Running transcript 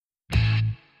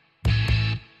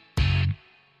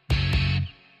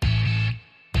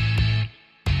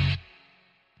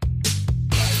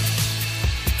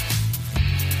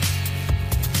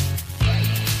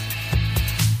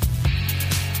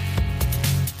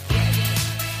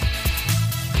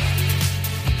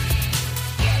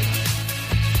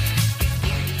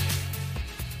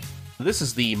This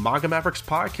is the Manga Mavericks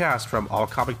podcast from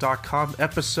allcomic.com,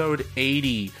 episode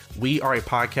 80. We are a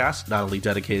podcast not only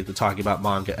dedicated to talking about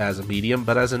manga as a medium,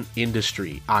 but as an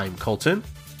industry. I'm Colton.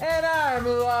 And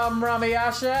I'm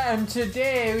Ramayasha, and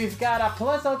today we've got a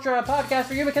Plus Ultra podcast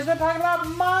for you because we're talking about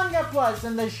Manga Plus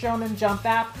in the Shonen Jump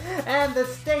app and the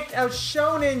state of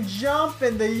Shonen Jump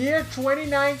in the year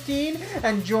 2019.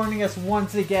 And joining us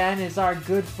once again is our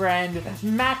good friend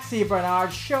Maxie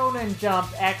Bernard, Shonen Jump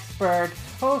expert,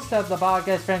 host of the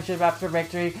podcast Friendship After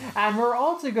Victory, and we're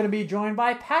also going to be joined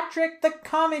by Patrick the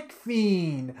Comic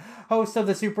Fiend, host of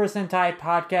the Super Sentai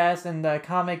podcast and the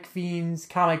Comic Fiend's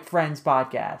Comic Friends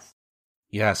podcast.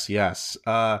 Yes.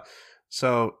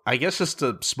 So I guess just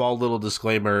a small little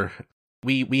disclaimer.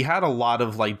 We had a lot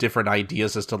of different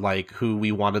ideas as to who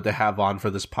we wanted to have on for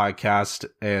this podcast,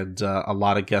 and a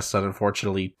lot of guests that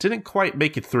unfortunately didn't quite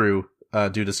make it through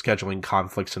due to scheduling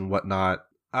conflicts and whatnot.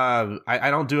 I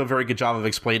don't do a very good job of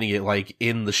explaining it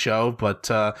in the show,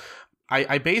 but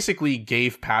I basically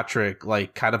gave Patrick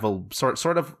kind of a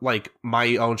sort of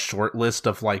my own short list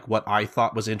of what I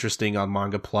thought was interesting on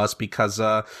Manga Plus, because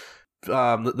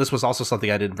this was also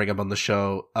something I didn't bring up on the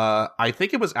show. I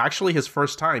think it was actually his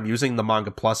first time using the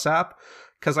Manga Plus app,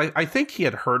 because I think he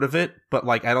had heard of it, but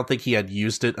I don't think he had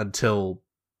used it until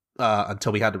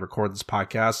we had to record this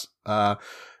podcast.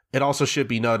 It also should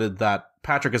be noted that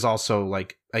Patrick is also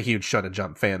a huge Shonen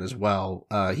Jump fan as well.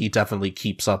 He definitely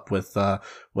keeps up with a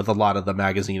lot of the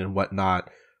magazine and whatnot.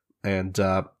 And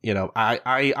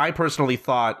I personally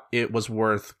thought it was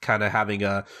worth kind of having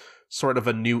a sort of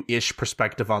a new-ish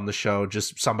perspective on the show,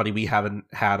 just somebody we haven't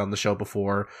had on the show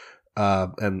before.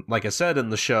 And like I said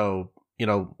in the show,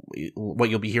 what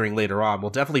you'll be hearing later on, we'll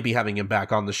definitely be having him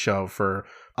back on the show for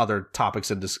other topics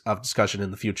of discussion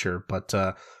in the future. But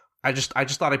I just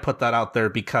thought I'd put that out there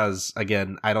because,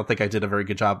 again, I don't think I did a very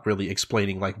good job really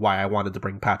explaining why I wanted to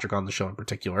bring Patrick on the show in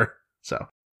particular. So.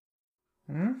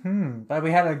 But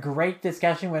we had a great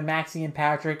discussion with Maxie and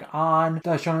Patrick on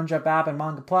the Shonen Jump app and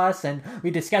Manga Plus, and we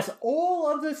discussed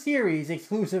all of the series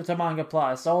exclusive to Manga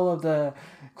Plus, all of the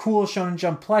cool Shonen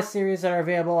Jump Plus series that are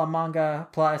available on Manga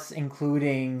Plus,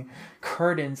 including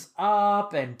Curtains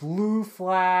Up and Blue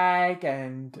Flag,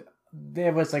 and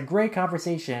there was a great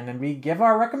conversation, and we give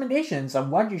our recommendations on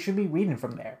what you should be reading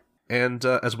from there. And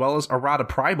as well as Errata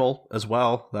Primal as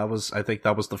well. I think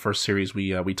that was the first series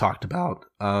we talked about.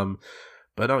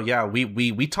 But oh yeah,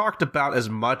 we talked about as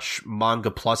much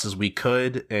Manga Plus as we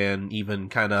could, and even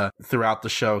kind of throughout the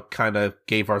show kind of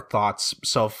gave our thoughts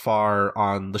so far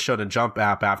on the Shonen Jump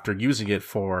app after using it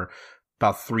for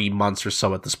about 3 months or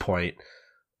so at this point.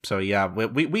 So yeah,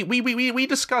 we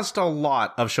discussed a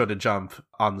lot of Shonen Jump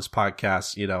on this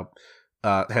podcast,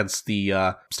 hence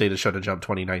the State of Shonen Jump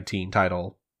 2019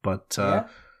 title. But I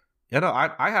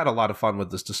had a lot of fun with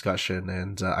this discussion,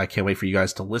 and I can't wait for you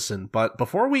guys to listen. But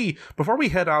before we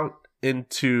head out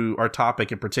into our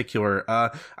topic in particular,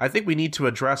 I think we need to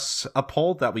address a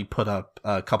poll that we put up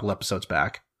a couple episodes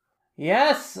back.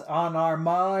 Yes, on our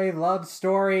My Love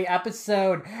Story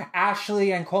episode,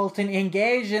 Ashley and Colton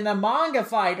engage in a manga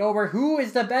fight over who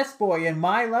is the best boy in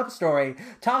My Love Story,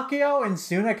 Takeo and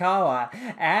Sunakawa.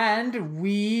 And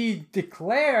we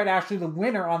declared Ashley the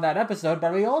winner on that episode,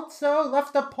 but we also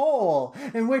left a poll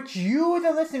in which you,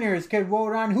 the listeners, could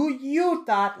vote on who you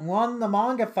thought won the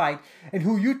manga fight and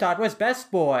who you thought was best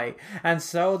boy. And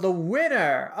so the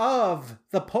winner of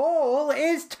the poll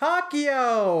is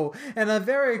Takeo in a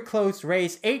very close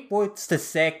race, 8 votes to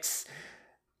 6.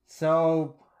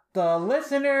 So the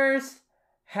listeners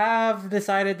have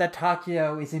decided that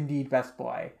Takeo is indeed best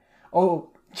boy.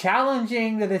 Oh,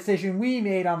 challenging the decision we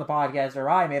made on the podcast, or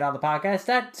I made on the podcast,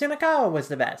 that Sunakawa was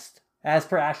the best, as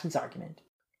per Ashley's argument.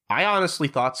 I honestly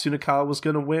thought Sunakawa was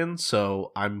going to win,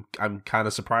 so I'm kind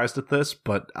of surprised at this,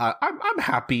 but I'm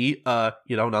happy,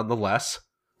 nonetheless.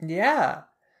 Yeah.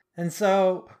 And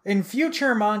so, in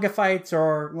future manga fights,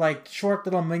 or short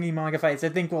little mini manga fights, I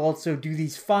think we'll also do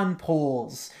these fun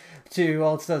polls to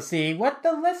also see what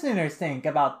the listeners think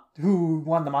about who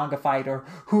won the manga fight or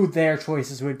who their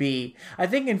choices would be. I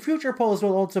think in future polls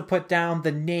we'll also put down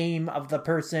the name of the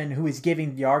person who is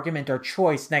giving the argument or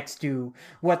choice next to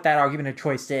what that argument or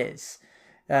choice is.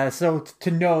 So to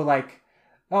know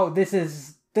this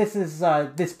is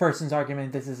this person's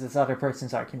argument, this is this other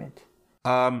person's argument.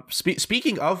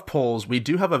 Speaking of polls, we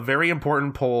do have a very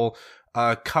important poll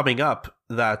coming up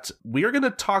that we are going to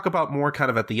talk about more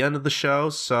kind of at the end of the show.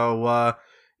 So,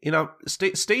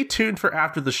 stay tuned for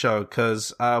after the show,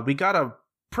 because we got a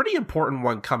pretty important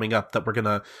one coming up that we're going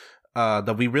to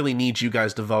that we really need you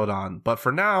guys to vote on. But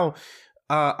for now,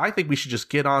 I think we should just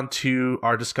get on to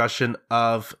our discussion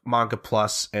of Manga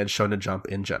Plus and Shonen Jump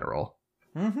in general.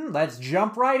 Let's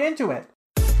jump right into it.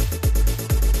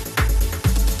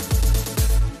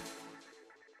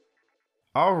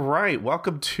 All right,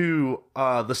 welcome to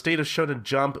the State of Shonen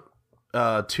Jump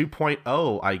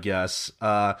 2.0, I guess.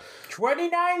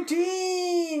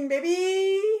 2019,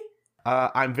 baby!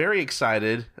 I'm very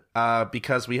excited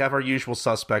because we have our usual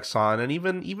suspects on, and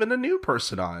even a new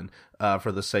person on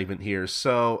for the segment here.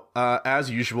 So, as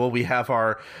usual, we have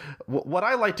our what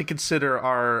I like to consider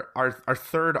our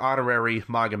third honorary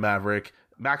manga maverick,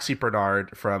 Maxi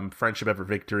Bernard from Friendship Ever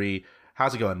Victory.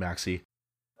 How's it going, Maxi?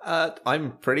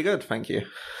 I'm pretty good, thank you.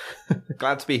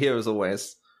 Glad to be here as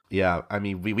always. Yeah, I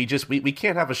mean, we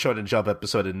can't have a Shonen Jump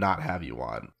episode and not have you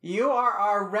on. You are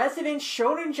our resident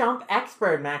Shonen Jump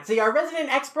expert, Maxi. Our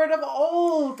resident expert of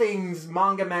all things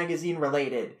manga magazine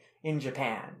related in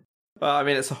Japan. Well, I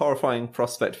mean, it's a horrifying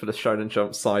prospect for the Shonen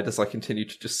Jump side as I continue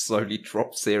to just slowly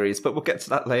drop series, but we'll get to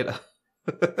that later.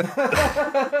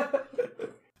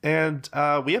 And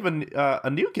we have a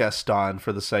new guest on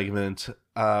for the segment.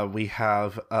 We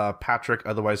have Patrick,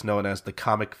 otherwise known as the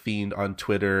Comic Fiend on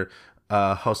Twitter,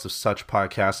 host of such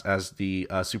podcasts as the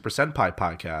Super Senpai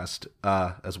podcast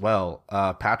as well.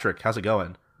 Patrick, how's it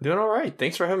going? Doing all right.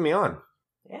 Thanks for having me on.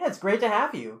 Yeah, it's great to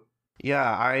have you.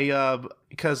 Yeah,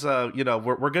 because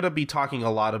we're gonna be talking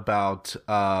a lot about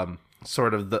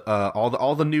sort of the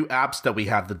all the new apps that we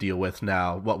have to deal with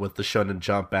now. What with the Shonen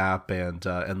Jump app and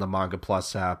the Manga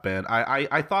Plus app, and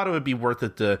I thought it would be worth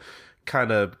it to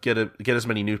kind of get as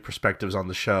many new perspectives on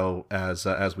the show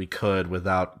as we could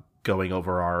without going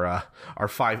over our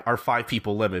five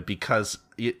people limit, because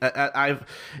I've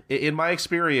in my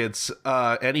experience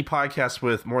any podcast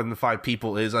with more than 5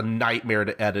 people is a nightmare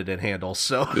to edit and handle.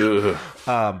 So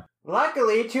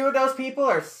luckily 2 of those people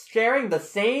are sharing the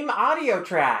same audio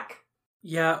track.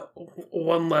 Yeah,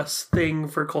 one less thing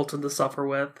for Colton to suffer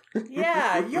with.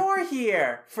 Yeah, you're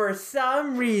here for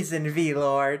some reason,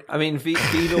 V-Lord. I mean,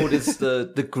 V-Lord is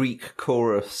the Greek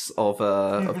chorus of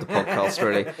the podcast,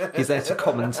 really. He's there to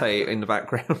commentate in the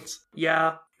background.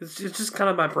 Yeah, it's just kind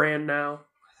of my brand now.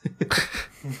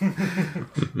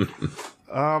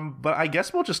 But I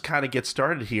guess we'll just kind of get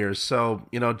started here. So,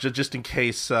 just in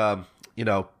case, our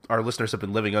listeners have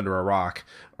been living under a rock,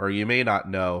 or you may not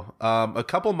know, a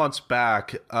couple months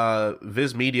back,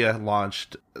 Viz Media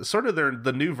launched sort of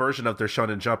the new version of their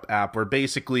Shonen Jump app, where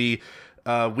basically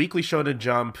Weekly Shonen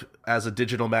Jump as a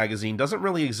digital magazine doesn't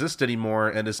really exist anymore,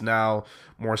 and is now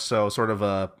more so sort of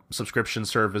a subscription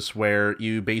service where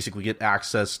you basically get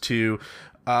access to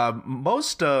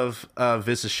most of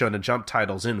Viz's Shonen Jump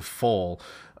titles in full.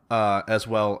 As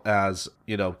well as,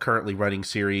 currently running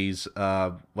series.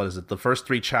 The first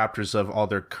 3 chapters of all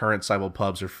their current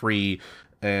simulpubs are free.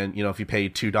 And, if you pay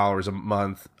 $2 a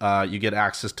month, you get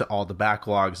access to all the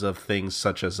backlogs of things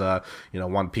such as,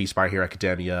 One Piece, My Hero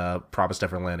Academia, Promised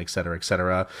Neverland, etc.,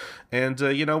 etc. And,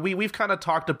 we've kind of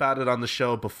talked about it on the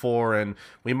show before, and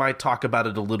we might talk about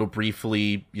it a little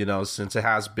briefly, since it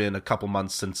has been a couple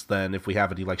months since then, if we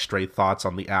have any, stray thoughts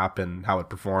on the app and how it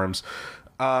performs.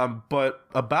 But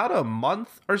about a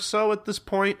month or so at this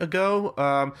point ago,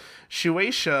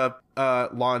 Shueisha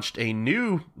launched a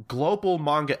new global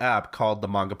manga app called the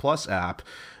Manga Plus app,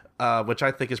 which I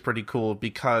think is pretty cool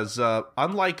because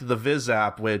unlike the Viz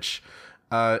app, which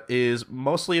is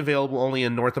mostly available only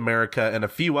in North America and a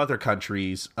few other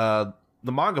countries, the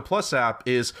Manga Plus app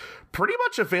is pretty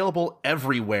much available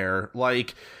everywhere.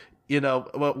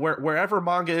 Wherever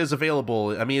manga is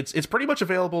available. I mean, it's pretty much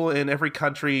available in every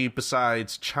country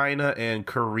besides China and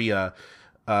Korea,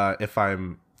 if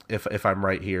I'm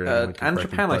right here. And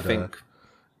Japan, I think.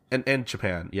 And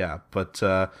Japan, yeah. But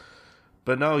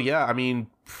no, yeah. I mean,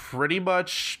 pretty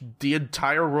much the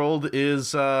entire world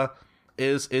is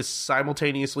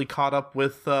simultaneously caught up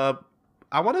with. I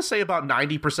want to say about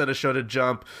 90% of Shonen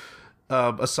Jump,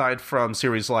 aside from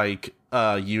series like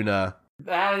Yuna.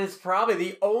 That is probably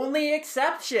the only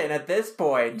exception at this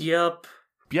point. Yep.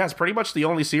 Yeah, it's pretty much the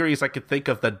only series I could think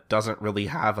of that doesn't really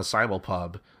have a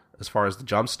simulpub as far as the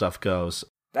Jump stuff goes.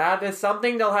 That is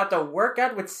something they'll have to work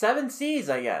out with 7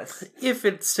 Seas, I guess. If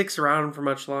it sticks around for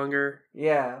much longer.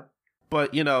 Yeah.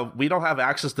 But, we don't have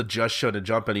access to just Shonen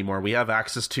Jump anymore. We have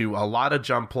access to a lot of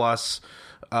Jump Plus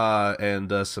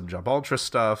and some Jump Ultra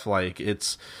stuff.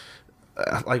 It's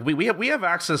we have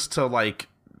access to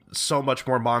so much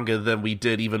more manga than we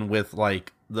did even with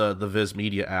the Viz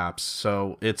Media apps.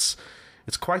 So it's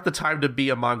quite the time to be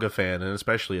a manga fan, and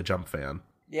especially a Jump fan.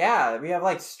 Yeah, we have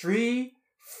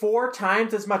 4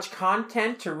 times as much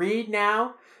content to read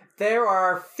now. There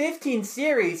are 15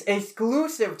 series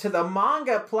exclusive to the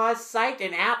Manga Plus site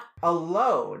and app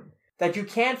alone that you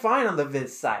can't find on the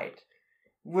Viz site.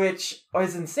 which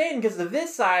is insane because the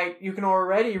Viz site, you can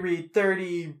already read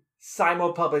 30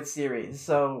 simul-published series,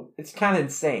 so it's kind of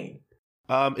insane.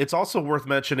 It's also worth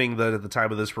mentioning that at the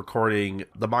time of this recording,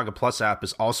 the Manga Plus app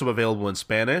is also available in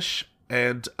Spanish,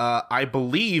 and I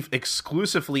believe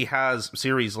exclusively has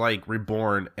series like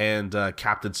Reborn and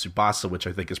Captain Tsubasa, which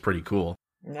I think is pretty cool.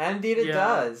 Indeed it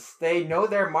does. They know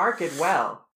their market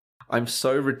well. I'm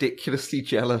so ridiculously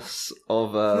jealous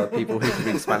of people who can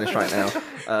read Spanish right now.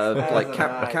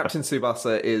 Captain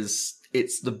Tsubasa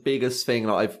it's the biggest thing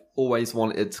that I've always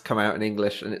wanted to come out in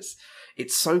English, and it's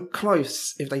so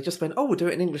close. If they just went, we'll do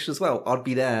it in English as well, I'd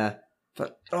be there.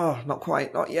 But, not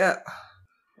quite, not yet.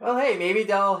 Well, hey, maybe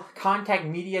they'll contact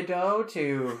MediaDo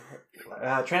to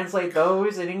translate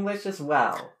those in English as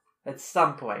well at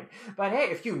some point. But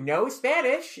hey, if you know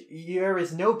Spanish, there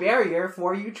is no barrier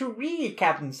for you to read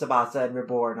Captain Tsubasa and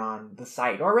Reborn on the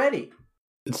site already.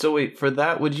 So wait, for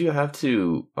that, would you have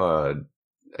to, I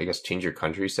guess, change your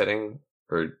country setting?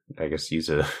 Or, I guess, use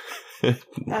a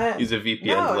use a VPN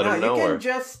to let them know? You can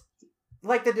just...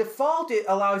 Like, the default, it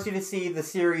allows you to see the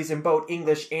series in both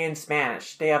English and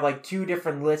Spanish. They have, like, 2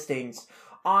 different listings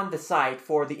on the site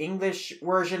for the English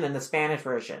version and the Spanish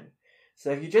version. So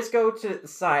if you just go to the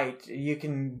site,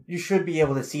 you should be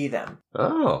able to see them.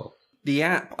 Oh. The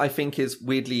app, I think, is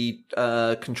weirdly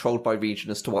controlled by region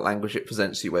as to what language it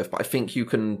presents you with, but I think you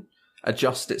can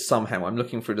adjust it somehow. I'm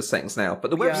looking through the settings now.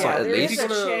 But the website, at least...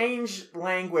 there is a change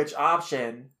language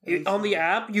option. On the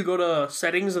app, you go to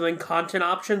settings and then content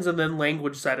options and then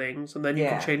language settings, and then you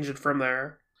can change it from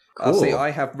there. Cool. See,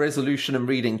 I have resolution and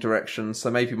reading directions,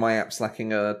 so maybe my app's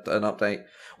lacking an update,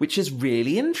 which is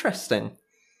really interesting.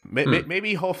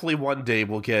 Maybe, hopefully, one day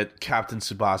we'll get Captain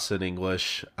Tsubasa in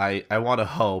English. I want to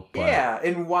hope. But... Yeah,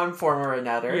 in one form or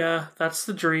another. Yeah, that's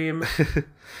the dream.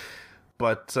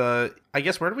 But I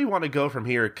guess where do we want to go from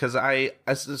here? Because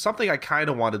something I kind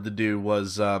of wanted to do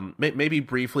was maybe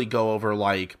briefly go over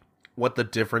like what the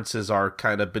differences are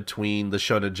kind of between the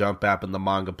Shonen Jump app and the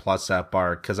Manga Plus app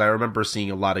are. Because I remember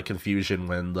seeing a lot of confusion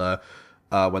when the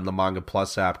Manga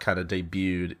Plus app kind of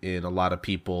debuted, in a lot of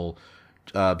people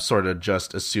sort of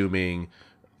just assuming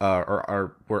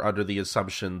or were under the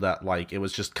assumption that like it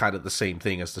was just kind of the same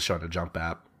thing as the Shonen Jump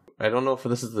app. I don't know if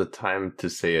this is the time to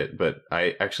say it, but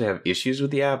I actually have issues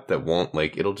with the app that won't,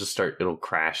 like, it'll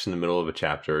crash in the middle of a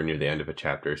chapter or near the end of a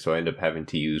chapter, so I end up having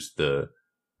to use the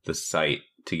site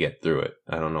to get through it.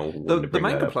 I don't know when to bring the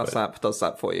Manga up, Plus app does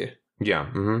that for you. Yeah.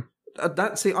 Mm-hmm.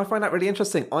 I find that really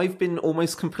interesting. I've been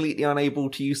almost completely unable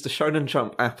to use the Shonen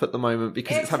Jump app at the moment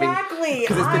because it's been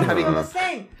having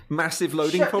massive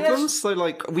loading problems. So,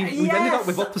 like, we've ended up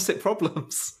with opposite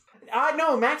problems.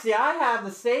 No, Maxie, I have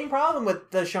the same problem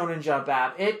with the Shonen Jump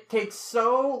app. It takes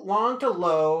so long to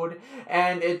load,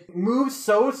 and it moves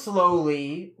so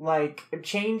slowly. Like,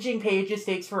 changing pages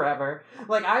takes forever.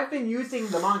 Like, I've been using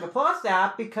the Manga Plus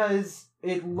app because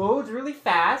it loads really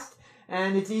fast,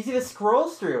 and it's easy to scroll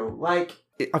through. Like,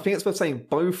 I think it's worth saying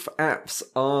both apps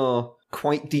are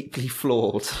quite deeply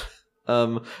flawed.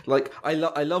 Like, I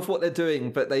love what they're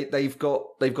doing, but they've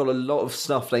got a lot of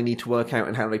stuff they need to work out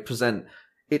in how they present.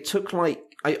 It took, like,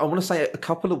 I want to say a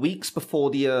couple of weeks before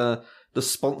the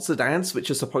sponsored ads,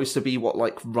 which are supposed to be what,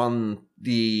 like, run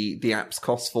the app's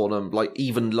costs for them, like,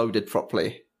 even loaded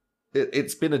properly.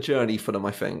 It's been a journey for them,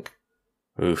 I think.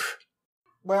 Oof.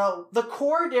 Well, the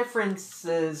core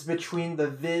differences between the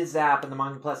Viz app and the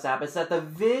Manga Plus app is that the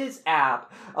Viz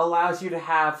app allows you to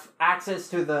have access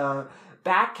to the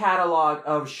back catalog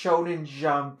of Shonen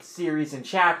Jump series and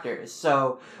chapters.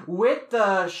 So with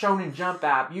the Shonen Jump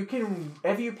app, you can,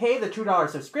 if you pay the $2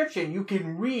 subscription, you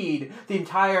can read the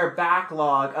entire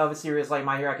backlog of a series like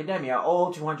My Hero Academia,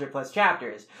 all 200 plus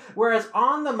chapters. Whereas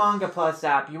on the Manga Plus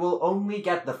app, you will only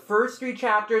get the first 3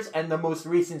 chapters and the most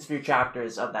recent 3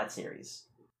 chapters of that series.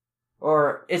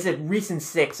 Or is it recent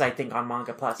 6, I think, on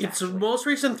Manga Plus, It's actually. most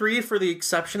recent 3 for the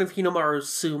exception of Hinamaru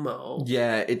Sumo.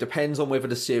 Yeah, it depends on whether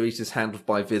the series is handled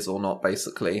by Viz or not,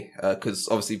 basically. Because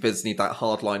obviously Viz need that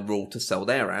hardline rule to sell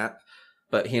their app.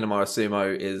 But Hinamaru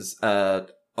Sumo is...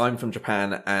 I'm from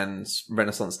Japan and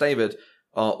Renaissance David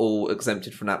are all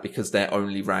exempted from that because they're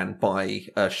only ran by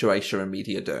Shueisha and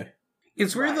MediaDo.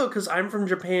 It's weird, though, because I'm from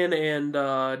Japan and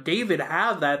David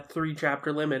have that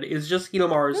 3-chapter limit. It's just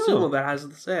Hinamaru Sumo that has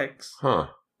the 6. Huh.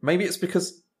 Maybe it's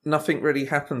because nothing really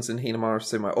happens in Hinamaru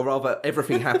Sumo. Or rather,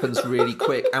 everything happens really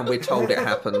quick and we're told it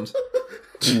happened.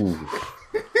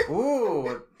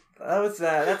 Ooh, that's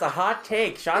a hot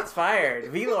take. Shots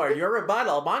fired. V-Lord, your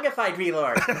rebuttal. Manga fight,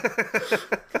 V-Lord.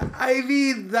 I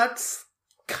mean, that's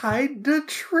kinda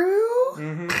true.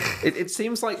 Mm-hmm. It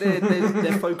seems like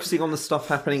they're focusing on the stuff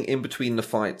happening in between the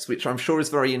fights, which I'm sure is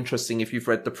very interesting if you've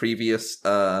read the previous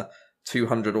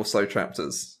 200 or so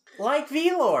chapters. Like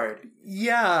V-Lord.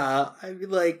 Yeah, I mean,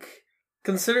 like,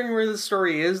 considering where the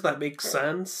story is, that makes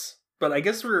sense. But I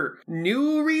guess for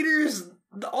new readers,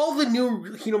 all the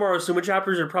new Hinomaru Suma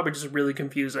chapters are probably just really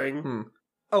confusing.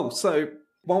 Oh, so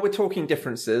while we're talking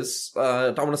differences, I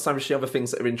want to establish the other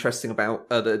things that are interesting about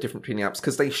that are different between the apps,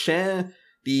 because they share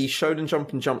the Shonen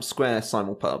Jump and Jump Square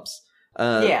simulpubs.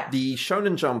 The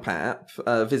Shonen Jump app,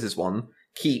 Viz's one,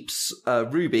 keeps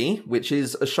Ruby, which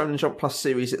is a Shonen Jump Plus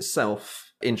series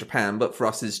itself in Japan, but for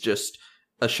us is just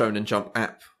a Shonen Jump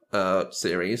app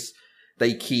series.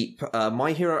 They keep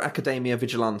My Hero Academia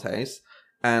Vigilantes,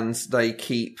 and they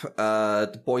keep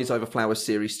the Boys Over Flowers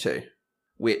series 2,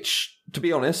 which, to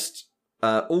be honest,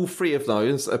 all three of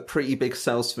those are pretty big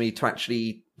sells for me to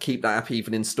actually keep that app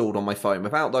even installed on my phone.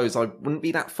 Without those, I wouldn't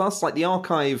be that fussed. Like, the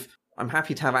archive, I'm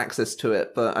happy to have access to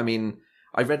it, but I mean,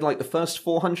 I read like the first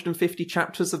 450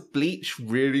 chapters of Bleach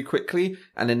really quickly,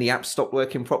 and then the app stopped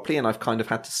working properly, and I've kind of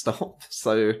had to stop.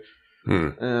 So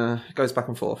it goes back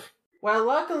and forth. Well,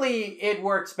 luckily, it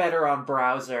works better on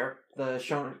browser, the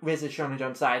Visit Shonen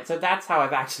Jump side, so that's how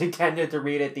I've actually tended to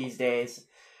read it these days,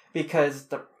 because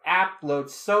the app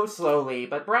loads so slowly,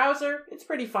 but browser, it's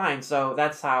pretty fine, so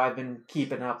that's how I've been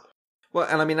keeping up. Well,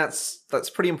 and I mean, that's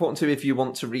pretty important too if you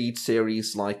want to read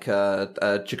series like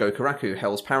Jigokuraku,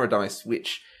 Hell's Paradise,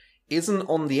 which isn't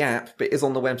on the app, but is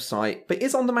on the website, but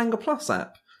is on the Manga Plus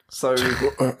app. So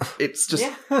it's just...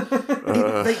 Yeah.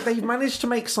 They've managed to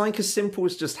make Psych as simple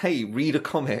as just, hey, read a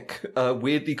comic,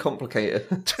 weirdly complicated.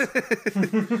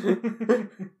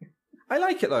 I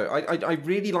like it, though. I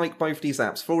really like both these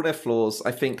apps. For all their flaws,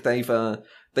 I think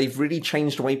they've really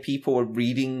changed the way people are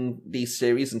reading these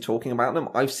series and talking about them.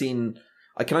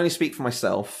 I can only speak for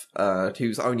myself,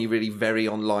 who's only really very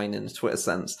online in the Twitter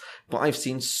sense, but I've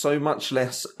seen so much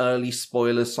less early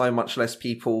spoilers, so much less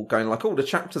people going like, oh, the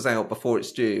chapter's out before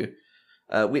it's due,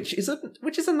 which is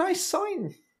a nice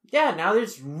sign. Yeah, now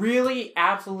there's really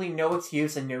absolutely no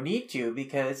excuse and no need to,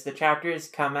 because the chapters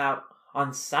come out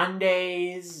on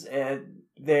Sundays.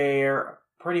 They're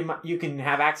pretty much, you can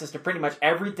have access to pretty much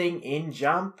everything in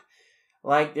Jump.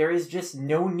 Like, there is just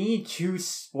no need to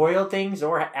spoil things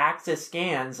or access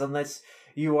scans unless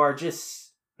you are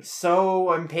just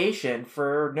so impatient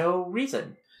for no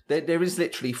reason. There is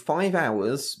literally 5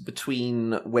 hours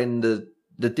between when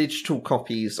the digital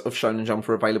copies of Shonen Jump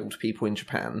are available to people in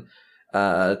Japan,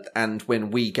 and when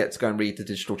we get to go and read the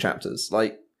digital chapters.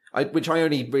 Like, which I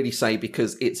only really say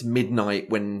because it's midnight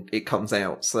when it comes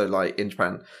out, so like in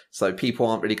Japan. So people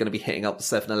aren't really going to be hitting up the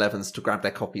 7-Elevens to grab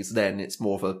their copies then. It's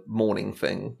more of a morning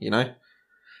thing, you know?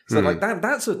 So like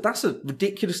that's a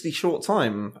ridiculously short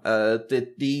time.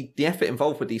 The effort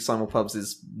involved with these simulpubs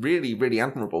is really, really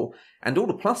admirable. And all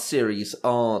the Plus series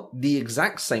are the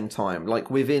exact same time,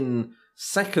 like within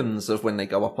seconds of when they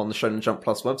go up on the Shonen Jump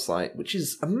Plus website, which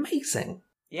is amazing.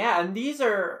 Yeah, and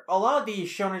a lot of these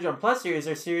Shonen Jump Plus series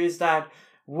are series that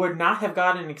would not have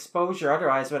gotten exposure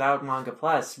otherwise without Manga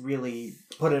Plus really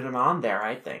putting them on there,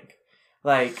 I think.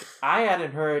 Like, I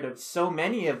hadn't heard of so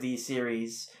many of these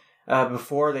series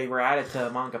before they were added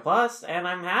to Manga Plus, and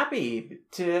I'm happy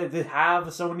to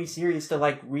have so many series to,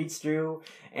 like, read through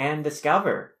and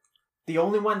discover. The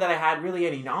only one that I had really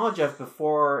any knowledge of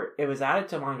before it was added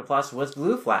to Manga Plus was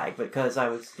Blue Flag, because I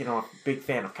was, a big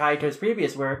fan of Kaito's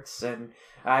previous works, and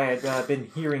I had been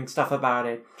hearing stuff about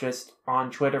it just on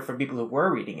Twitter from people who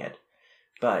were reading it.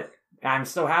 But I'm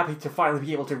so happy to finally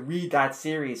be able to read that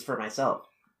series for myself.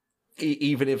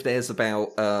 Even if there's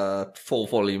about 4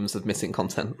 volumes of missing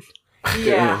content.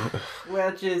 Yeah,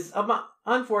 which is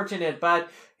unfortunate, but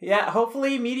yeah,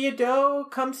 hopefully Media Dough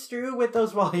comes through with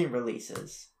those volume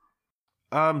releases.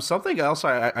 Something else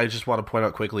I just want to point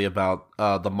out quickly about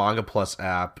the Manga Plus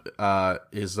app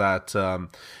is that,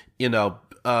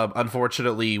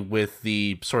 unfortunately, with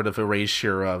the sort of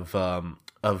erasure of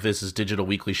Viz's digital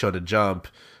weekly Shonen Jump,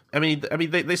 I mean,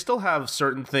 they still have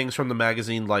certain things from the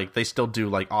magazine, like they still do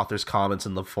like authors' comments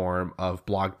in the form of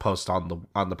blog posts on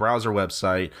the browser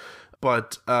website.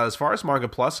 But as far as Manga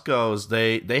Plus goes,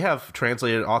 they have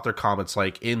translated author comments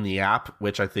like in the app,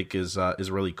 which I think is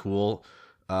really cool.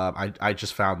 I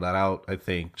just found that out, I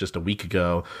think, just a week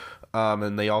ago.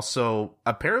 And they also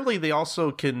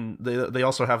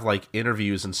have like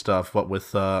interviews and stuff. But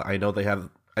with I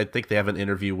think they have an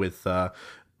interview with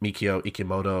Mikio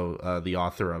Ikimoto, the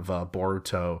author of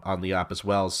Boruto, on the app as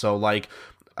well. So like,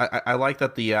 I like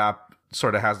that the app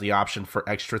sort of has the option for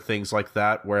extra things like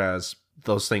that, whereas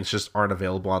those things just aren't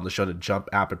available on the Shonen Jump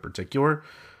app in particular.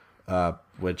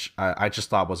 which I just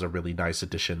thought was a really nice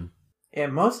addition. Yeah,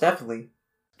 most definitely.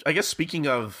 I guess speaking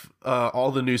of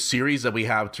all the new series that we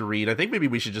have to read, I think maybe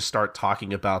we should just start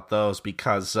talking about those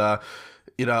because, I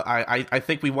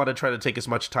think we want to try to take as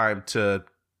much time to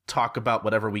talk about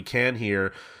whatever we can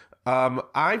here.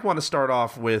 I want to start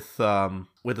off with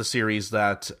a series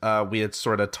that we had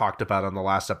sort of talked about on the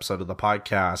last episode of the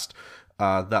podcast.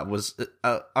 That was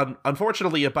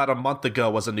unfortunately about a month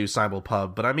ago was a new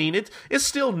simulpub, but I mean it's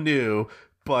still new.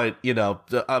 But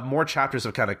more chapters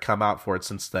have kind of come out for it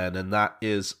since then, and that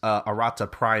is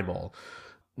Arata Primal,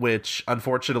 which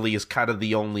unfortunately is kind of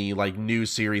the only like new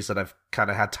series that I've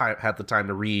kind of had the time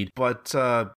to read. But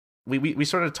we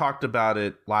sort of talked about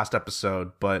it last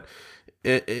episode, but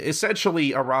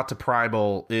essentially Arata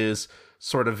Primal is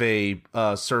sort of a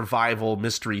survival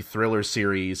mystery thriller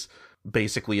series,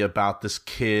 basically about this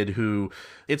kid who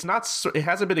it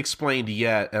hasn't been explained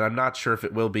yet, and I'm not sure if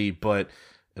it will be, but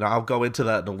I'll go into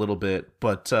that in a little bit.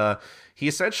 But he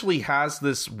essentially has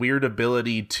this weird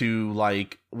ability to,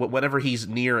 like, whenever he's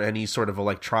near any sort of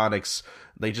electronics,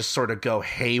 they just sort of go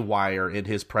haywire in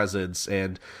his presence,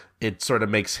 and it sort of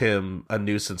makes him a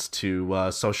nuisance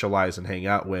to socialize and hang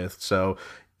out with. So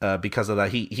because of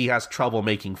that, he has trouble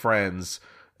making friends.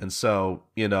 And so,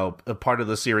 a part of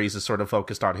the series is sort of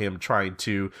focused on him trying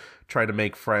to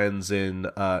make friends in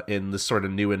this sort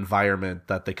of new environment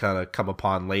that they kind of come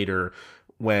upon later,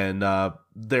 when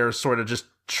they're sort of just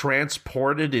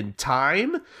transported in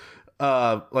time,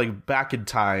 like back in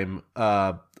time,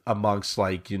 amongst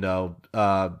all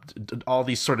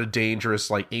these sort of dangerous,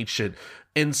 like, ancient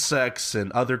insects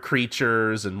and other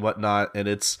creatures and whatnot. And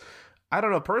it's, I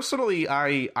don't know, personally,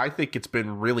 I think it's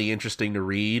been really interesting to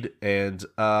read, and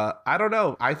I don't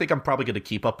know, I think I'm probably going to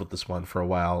keep up with this one for a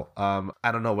while.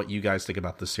 I don't know what you guys think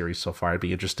about this series so far. I'd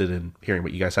be interested in hearing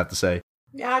what you guys have to say.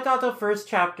 Yeah, I thought the first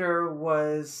chapter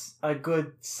was a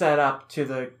good setup to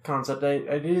the concept.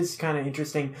 It is kind of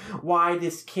interesting why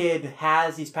this kid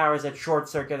has these powers that short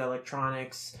circuit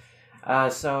electronics.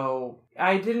 So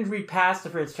I didn't read past the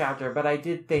first chapter, but I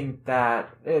did think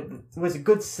that it was a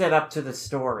good setup to the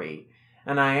story.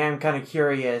 And I am kind of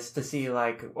curious to see,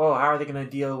 like, how are they going to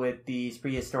deal with these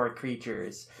prehistoric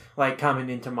creatures, like, coming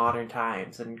into modern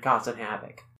times and causing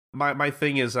havoc. My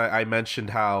thing is, I mentioned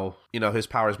how, his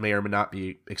powers may or may not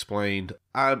be explained.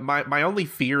 My only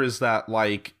fear is that,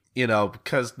 like,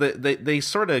 because they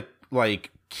sort of,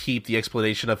 like, keep the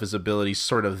explanation of his abilities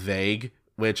sort of vague,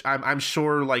 which I'm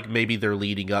sure, like, maybe they're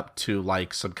leading up to,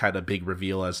 like, some kind of big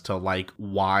reveal as to, like,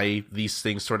 why these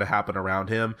things sort of happen around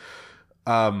him.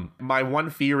 My one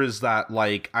fear is that,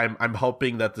 like, I'm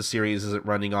hoping that the series isn't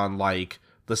running on, like,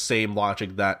 the same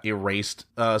logic that Erased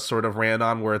sort of ran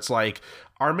on, where it's like,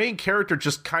 our main character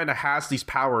just kind of has these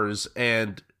powers,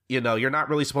 and, you're not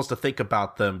really supposed to think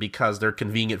about them because they're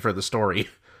convenient for the story,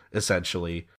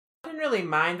 essentially. I didn't really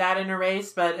mind that in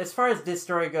Erased, but as far as this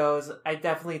story goes, I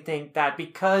definitely think that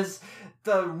because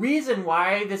the reason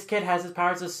why this kid has his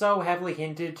powers is so heavily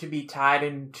hinted to be tied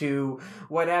into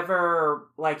whatever,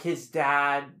 like, his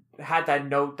dad had that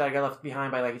note that got left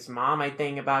behind by, like, his mom, I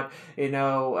think, about,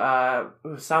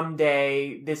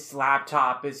 someday this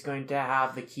laptop is going to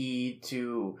have the key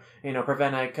to,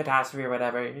 prevent a catastrophe or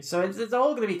whatever. So it's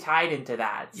all going to be tied into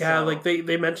that. Yeah, so. like,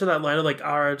 they mentioned that line of, like,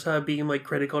 Arata being, like,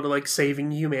 critical to, like, saving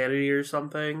humanity or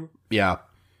something. Yeah.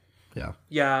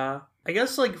 Yeah. I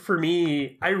guess, like, for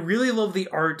me, I really love the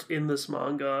art in this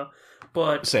manga,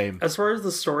 but Same. As far as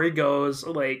the story goes,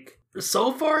 like,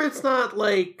 so far it's not,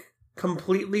 like,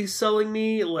 completely selling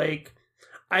me. Like,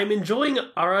 I'm enjoying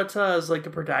Arata as, like, a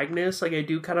protagonist. Like, I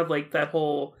do kind of like that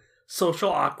whole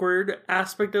social awkward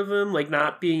aspect of him, like,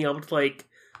 not being able to, like,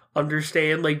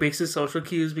 understand, like, basic social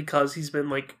cues because he's been,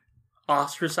 like,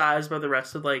 ostracized by the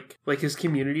rest of, like his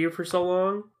community for so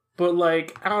long. But,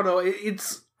 like, I don't know,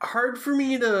 it's hard for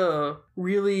me to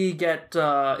really get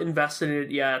invested in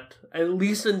it yet, at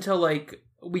least until, like,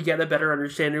 we get a better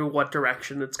understanding of what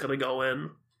direction it's gonna go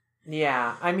in.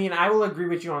 Yeah, I mean, I will agree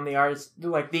with you on the artist.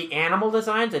 Like, the animal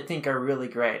designs, I think, are really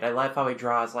great. I love how he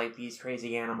draws, like, these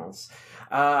crazy animals.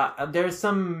 There's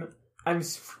some... I'm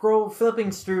flipping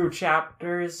through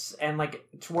chapters, and, like,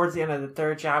 towards the end of the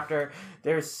third chapter,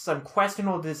 there's some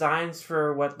questionable designs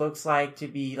for what looks like to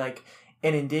be, like,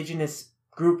 an indigenous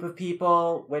group of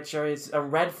people, which is a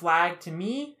red flag to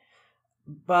me,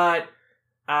 but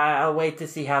I'll wait to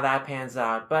see how that pans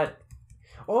out. But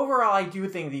overall, I do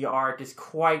think the art is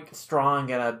quite strong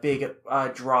and a big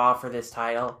draw for this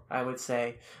title, I would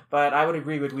say. But I would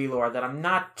agree with Wheelor that I'm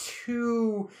not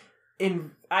too...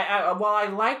 While I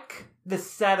like the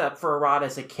setup for Arata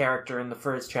as a character in the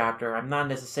first chapter, I'm not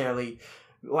necessarily,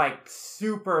 like,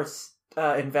 super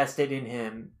invested in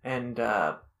him and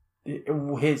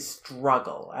his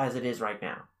struggle as it is right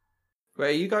now. Well,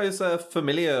 are you guys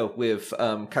familiar with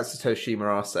Kazutoshi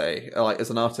Murase, like as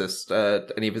an artist,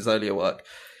 any of his earlier work?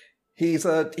 He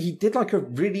did like a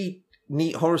really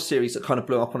neat horror series that kind of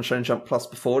blew up on Shonen Jump Plus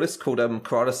before this called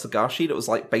Kurada Sagashi that was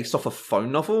like based off a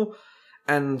phone novel.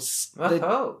 And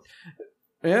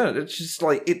yeah, it's just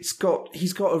like he's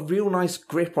got a real nice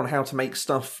grip on how to make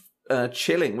stuff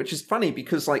chilling, which is funny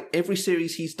because like every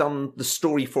series he's done the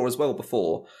story for as well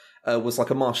before was like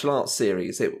a martial arts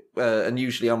series, and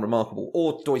usually unremarkable,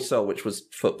 or Doisel, which was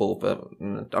football, but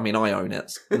I mean I own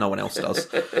it, no one else does.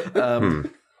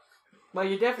 Well,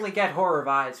 you definitely get horror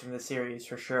vibes from the series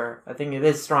for sure. I think it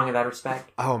is strong in that respect.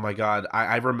 Oh my god,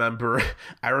 I remember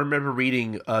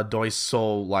reading Doi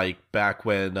Soul like back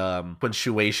when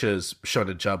Shueisha's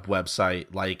Shonen Jump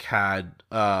website like had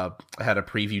a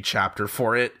preview chapter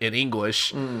for it in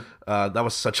English. That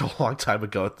was such a long time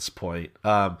ago at this point.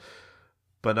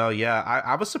 But no, yeah,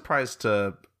 I was surprised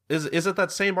to is it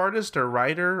that same artist or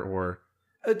writer or?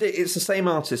 It's the same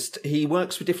artist. He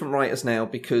works with different writers now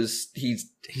because he's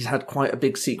had quite a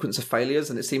big sequence of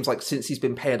failures, and it seems like since he's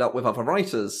been paired up with other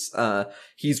writers,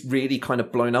 he's really kind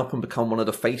of blown up and become one of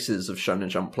the faces of Shonen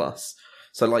Jump Plus.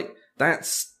 So like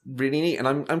that's really neat, and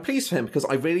I'm pleased for him because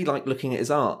I really like looking at his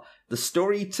art. The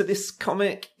story to this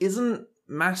comic isn't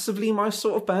massively my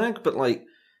sort of bag, but like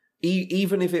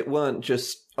even if it weren't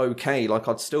just okay, like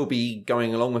I'd still be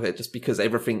going along with it just because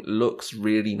everything looks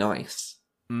really nice.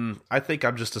 I think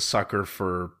I'm just a sucker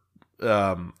for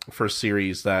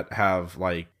series that have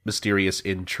like mysterious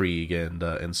intrigue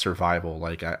and survival.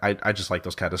 Like I just like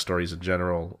those kind of stories in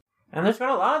general. And there's been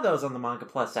a lot of those on the Manga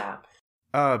Plus app.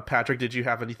 Patrick, did you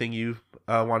have anything you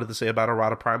wanted to say about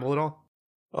Errata Primal at all?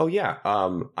 Oh yeah,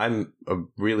 I'm a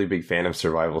really big fan of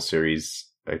survival series.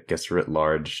 I guess writ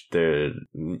large. They're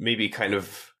maybe kind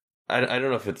of I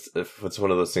don't know if it's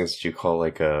one of those things that you call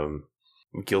like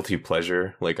guilty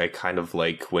pleasure. Like I kind of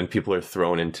like when people are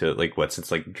thrown into like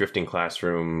it's like Drifting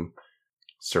Classroom,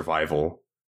 Survival,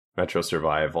 Metro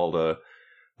Survive, all the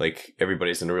like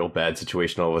everybody's in a real bad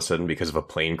situation all of a sudden because of a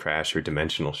plane crash or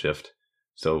dimensional shift.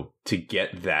 So to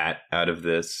get that out of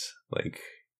this, like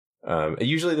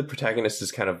usually the protagonist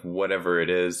is kind of whatever it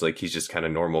is, like he's just kind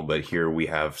of normal, but here we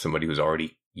have somebody who's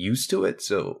already used to it.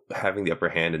 So having the upper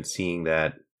hand and seeing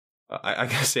that, I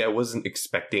gotta say I wasn't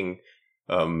expecting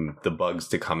the bugs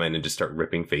to come in and just start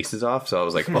ripping faces off. So I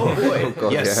was like, oh boy, oh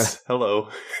God, yes, yeah. Hello.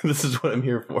 This is what I'm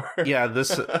here for.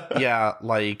 Yeah,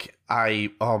 like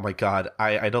oh my God.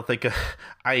 I don't think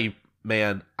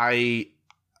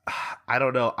I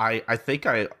don't know. I think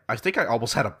I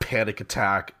almost had a panic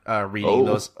attack reading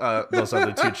those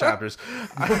other two chapters.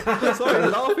 Sorry,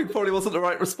 laughing probably wasn't the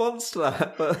right response to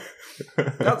that, but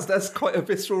that's quite a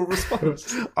visceral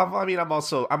response. I mean, I'm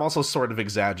also sort of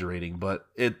exaggerating, but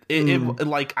it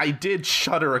like I did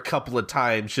shudder a couple of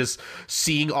times just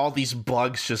seeing all these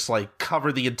bugs just like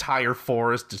cover the entire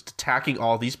forest, just attacking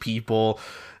all these people,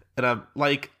 and I'm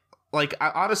like. Like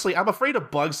honestly, I'm afraid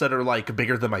of bugs that are like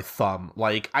bigger than my thumb.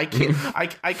 Like I can't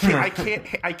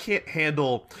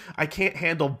handle I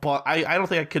don't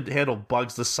think I could handle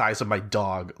bugs the size of my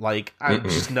dog. Like I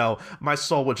just know my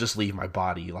soul would just leave my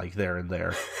body like there and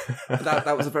there.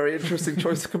 That was a very interesting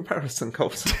choice of comparison,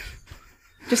 Colt.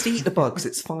 Just eat the bugs,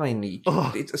 it's fine.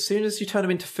 As soon as you turn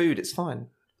them into food, it's fine.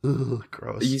 Ugh,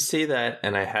 gross. You say that,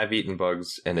 and I have eaten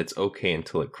bugs, and it's okay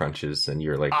until it crunches, and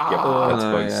you're like, yep, that's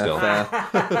bugs still.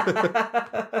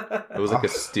 It was like a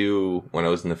stew when I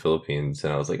was in the Philippines,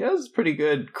 and I was like, that was pretty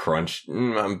good. Crunch.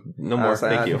 No more,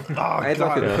 thank you. I had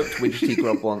like a cooked Widgety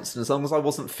grub once, and as long as I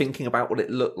wasn't thinking about what it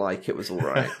looked like, it was all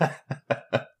right.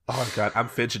 Oh God, I'm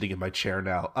fidgeting in my chair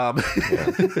now.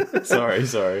 Yeah.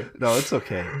 Sorry. No, it's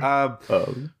okay.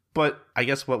 But I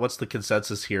guess what's the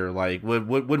consensus here? Like,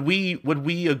 would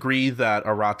we agree that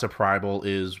Errata Primal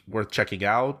is worth checking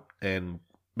out and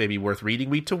maybe worth reading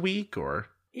week to week, or?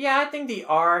 Yeah, I think the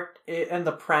art and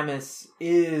the premise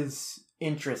is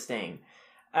interesting.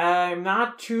 I'm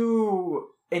not too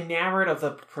enamored of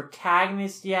the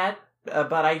protagonist yet,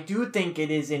 but I do think it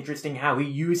is interesting how he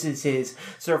uses his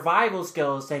survival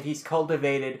skills that he's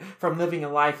cultivated from living a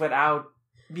life without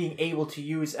being able to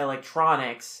use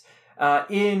electronics.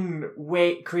 In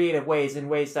creative ways, in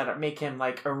ways that make him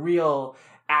like a real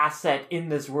asset in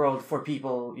this world for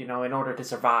people, you know, in order to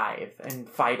survive and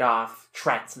fight off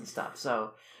threats and stuff.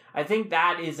 So I think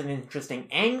that is an interesting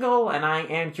angle, and I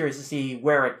am curious to see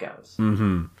where it goes.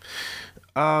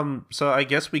 So I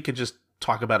guess we could just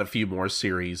talk about a few more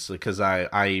series because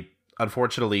I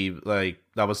unfortunately like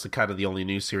that was the only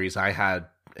new series I had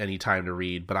any time to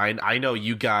read, but I know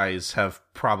you guys have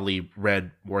probably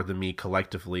read more than me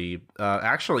collectively.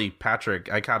 Actually,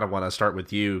 Patrick, I kind of want to start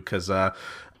with you because I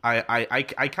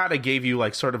kind of gave you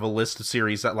like sort of a list of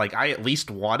series that like I at least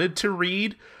wanted to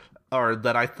read, or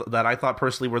that I thought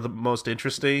personally were the most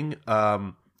interesting.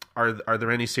 Are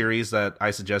there any series that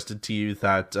I suggested to you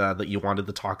that that you wanted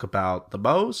to talk about the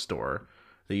most, or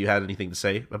that you had anything to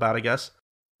say about, I guess?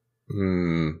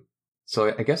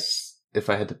 So I guess if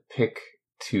I had to pick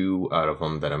two out of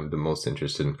them that I'm the most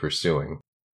interested in pursuing,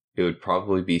 it would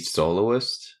probably be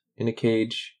Soloist in a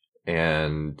Cage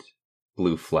and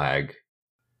Blue Flag.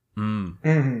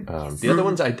 The other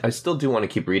ones I still do want to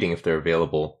keep reading if they're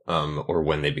available, or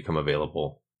when they become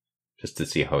available, just to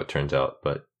see how it turns out.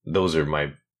 But those are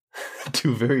my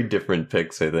two very different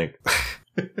picks, I think.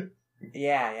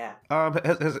 Yeah.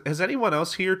 Has anyone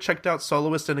else here checked out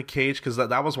Soloist in a Cage? Because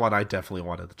that was one I definitely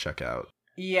wanted to check out.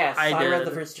 Yes, I I read did,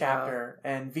 the first chapter,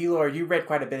 and Velor, you read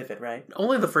quite a bit of it, right?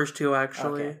 Only the first two,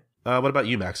 actually. Okay. What about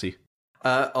you, Maxie?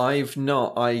 I've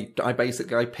not. I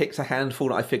basically picked a handful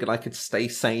that I figured I could stay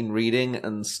sane reading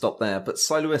and stop there. But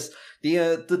Soloist,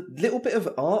 the little bit of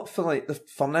art for like the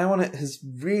thumbnail on it has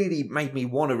really made me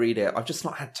want to read it. I've just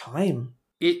not had time.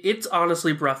 It's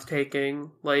honestly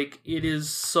breathtaking. Like, it is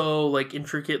so like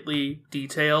intricately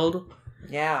detailed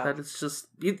Yeah. that it's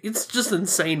just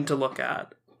insane to look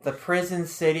at. The prison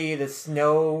city, the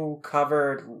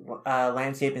snow-covered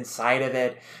landscape inside of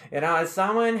it. You know, as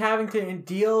someone having to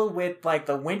deal with, like,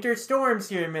 the winter storms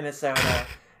here in Minnesota,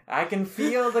 I can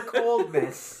feel the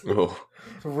coldness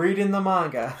reading the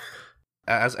manga.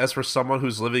 As for someone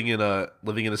who's living in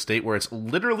a state where it's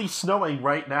literally snowing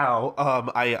right now,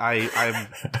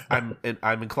 I'm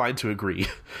inclined to agree.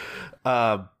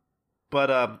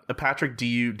 But Patrick, do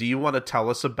you want to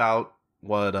tell us about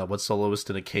what Soloist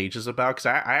in a Cage is about? Because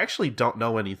I actually don't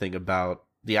know anything about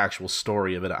the actual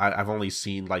story of it. I've only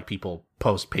seen like people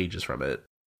post pages from it.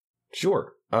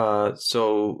 Sure.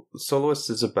 So Soloist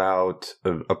is about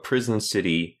a prison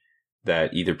city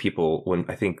that either people,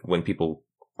 when people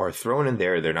are thrown in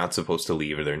there, they're not supposed to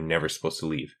leave, or they're never supposed to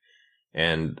leave.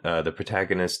 And the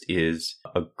protagonist is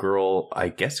a girl, I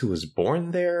guess, who was born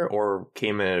there or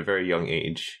came in at a very young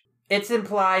age. It's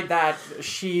implied that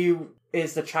she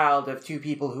is the child of two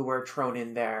people who were thrown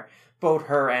in there, both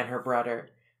her and her brother.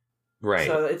 Right.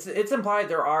 So it's implied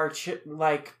there are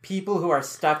people who are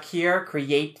stuck here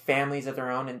create families of their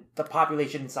own, and the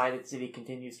population inside the city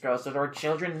continues to grow. So there are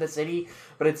children in the city,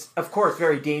 but it's of course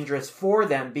very dangerous for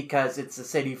them because it's a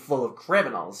city full of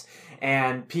criminals,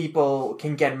 and people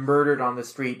can get murdered on the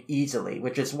street easily,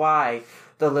 which is why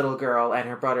the little girl and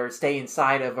her brother stay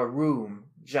inside of a room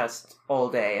just all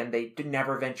day, and they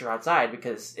never venture outside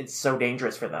because it's so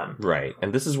dangerous for them. Right.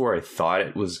 And this is where I thought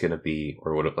it was going to be,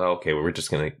 or we're just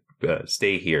going to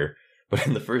stay here. But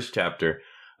in the first chapter,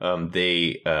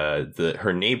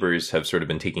 her neighbors have sort of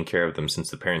been taking care of them since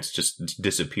the parents just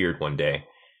disappeared one day.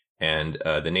 And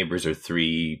the neighbors are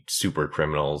three super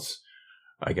criminals,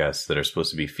 I guess, that are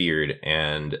supposed to be feared.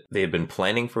 And they had been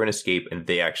planning for an escape, and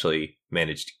they actually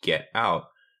managed to get out.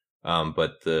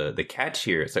 But the catch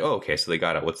here, it's like, oh, okay, so they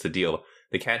got out. What's the deal?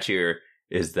 The catch here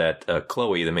is that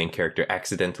Chloe, the main character,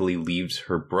 accidentally leaves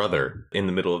her brother in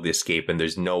the middle of the escape, and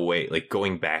there's no way, like,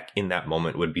 going back in that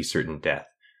moment would be certain death.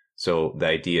 So the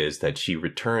idea is that she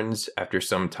returns after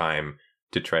some time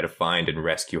to try to find and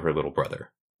rescue her little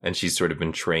brother. And she's sort of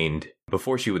been trained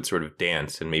before she would sort of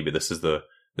dance, and maybe this is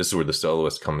where the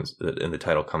Soloist comes, and the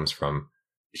title comes from.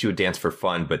 She would dance for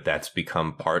fun, but that's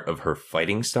become part of her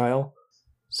fighting style.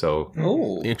 So,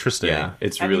 Interesting. Yeah,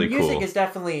 it's really cool. Music is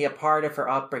definitely a part of her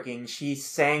upbringing. She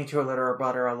sang to her little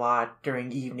brother a lot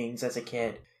during evenings as a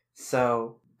kid.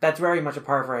 So that's very much a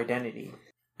part of her identity.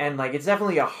 And, like, it's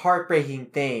definitely a heartbreaking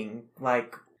thing.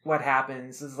 Like, what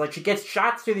happens is, like, she gets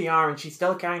shots through the arm and she's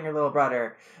still carrying her little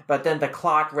brother, but then the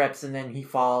clock rips and then he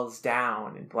falls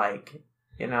down. And, like,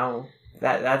 you know,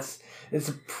 it's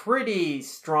pretty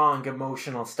strong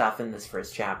emotional stuff in this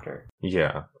first chapter.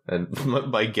 Yeah. And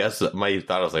my thought,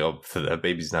 I was like, oh, that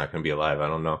baby's not going to be alive. I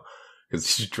don't know. Because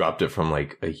she dropped it from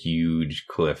like a huge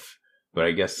cliff. But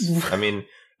I guess, I mean,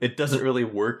 it doesn't really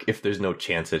work if there's no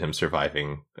chance at him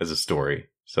surviving as a story.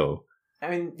 So, I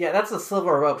mean, yeah, that's the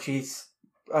silver rope she's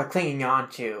clinging on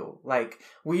to. Like,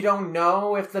 we don't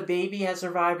know if the baby has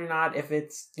survived or not, if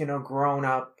it's, you know, grown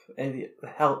up and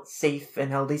safe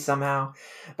and healthy somehow.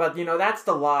 But, you know, that's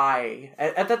the lie.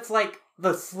 And that's like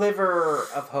the sliver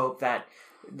of hope that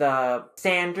the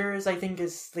Sanders, I think,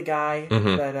 is the guy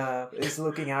that is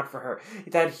looking out for her.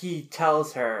 That he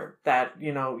tells her that,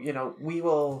 you know,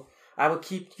 I will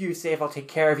keep you safe. I'll take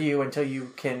care of you until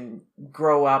you can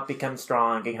grow up, become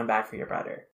strong, and come back for your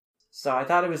brother. So I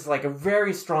thought it was like a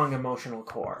very strong emotional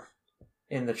core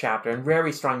in the chapter and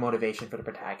very strong motivation for the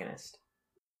protagonist.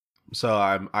 So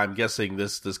I'm guessing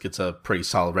this gets a pretty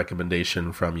solid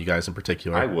recommendation from you guys in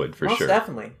particular. I would, for Most sure.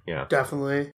 definitely. Yeah.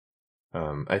 Definitely.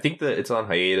 I think that it's on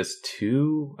hiatus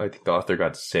too. I think the author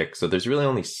got sick, so there's really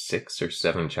only 6 or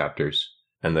 7 chapters,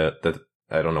 and I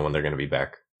don't know when they're going to be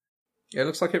back. Yeah, it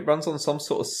looks like it runs on some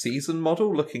sort of season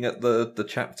model, looking at the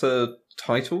chapter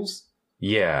titles.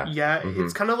 Yeah. Yeah, Mhm.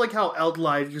 it's kind of like how Eld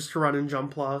Live used to run in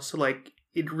Jump Plus. Like,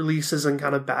 it releases in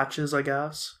kind of batches, I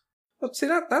guess. But see,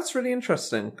 that's really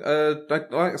interesting. I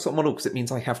like that sort of model because it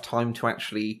means I have time to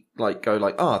actually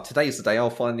go today's the day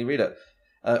I'll finally read it.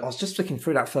 I was just flicking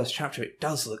through that first chapter. It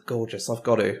does look gorgeous. I've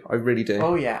got to. I really do.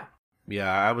 Oh yeah.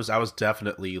 Yeah, I was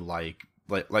definitely like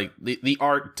the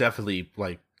art definitely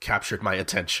like captured my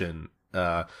attention,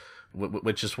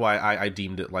 which is why I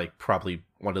deemed it like probably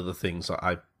one of the things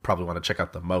I probably want to check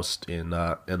out the most in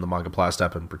the Manga Blast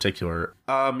app in particular.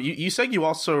 You said you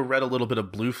also read a little bit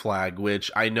of Blue Flag,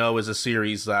 which I know is a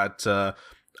series that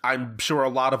I'm sure a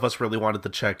lot of us really wanted to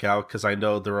check out because I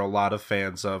know there are a lot of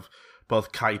fans of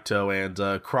both Kaito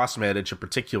and Cross Manage in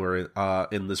particular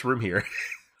in this room here.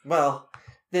 Well,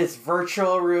 this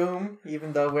virtual room,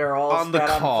 even though we're all On the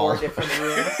spread call. on 4 different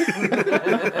rooms.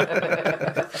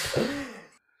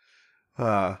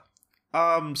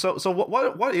 So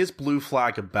what is Blue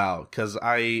Flag about? Because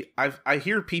I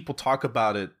hear people talk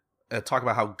about it, talk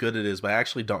about how good it is, but I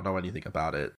actually don't know anything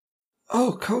about it.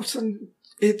 Oh, Colton,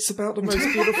 it's about the most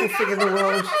beautiful thing in the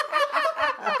world.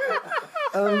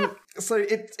 So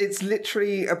it's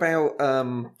literally about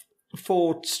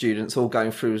 4 students all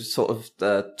going through sort of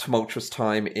the tumultuous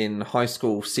time in high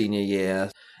school senior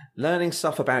year, learning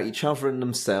stuff about each other and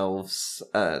themselves,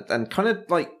 and kind of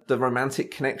like the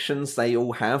romantic connections they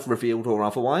all have, revealed or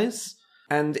otherwise.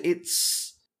 And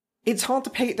it's hard to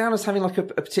peg it down as having like a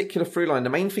particular through line. The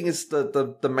main thing is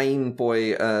the main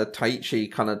boy, Taichi,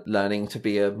 kind of learning to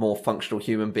be a more functional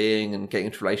human being and getting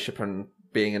into a relationship and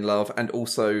being in love, and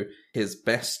also his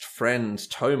best friend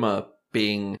Toma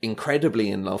being incredibly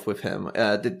in love with him.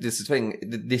 This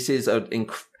is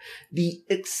the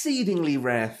exceedingly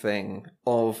rare thing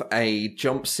of a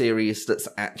Jump series that's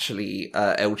actually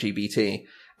LGBT,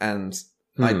 and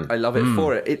I love it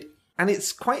for it. And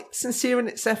it's quite sincere in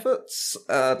its efforts.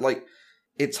 Like,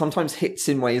 it sometimes hits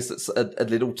in ways that's a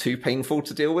little too painful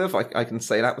to deal with. I can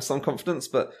say that with some confidence,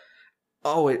 but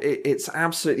it's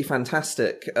absolutely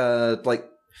fantastic. Like,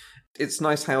 it's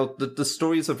nice how the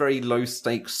stories are very low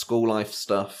stakes school life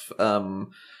stuff.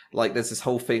 Like, there's this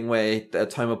whole thing where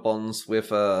Toma bonds with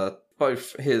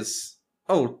both his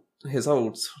old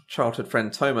childhood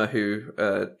friend Toma, who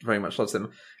very much loves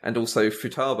him, and also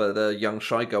Futaba, the young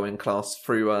shy girl in class,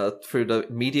 through the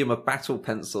medium of battle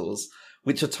pencils,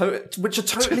 which are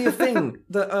totally a thing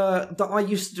that I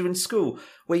used to do in school,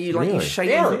 where you like you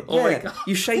shave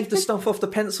you shaved the stuff off the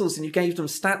pencils and you gave them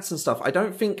stats and stuff. I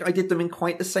don't think I did them in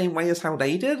quite the same way as how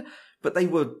they did, but they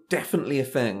were definitely a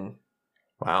thing.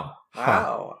 Wow.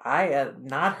 Wow, I had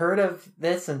not heard of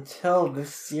this until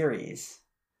this series.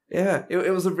 Yeah,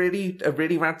 it was a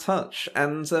really rad touch,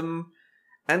 and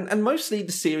mostly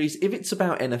the series, if it's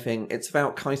about anything, it's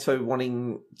about Kaito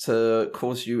wanting to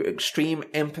cause you extreme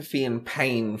empathy and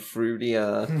pain through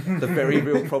the very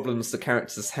real problems the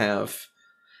characters have,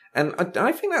 and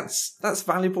I think that's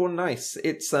valuable and nice.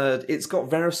 It's got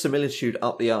verisimilitude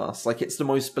up the arse. Like, it's the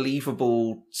most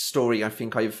believable story I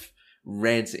think I've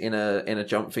read in a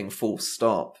Jump thing, full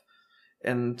stop.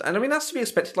 And I mean, that's to be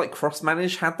expected. Like, Cross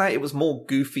Manage had that. It was more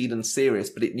goofy than serious,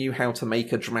 but it knew how to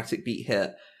make a dramatic beat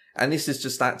hit. And this is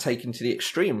just that taken to the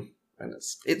extreme. And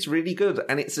it's really good.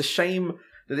 And it's a shame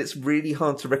that it's really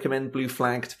hard to recommend Blue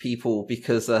Flag to people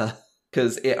because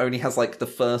it only has like the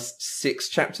first 6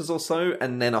 chapters or so,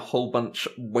 and then a whole bunch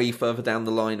way further down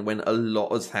the line when a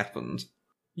lot has happened.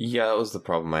 Yeah, that was the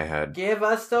problem I had. Give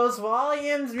us those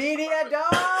volumes, Media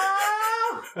Dog!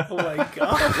 Oh my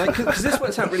god. Like, because this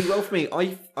works out really well for me.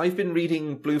 I've been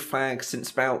reading Blue Flag since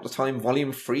about the time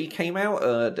Volume 3 came out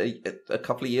a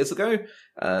couple of years ago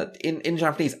in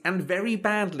Japanese, and very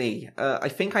badly. I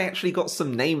think I actually got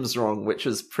some names wrong, which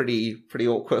was pretty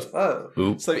awkward. Oh.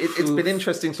 Oops. So it's been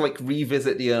interesting to like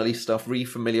revisit the early stuff,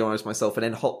 refamiliarize myself, and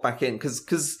then hop back in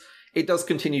because it does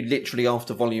continue literally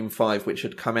after Volume 5, which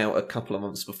had come out a couple of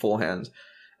months beforehand.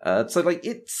 So like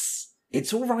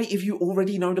it's all right if you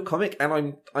already know the comic, and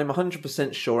I'm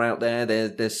 100% sure out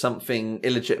there's something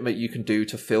illegitimate you can do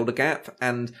to fill the gap,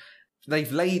 and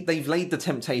they've laid the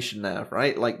temptation there,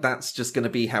 right? Like, that's just going to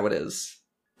be how it is.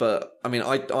 But I mean,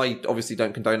 I obviously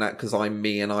don't condone that because I'm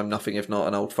me and I'm nothing if not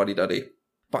an old fuddy-duddy.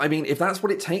 But I mean, if that's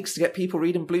what it takes to get people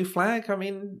reading Blue Flag, I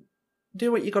mean,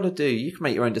 do what you gotta do. You can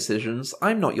make your own decisions.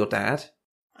 I'm not your dad.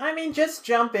 I mean, just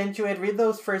jump into it, read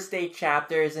those first 8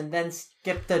 chapters, and then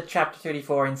skip to chapter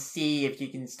 34 and see if you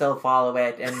can still follow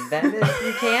it. And then if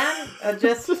you can,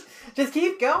 just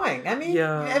keep going. I mean,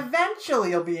 eventually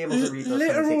you'll be able to read those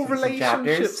literal 26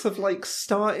 relationships chapters. have like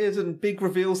started and big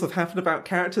reveals have happened about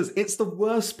characters. It's the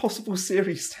worst possible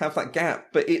series to have that gap,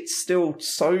 but it's still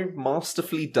so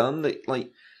masterfully done that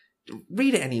like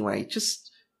read it anyway.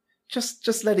 Just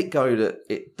let it go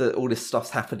that all this stuff's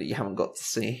happened that you haven't got to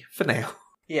see for now.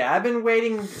 Yeah, I've been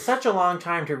waiting such a long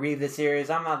time to read this series.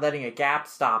 I'm not letting a gap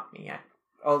stop me.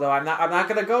 Although I'm not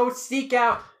going to go seek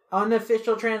out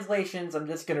unofficial translations. I'm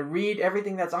just going to read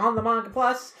everything that's on the Manga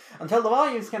Plus until the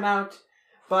volumes come out.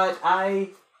 But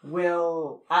I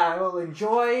will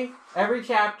enjoy every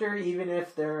chapter, even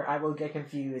if I will get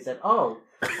confused that,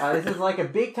 this is like a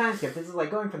big time skip. This is like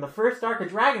going from the first arc of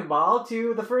Dragon Ball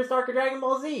to the first arc of Dragon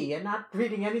Ball Z and not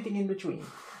reading anything in between.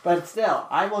 But still,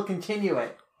 I will continue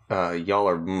it. Y'all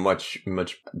are much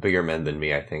bigger men than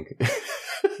me, I think.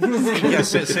 Yeah,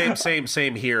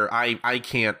 same here. I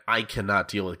cannot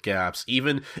deal with gaps.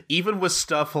 Even with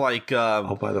stuff like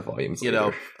I'll buy the volumes.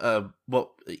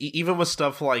 Even with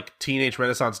stuff like Teenage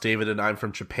Renaissance David and I'm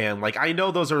from Japan. Like I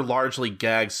know those are largely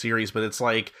gag series, but it's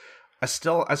like I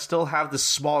still have this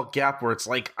small gap where it's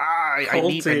like I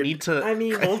need to. I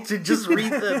mean, Colton, just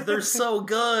read them. They're so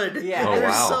good. Yeah,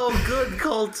 they're so good,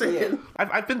 Colton. Yeah.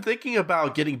 I've been thinking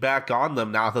about getting back on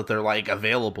them now that they're like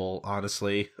available.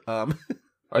 Honestly,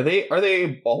 Are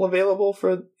they all available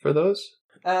for those?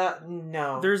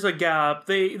 No. There's a gap.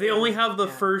 They only have the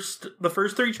first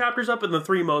 3 chapters up and the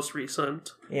 3 most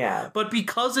recent. Yeah. But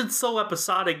because it's so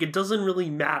episodic, it doesn't really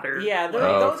matter. Yeah,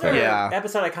 those are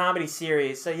episodic comedy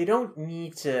series, so you don't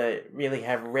need to really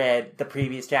have read the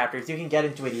previous chapters. You can get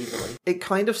into it easily. It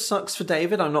kind of sucks for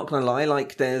David, I'm not going to lie.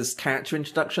 Like, there's character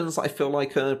introductions that I feel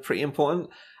like are pretty important.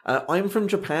 I'm from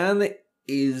Japan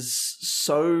is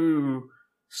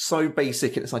so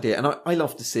basic in its idea, and I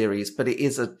love the series, but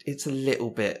it's a little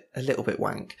bit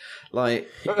wank. Like,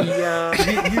 yeah,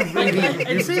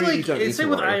 you really don't need to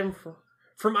worry.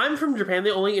 I'm from Japan.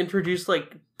 They only introduced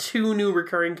like 2 new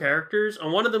recurring characters,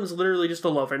 and one of them is literally just a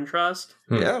love interest,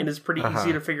 and it's pretty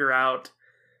easy to figure out.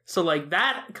 So like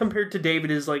that compared to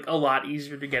David is like a lot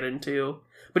easier to get into.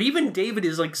 But even David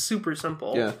is like super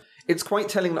simple. Yeah. It's quite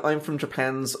telling that I'm from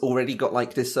Japan's already got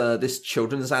like this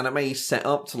children's anime set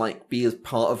up to like be as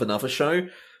part of another show,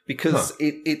 because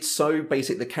it's so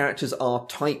basic. The characters are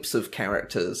types of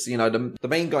characters. You know, the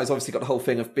main guy's obviously got the whole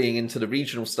thing of being into the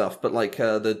regional stuff, but like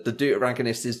the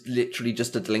deuteragonist is literally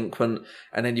just a delinquent,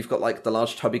 and then you've got like the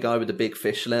large tubby guy with the big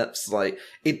fish lips. Like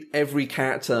every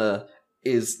character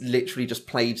is literally just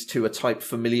played to a type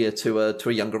familiar to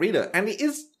a younger reader, and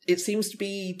it seems to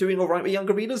be doing all right with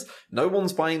younger readers. No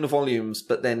one's buying the volumes,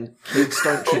 but then kids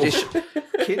don't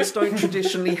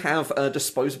traditionally have a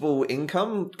disposable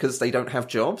income because they don't have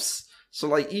jobs. So,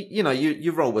 like,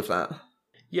 you roll with that.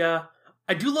 Yeah.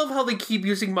 I do love how they keep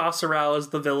using Masaru as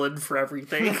the villain for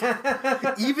everything.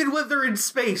 Even when they're in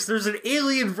space, there's an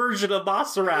alien version of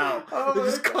Masaru that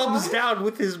just comes down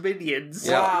with his minions.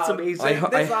 Yeah. Wow. It's amazing.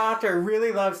 This author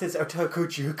really loves his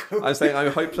Otokujuku. I was saying, I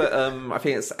hope that, I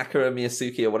think it's Akira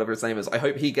Miyasuki or whatever his name is, I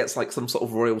hope he gets, like, some sort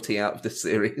of royalty out of this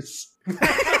series.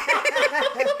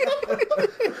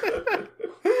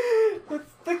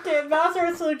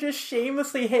 Masaru just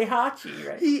shamelessly Heihachi,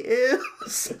 right? He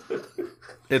is.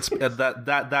 It's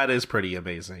that is pretty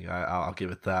amazing. I'll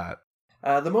give it that.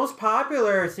 The most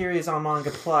popular series on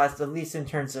Manga Plus, at least in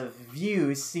terms of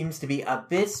views, seems to be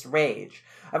Abyss Rage.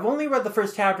 I've only read the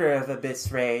first chapter of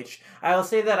Abyss Rage. I will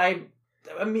say that I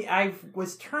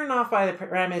was turned off by the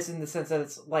premise in the sense that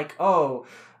it's like,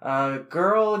 a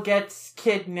girl gets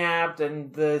kidnapped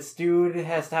and this dude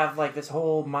has to have like this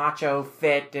whole macho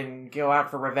fit and go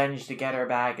out for revenge to get her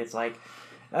back. It's like,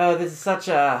 this is such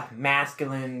a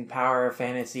masculine power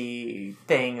fantasy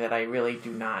thing that I really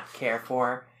do not care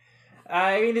for.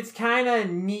 I mean, it's kind of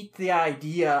neat, the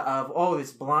idea of,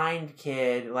 this blind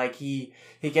kid, like, he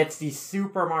gets these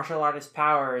super martial artist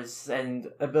powers and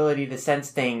ability to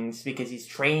sense things because he's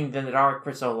trained in the dark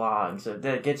for so long, so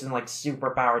that gives him, like,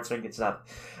 superpowered trinket stuff.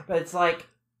 But it's like,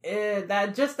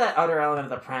 that other element of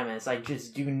the premise, I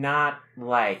just do not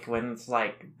like when it's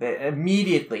like,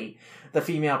 immediately the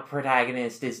female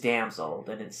protagonist is damseled,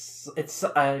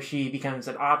 and she becomes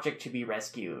an object to be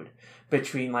rescued.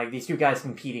 between like these two guys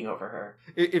competing over her.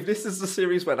 If this is the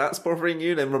series where that's bothering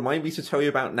you, then remind me to tell you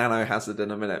about Nanohazard in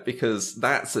a minute, because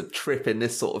that's a trip in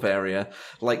this sort of area.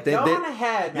 Like Go on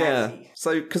ahead, yeah. Maxie.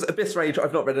 So, because Abyss Rage,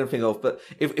 I've not read anything of, but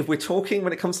if we're talking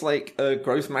when it comes to like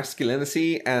growth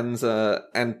masculinity and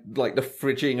like the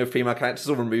fridging of female characters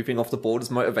or removing off the board as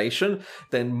motivation,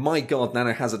 then my god,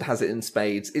 Nanohazard has it in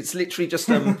spades. It's literally just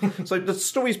so the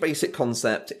story's basic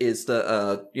concept is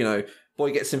that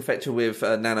boy gets infected with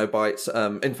nanobites.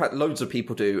 In fact, loads of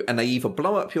people do, and they either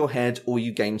blow up your head or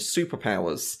you gain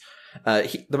superpowers.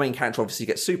 The main character obviously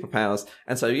gets superpowers,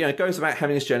 and so, goes about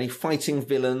having his journey, fighting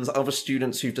villains, other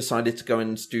students who've decided to go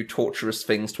and do torturous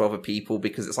things to other people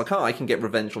because it's like, I can get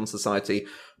revenge on society.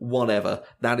 Whatever.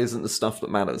 That isn't the stuff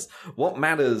that matters. What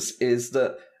matters is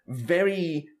that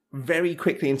very, very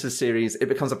quickly into the series, it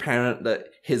becomes apparent that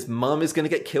his mum is going to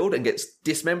get killed and gets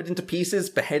dismembered into pieces,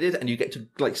 beheaded, and you get to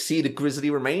like see the grisly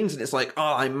remains, and it's like,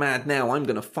 I'm mad now. I'm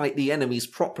going to fight the enemies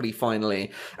properly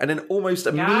finally. And then almost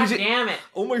immediately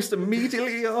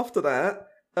after that,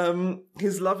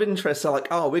 his love interests are like,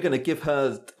 we're going to give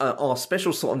her our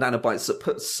special sort of nanobites that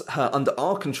puts her under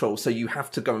our control, so you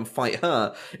have to go and fight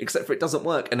her, except for it doesn't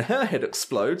work and her head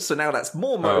explodes, so now that's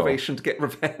more motivation to get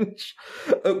revenge.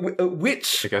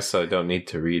 Which I guess I don't need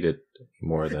to read it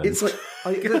more then. it's like,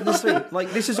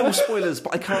 this is all spoilers,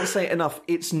 but I can't say it enough.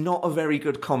 It's not a very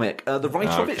good comic. The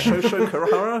writer of it, Shosho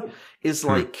Kurahara, is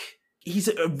like... He's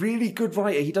a really good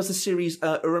writer. He does the series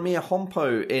Uramiya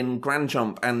Honpo in Grand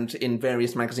Jump and in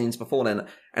various magazines before then.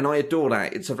 And I adore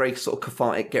that. It's a very sort of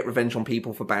cathartic, get revenge on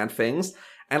people for bad things.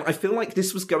 And I feel like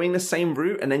this was going the same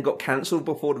route and then got cancelled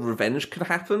before the revenge could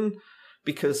happen.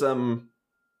 Because, oh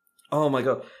my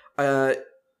god. I've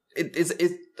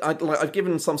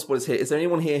given some spoilers here. Is there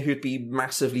anyone here who'd be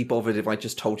massively bothered if I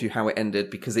just told you how it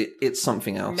ended? Because it's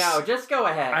something else. No, just go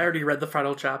ahead. I already read the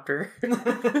final chapter.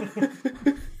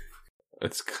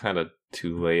 It's kind of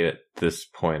too late at this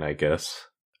point, I guess.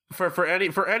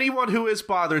 For anyone who is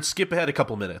bothered, skip ahead a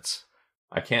couple minutes.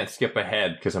 I can't skip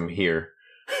ahead because I'm here.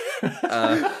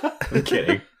 I'm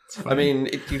kidding. I mean,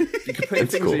 you can put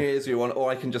things cool. in your ears if you want, or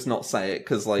I can just not say it,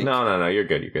 because like... No, you're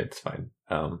good, It's fine.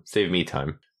 Save me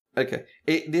time. Okay.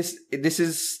 This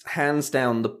is hands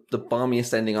down the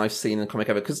balmiest ending I've seen in a comic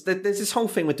ever, because there's this whole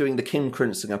thing with doing the Kim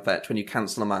Crimson effect when you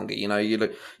cancel a manga.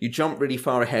 You jump really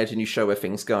far ahead and you show where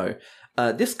things go.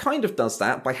 This kind of does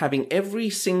that by having every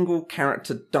single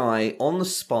character die on the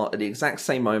spot at the exact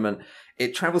same moment.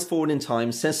 It travels forward in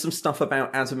time, says some stuff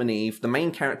about Adam and Eve. The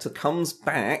main character comes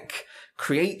back,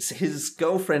 creates his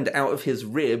girlfriend out of his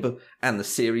rib, and the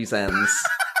series ends.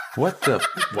 What the?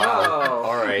 Wow. Whoa.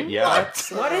 All right, yeah.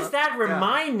 What does that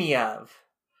remind me of?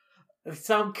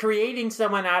 Creating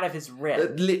someone out of his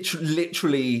rib.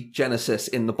 Literally Genesis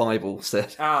in the Bible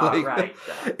said. Oh, right.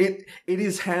 It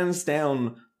is hands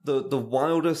down the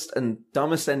wildest and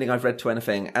dumbest ending I've read to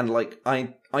anything, and like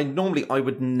I normally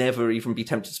would never even be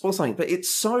tempted to spoil something, but it's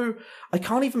so I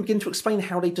can't even begin to explain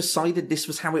how they decided this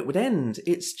was how it would end.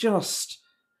 It's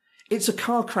a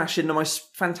car crash in the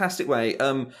most fantastic way.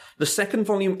 The second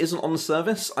volume isn't on the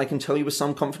service. I can tell you with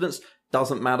some confidence.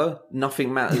 Doesn't matter.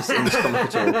 Nothing matters in this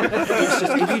comic at all. It's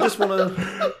just, if you just want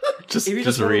to... Just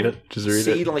read it. Just read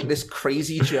see, it. like, this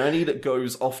crazy journey that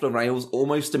goes off the rails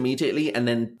almost immediately and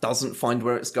then doesn't find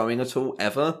where it's going at all,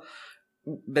 ever,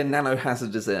 then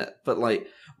Nanohazard is it. But, like,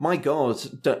 my god,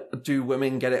 do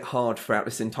women get it hard throughout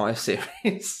this entire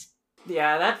series?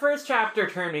 Yeah, that first chapter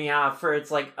turned me off for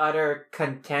its, like, utter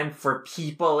contempt for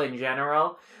people in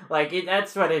general. Like,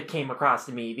 that's what it came across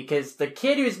to me, because the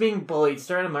kid who's being bullied,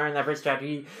 starting to learn in that first chapter,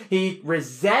 he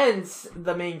resents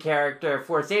the main character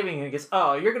for saving him. He goes,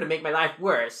 you're gonna make my life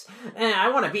worse. And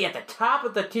I want to be at the top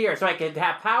of the tier so I can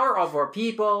have power over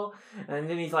people. And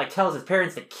then he's like, tells his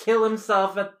parents to kill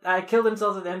themselves at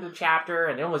the end of the chapter,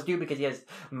 and they almost do because he has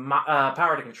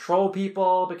power to control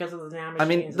people because of the nanomachines. I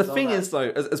mean, the thing is, though,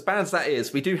 as bad as that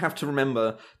is, we do have to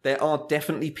remember there are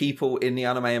definitely people in the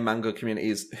anime and manga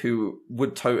communities who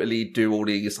would totally do all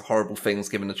these horrible things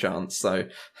given a chance. So,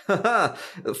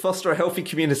 foster a healthy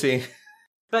community.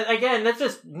 But again, that's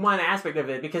just one aspect of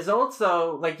it, because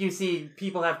also, like, you see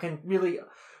people have really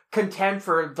contempt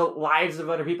for the lives of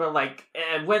other people. Like,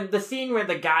 when the scene where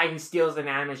the guy who steals the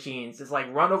nanomachines is,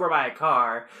 like, run over by a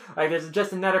car, like, there's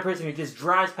just another person who just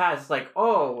drives past, it's like,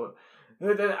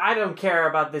 I don't care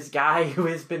about this guy who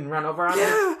has been run over.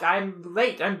 I'm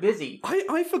late. I'm busy.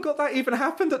 I forgot that even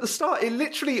happened at the start. It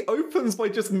literally opens by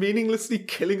just meaninglessly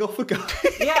killing off a guy.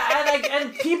 Yeah,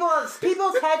 and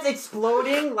people's heads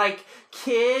exploding, like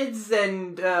kids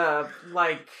and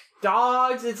like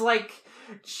dogs. It's like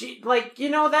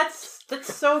that's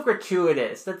so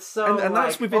gratuitous. That's so, and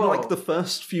that's within oh. the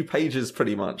first few pages,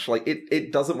 pretty much.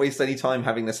 It doesn't waste any time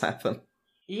having this happen.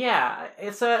 Yeah,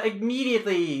 it's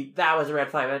immediately that was a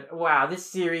red flag. But wow, this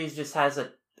series just has an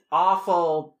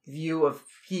awful view of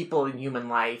people in human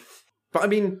life. But I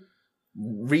mean,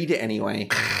 read it anyway.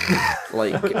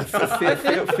 Feel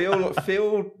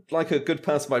like a good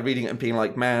person by reading it and being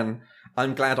like, man,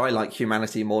 I'm glad I like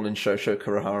humanity more than Shosho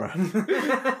Kurihara.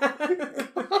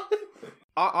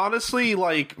 Honestly,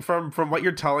 from what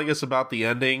you're telling us about the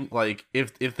ending,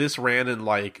 if this ran in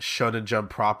Shonen Jump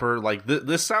proper,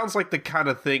 this sounds like the kind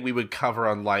of thing we would cover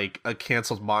on a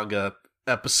canceled manga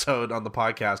episode on the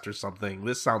podcast or something.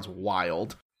 This sounds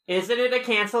wild. Isn't it a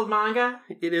canceled manga?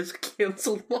 It is a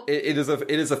canceled manga. It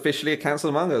is officially a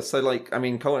canceled manga. So,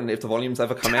 Colin, if the volumes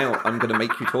ever come out, I'm going to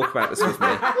make you talk about this with me.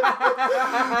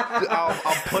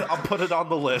 I'll put it on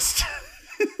the list.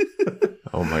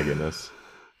 Oh my goodness.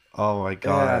 Oh my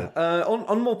god.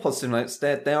 On more positive notes,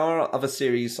 there are other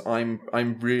series I'm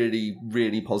really,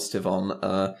 really positive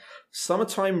on.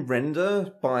 Summertime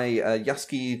Render by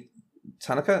Yasuki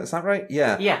Tanaka, is that right?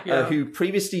 Yeah. Yeah. Who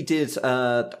previously did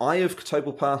Eye of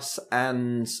Kotobupass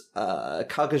and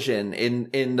Kagajin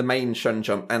in the main Shonen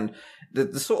Jump, and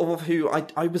the sort of who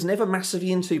I was never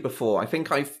massively into before. I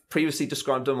think I've previously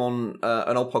described them on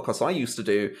an old podcast I used to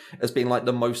do as being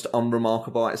the most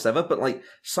unremarkable artists ever, but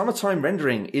Summertime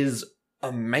Rendering is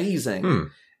amazing.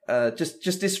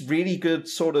 Just this really good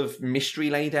sort of mystery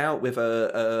laid out with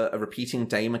a repeating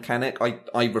day mechanic.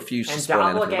 I refuse to spoil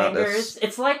anything about this.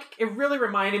 It's it really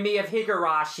reminded me of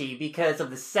Higurashi because of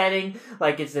the setting.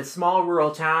 It's a small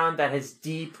rural town that has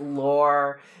deep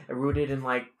lore rooted in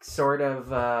sort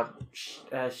of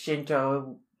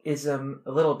Shintoism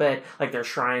a little bit, their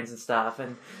shrines and stuff,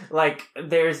 and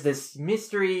there's this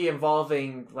mystery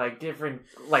involving different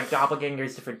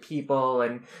doppelgangers, different people,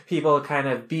 and people kind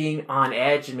of being on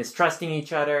edge and mistrusting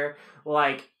each other.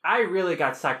 I really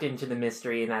got sucked into the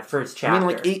mystery in that first chapter.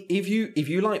 I mean, if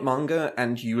you like manga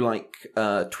and you like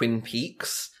Twin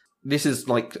Peaks, this is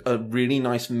a really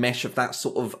nice mesh of that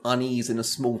sort of unease in a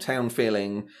small town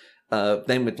feeling.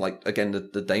 Then with again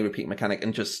the day repeat mechanic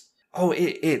and just. Oh,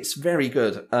 it's very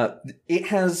good. It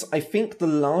has, I think, the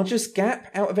largest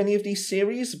gap out of any of these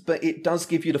series, but it does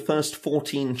give you the first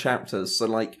 14 chapters.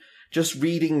 So, just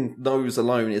reading those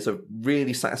alone is a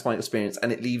really satisfying experience,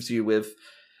 and it leaves you with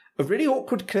a really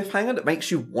awkward cliffhanger that makes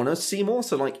you want to see more.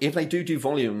 So, if they do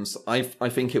volumes, I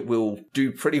think it will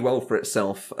do pretty well for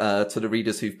itself to the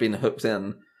readers who've been hooked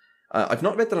in. I've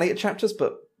not read the later chapters,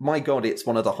 but my god, it's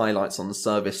one of the highlights on the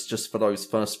service just for those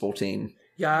first 14.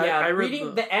 Yeah, I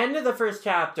reading the end of the first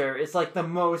chapter is the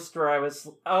most where I was,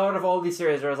 out of all these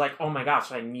series, where I was like, oh my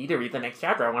gosh, I need to read the next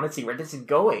chapter. I want to see where this is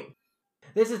going.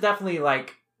 This is definitely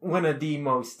one of the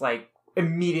most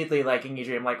immediately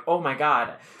engaging. I'm like, oh my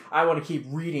god, I want to keep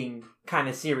reading kind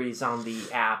of series on the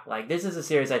app. This is a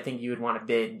series I think you would want to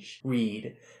binge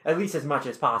read, at least as much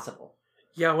as possible.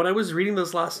 Yeah, when I was reading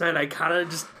this last night, I kind of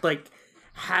just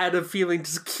had a feeling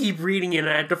to keep reading it, and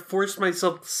I had to force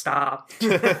myself to stop.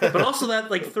 But also that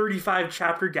 35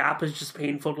 chapter gap is just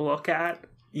painful to look at.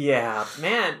 Yeah,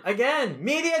 man. Again,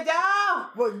 Media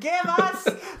Dow will give us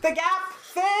the gap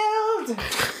filled.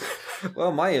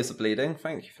 Well, my ears are bleeding.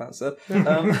 Thank you, Fatsa.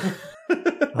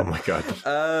 Oh my god.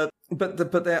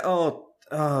 But there are.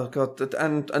 Oh god,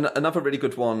 and another really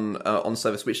good one on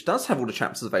service, which does have all the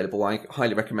chapters available. I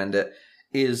highly recommend it.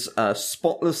 Is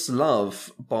Spotless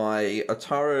Love by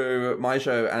Otaru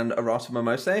Maijo and Arata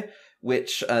Momose,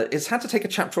 which it's had to take a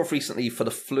chapter off recently for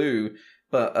the flu,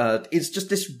 but it's just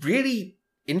this really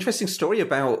interesting story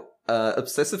about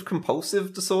obsessive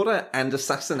compulsive disorder and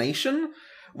assassination,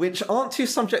 which aren't two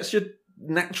subjects you'd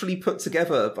naturally put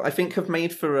together, but I think have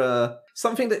made for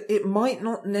something that it might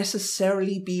not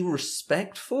necessarily be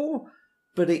respectful,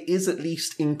 but it is at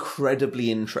least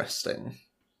incredibly interesting.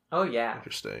 Oh yeah.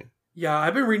 Interesting. Yeah,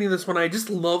 I've been reading this one. I just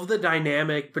love the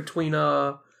dynamic between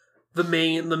the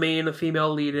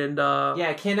female lead, and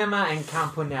yeah, Kinema and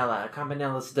Campanella.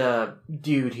 Campanella's the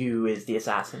dude who is the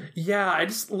assassin. Yeah, I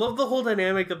just love the whole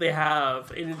dynamic that they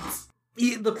have, and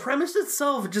the premise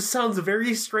itself just sounds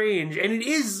very strange, and it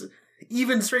is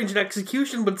even strange in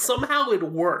execution, but somehow it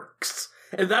works,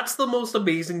 and that's the most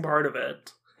amazing part of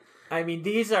it. I mean,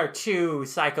 these are two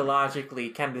psychologically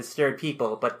kind of disturbed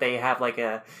people, but they have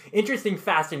a interesting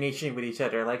fascination with each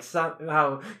other.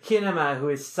 Somehow Kinema, who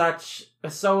is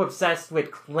so obsessed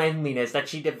with cleanliness that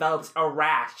she develops a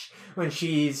rash when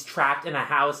she's trapped in a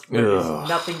house where there's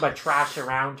nothing but trash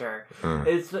around her.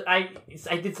 It's a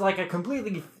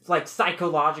completely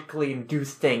psychologically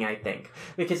induced thing, I think,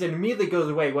 because it immediately goes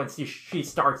away once she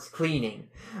starts cleaning.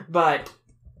 But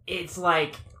it's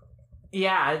like,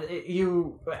 yeah,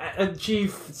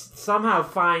 Chief somehow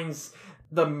finds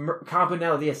the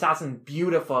Campanella, the assassin,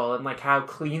 beautiful, and like how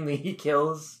cleanly he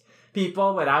kills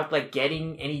people without like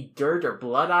getting any dirt or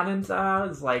blood on him.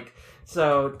 It's like,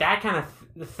 so that kind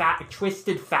of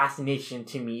twisted fascination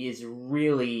to me is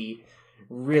really,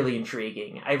 really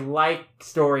intriguing. I like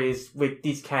stories with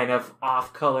these kind of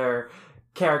off-color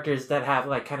characters that have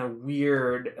like kind of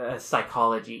weird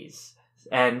psychologies,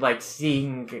 and like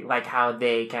seeing like how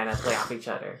they kind of play off each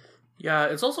other. Yeah,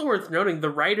 it's also worth noting the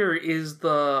writer is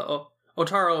the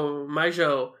Otaro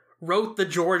Maijo, wrote the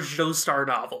George Joestar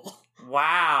novel.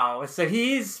 Wow, so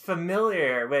he's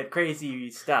familiar with crazy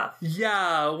stuff.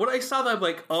 Yeah, when I saw that, I'm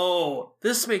like, oh,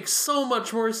 this makes so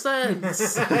much more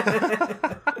sense.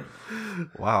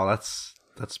 Wow, that's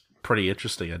pretty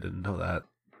interesting. I didn't know that.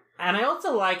 And I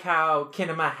also like how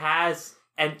Kinema has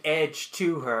an edge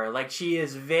to her. Like, she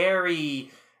is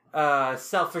very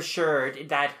self-assured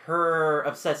that her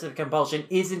obsessive compulsion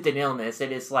isn't an illness.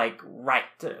 It is, like, right.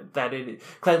 That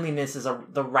cleanliness is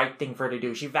the right thing for her to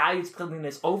do. She values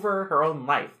cleanliness over her own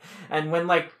life. And when,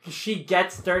 like, she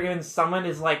gets dirty, when someone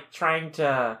is, like, trying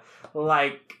to,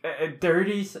 like,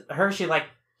 dirty her, she, like,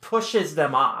 pushes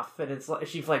them off. And it's like,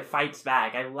 she, like, fights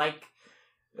back.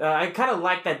 I kind of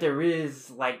like that there is,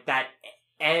 like, that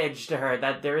edge to her,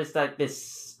 that there is that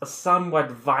this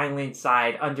somewhat violent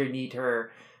side underneath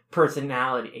her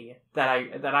personality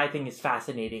that I think is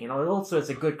fascinating, and it also is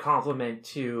a good compliment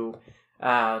to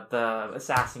the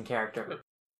assassin character.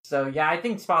 So yeah, I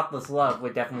think Spotless Love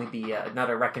would definitely be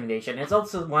another recommendation. It's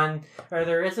also one where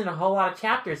there isn't a whole lot of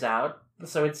chapters out,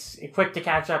 so it's quick to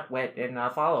catch up with and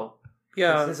follow.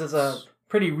 Yeah, this is a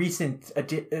pretty recent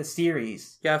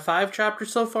series. Yeah, 5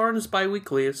 chapters so far, and it's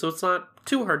bi-weekly, so it's not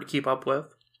too hard to keep up with.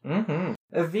 Mm-hmm.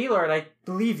 V-Lord, I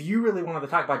believe you really wanted to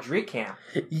talk about Dream Camp.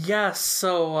 Yes,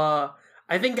 so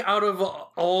I think out of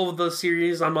all of the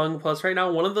series on Manga Plus right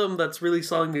now, one of them that's really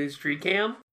selling me is Dream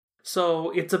Camp.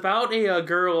 So it's about a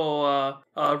girl,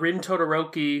 Rin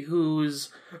Todoroki, whose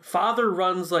father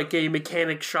runs like a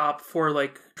mechanic shop for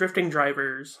like drifting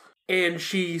drivers. And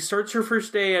she starts her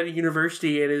first day at a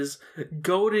university and is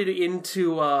goaded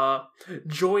into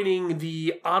joining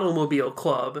the automobile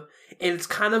club. And it's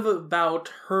kind of about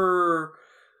her,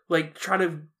 like, trying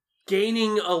to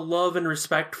gaining a love and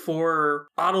respect for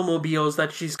automobiles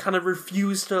that she's kind of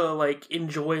refused to, like,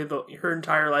 enjoy her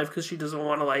entire life because she doesn't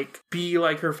want to, like, be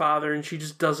like her father, and she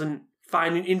just doesn't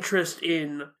find an interest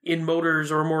in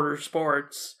motors or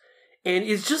motorsports. And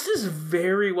it's just is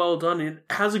very well done. It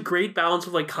has a great balance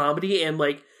of, like, comedy and,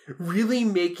 like, really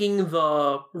making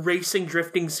the racing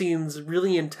drifting scenes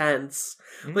really intense.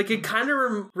 Mm-hmm. Like, it kind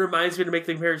of reminds me to make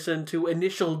the comparison to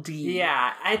Initial D.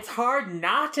 Yeah, it's hard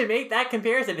not to make that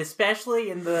comparison,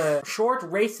 especially in the short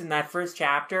race in that first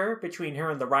chapter between her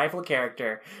and the rival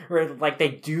character, where, like, they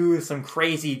do some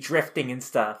crazy drifting and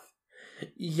stuff.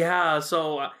 Yeah,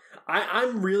 so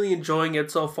I'm really enjoying it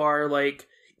so far. Like,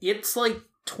 it's, like,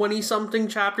 20-something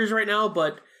chapters right now,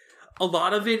 but a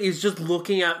lot of it is just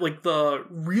looking at, like, the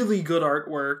really good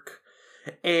artwork,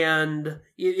 and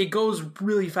it goes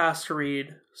really fast to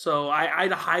read, so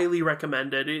I'd highly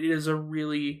recommend it. It is a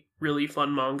really, really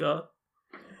fun manga.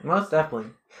 Most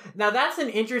definitely. Now, that's an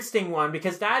interesting one,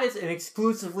 because that is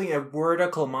exclusively a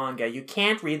vertical manga. You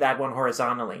can't read that one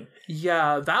horizontally.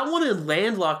 Yeah, that one and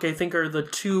Landlock, I think, are the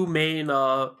two main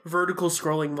vertical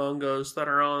scrolling mangas that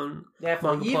are on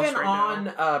Definitely. Even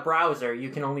on browser, you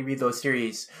can only read those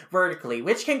series vertically,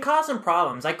 which can cause some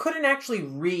problems. I couldn't actually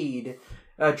read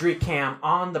Dream Camp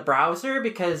on the browser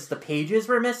because the pages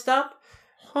were messed up.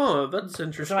 Huh, that's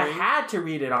interesting. So I had to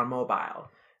read it on mobile.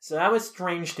 So that was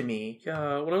strange to me.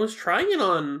 Yeah, when I was trying it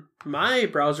on my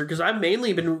browser, because I've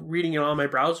mainly been reading it on my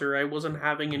browser, I wasn't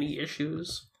having any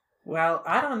issues. Well,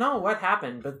 I don't know what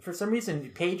happened, but for some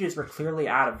reason, pages were clearly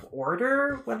out of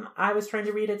order when I was trying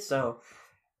to read it, so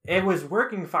it was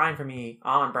working fine for me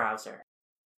on browser.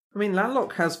 I mean,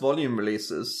 Landlock has volume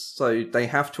releases, so they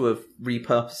have to have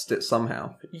repurposed it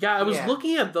somehow. Yeah, I was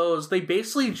looking at those. They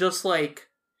basically just, like,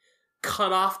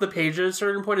 cut off the page at a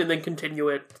certain point and then continue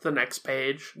it to the next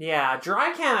page. Yeah,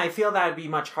 Dry Can, I feel that would be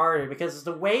much harder because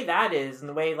the way that is and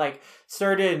the way, like,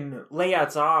 certain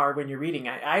layouts are when you're reading,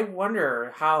 I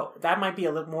wonder how that might be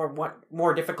a little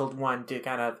more difficult one to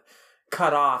kind of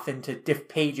cut off into diff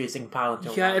pages and compile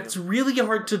into Yeah, it's really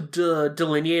hard to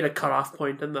delineate a cutoff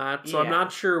point in that, so I'm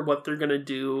not sure what they're gonna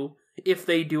do if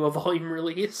they do a volume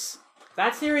release.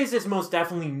 That series is most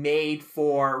definitely made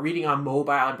for reading on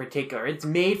mobile in particular. It's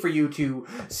made for you to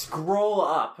scroll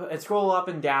up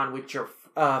and down with your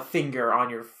finger on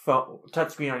your phone,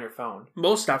 touchscreen on your phone.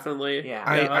 Most definitely. Yeah.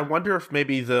 I wonder if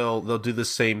maybe they'll do the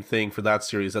same thing for that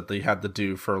series that they had to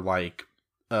do for like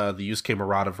the Yusuke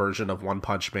Murata version of One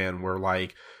Punch Man, where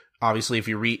like obviously if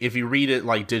you read it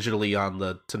like digitally on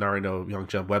the Tonari no Young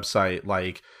Jump website,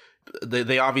 like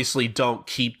they obviously don't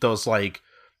keep those like,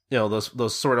 you know,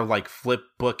 those sort of like flip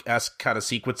book-esque kind of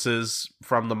sequences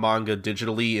from the manga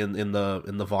digitally in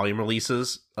the volume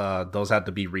releases. Those had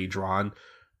to be redrawn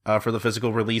for the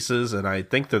physical releases, and I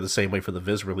think they're the same way for the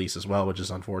Viz release as well, which is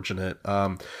unfortunate.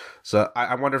 So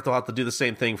I wonder if they'll have to do the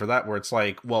same thing for that, where it's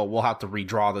like, well, we'll have to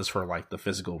redraw this for like the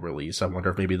physical release. I wonder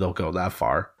if maybe they'll go that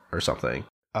far or something.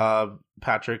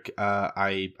 Patrick,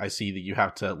 I see that you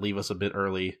have to leave us a bit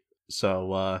early.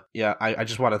 So yeah, I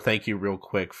just want to thank you real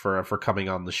quick for coming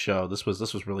on the show. This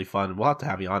was really fun. We'll have to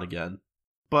have you on again.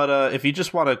 But if you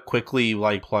just want to quickly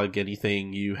like plug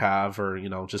anything you have, or you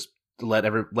know, just let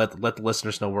the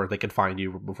listeners know where they can find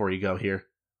you before you go here.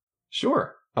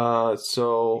 Sure.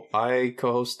 So I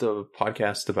co-host a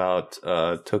podcast about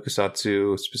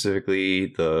tokusatsu,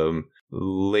 specifically the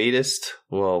latest,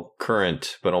 well,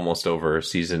 current, but almost over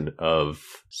season of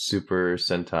Super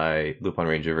Sentai Lupin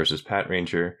Ranger versus Pat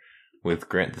Ranger with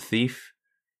Grant the Thief.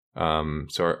 So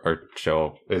our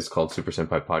show is called Super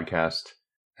Senpai Podcast,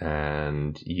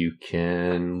 and you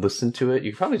can listen to it.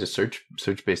 You can probably just search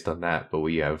based on that, but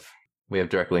we have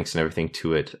direct links and everything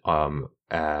to it all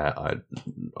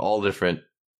different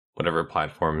whatever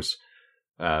platforms.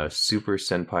 Super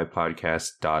Senpai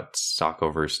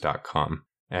Podcast.sokoverse.com.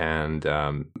 And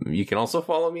you can also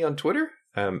follow me on Twitter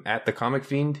at the Comic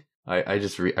Fiend. I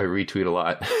retweet a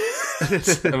lot.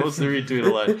 I mostly retweet a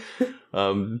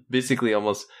lot. Basically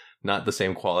almost not the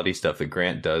same quality stuff that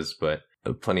Grant does, but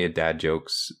plenty of dad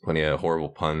jokes, plenty of horrible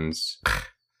puns,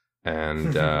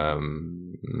 and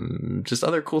just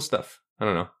other cool stuff. I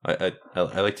don't know. I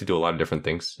like to do a lot of different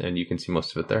things, and you can see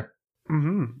most of it there.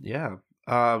 Mm-hmm. Yeah.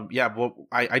 Yeah, well,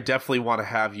 I definitely want to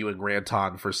have you and Grant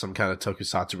on for some kind of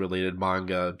tokusatsu related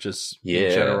manga, just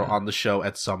in general on the show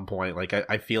at some point. Like,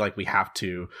 I feel like we have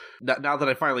to. Now that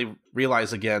I finally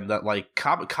realize again that, like,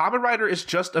 Kamen Rider is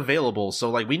just available, so,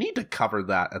 like, we need to cover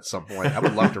that at some point. I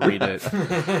would love to read it.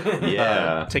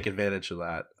 Yeah. Take advantage of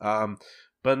that.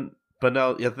 But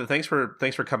no, yeah, thanks for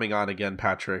coming on again,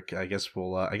 Patrick. I guess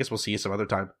we'll see you some other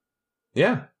time.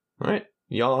 Yeah. All right.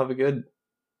 Y'all have a good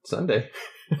Sunday.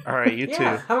 All right, you too.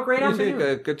 Have a great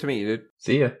afternoon. Good to meet you, dude.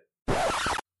 See ya.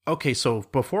 Okay, so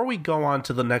before we go on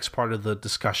to the next part of the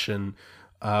discussion,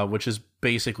 which is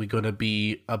basically going to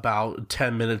be about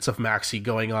 10 minutes of Maxie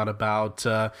going on about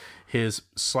his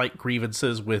slight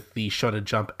grievances with the Shonen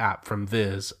Jump app from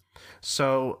Viz.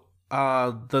 So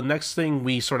the next thing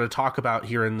we sort of talk about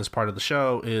here in this part of the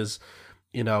show is,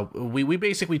 you know, we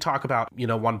basically talk about, you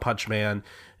know, One Punch Man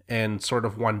and sort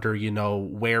of wonder, you know,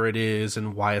 where it is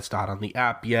and why it's not on the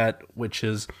app yet, which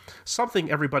is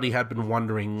something everybody had been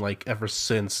wondering, like, ever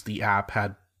since the app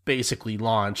had basically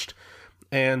launched.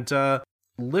 And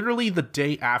literally the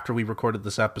day after we recorded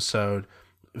this episode,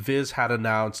 Viz had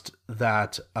announced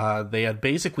that they had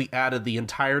basically added the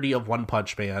entirety of One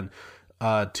Punch Man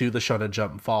to the Shonen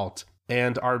Jump vault,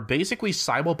 and are basically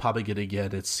simulpubbing it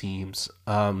again, it seems.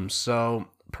 So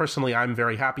personally, I'm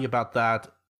very happy about that.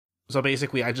 So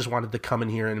basically, I just wanted to come in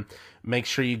here and make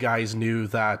sure you guys knew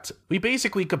that we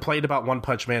basically complained about One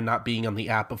Punch Man not being on the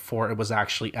app before it was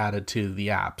actually added to the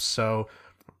app. So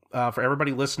for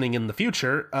everybody listening in the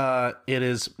future, it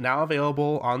is now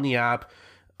available on the app.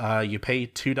 You pay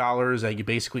 $2 and you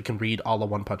basically can read all of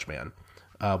One Punch Man,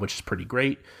 which is pretty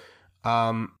great.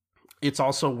 It's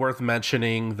also worth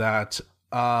mentioning that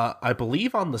I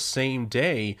believe on the same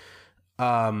day,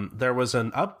 there was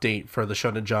an update for the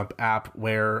Shonen Jump app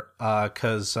where,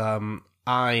 because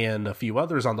I and a few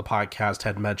others on the podcast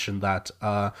had mentioned that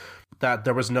that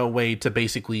there was no way to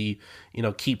basically, you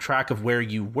know, keep track of where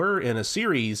you were in a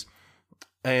series,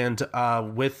 and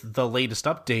with the latest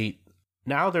update,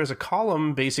 now there's a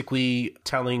column basically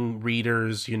telling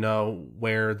readers, you know,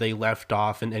 where they left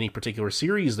off in any particular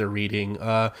series they're reading.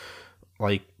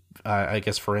 I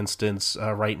guess, for instance,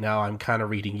 right now I'm kind of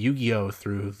reading Yu-Gi-Oh!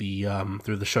 Through the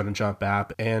Shonen Jump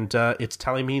app, and it's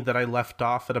telling me that I left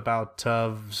off at about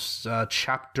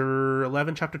chapter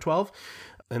 11, chapter 12.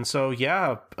 And so,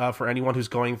 yeah, for anyone who's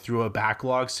going through a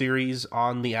backlog series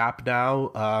on the app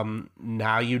now,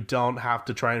 now you don't have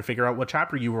to try and figure out what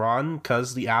chapter you were on,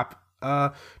 because the app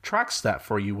tracks that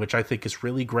for you, which I think is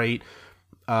really great.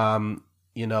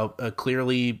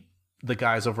 Clearly the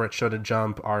guys over at Shonen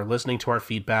Jump are listening to our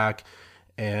feedback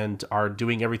and are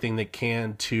doing everything they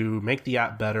can to make the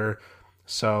app better.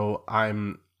 So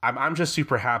I'm just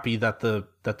super happy that the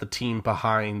team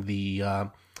behind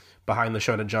the behind the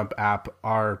Shonen Jump app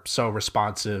are so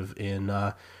responsive in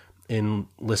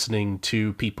listening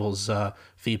to people's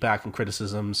feedback and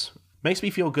criticisms. Makes me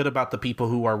feel good about the people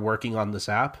who are working on this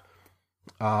app.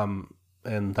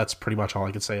 And that's pretty much all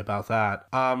I could say about that.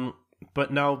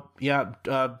 But no, yeah,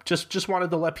 just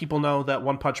wanted to let people know that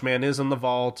One Punch Man is in the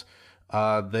vault.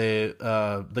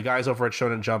 The guys over at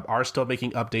Shonen Jump are still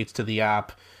making updates to the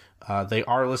app. They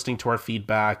are listening to our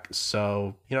feedback.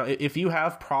 So, if you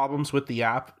have problems with the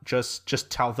app,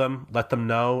 just tell them, let them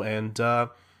know, and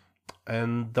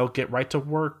they'll get right to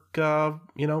work,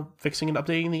 fixing and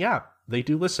updating the app. They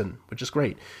do listen, which is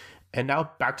great. And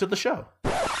now back to the show.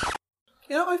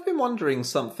 I've been wondering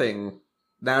something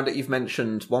now that you've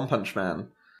mentioned One Punch Man.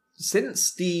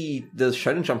 Since the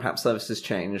Shonen Jump app service has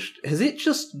changed, has it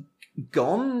just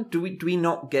gone? Do we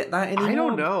not get that anymore? I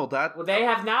don't know. Well, they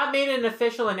have not made an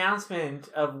official announcement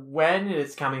of when it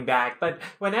is coming back, but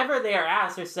whenever they are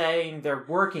asked, they're saying they're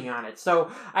working on it.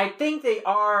 So I think they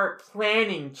are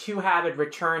planning to have it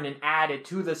return and added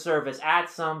to the service at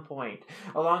some point,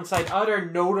 alongside other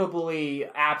notably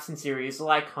apps and series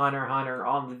like Hunter x Hunter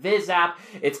on the Viz app.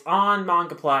 It's on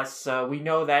Manga Plus, so we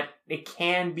know that it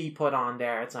can be put on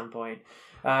there at some point.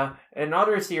 And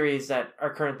other series that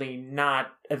are currently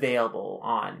not available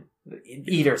on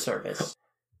either service.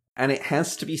 And it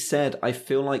has to be said, I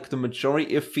feel like the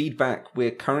majority of feedback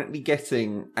we're currently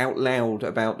getting out loud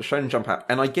about the Shonen Jump app,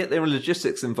 and I get there are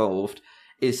logistics involved,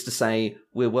 is to say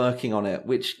we're working on it,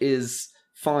 which is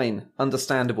fine,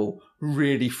 understandable,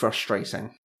 really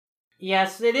frustrating.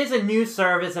 Yes, it is a new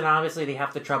service, and obviously they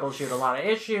have to troubleshoot a lot of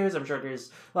issues. I'm sure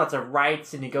there's lots of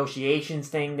rights and negotiations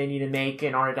thing they need to make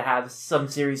in order to have some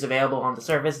series available on the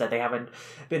service that they haven't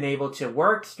been able to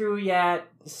work through yet.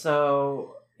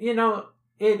 So,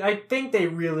 I think they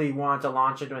really want to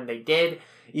launch it when they did,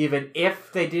 even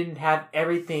if they didn't have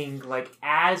everything,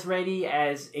 as ready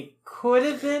as it could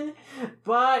have been.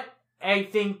 But I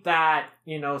think that,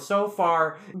 so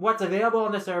far, what's available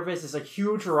on the service is a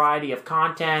huge variety of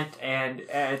content, and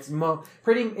it's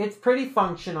pretty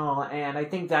functional, and I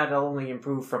think that'll only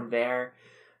improve from there.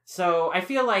 So I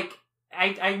feel like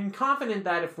I'm confident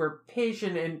that if we're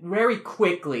patient and very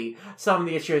quickly, some of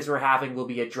the issues we're having will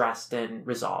be addressed and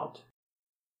resolved.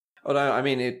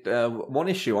 Although, one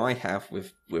issue I have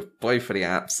with both of the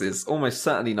apps is almost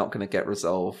certainly not going to get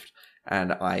resolved,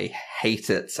 and I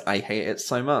hate it. I hate it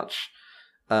so much.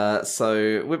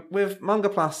 So with Manga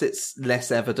Plus, it's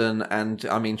less evident, and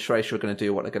Shueisha are going to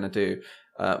do what they're going to do.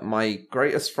 My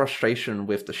greatest frustration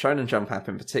with the Shonen Jump app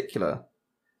in particular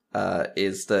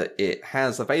is that it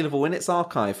has available in its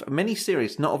archive many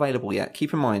series not available yet.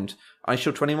 Keep in mind,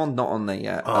 Eyeshield 21 not on there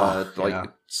yet.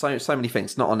 So many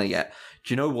things not on there yet.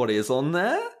 Do you know what is on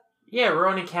there? Yeah,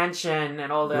 Rurouni Kenshin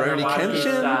and all the Rurouni other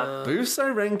stuff.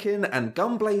 Busou Renkin, and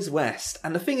Gunblaze West.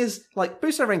 And the thing is,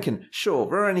 Busou Renkin, sure.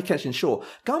 Rurouni Kenshin, sure.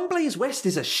 Gunblaze West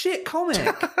is a shit comic.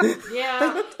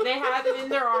 Yeah, they had it in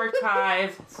their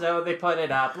archive, so they put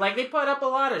it up. They put up a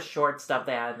lot of short stuff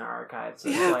they had in their archive. So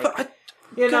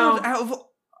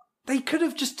they could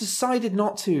have just decided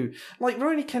not to.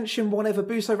 Rurouni Kenshin, whatever,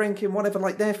 Busou Renkin,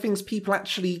 whatever, they're things people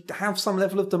actually have some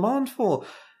level of demand for.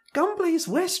 Gunblaze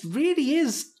West really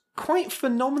is quite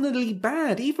phenomenally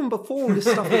bad, even before all this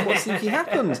stuff with Watsuki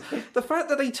happened. The fact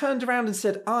that they turned around and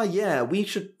said, we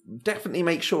should definitely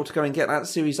make sure to go and get that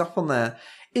series up on there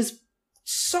is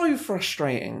so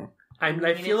frustrating.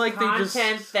 I feel like they just...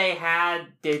 content they had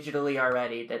digitally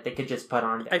already that they could just put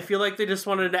on there. I feel like they just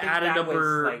wanted to add a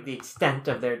number... was, the extent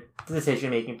of their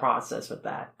decision-making process with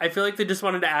that. I feel like they just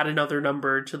wanted to add another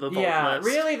number to the vault list. Yeah,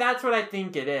 really, that's what I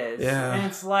think it is. Yeah. And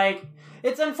it's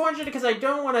it's unfortunate because I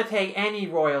don't want to pay any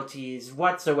royalties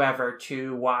whatsoever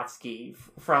to Watsuki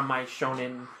from my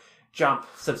Shonen Jump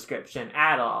subscription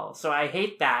at all. So I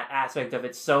hate that aspect of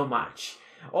it so much.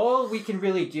 All we can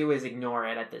really do is ignore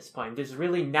it at this point. There's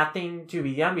really nothing to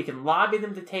be done. We can lobby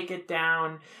them to take it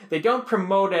down. They don't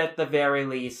promote it at the very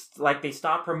least. They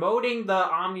stopped promoting the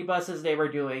omnibuses they were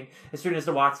doing as soon as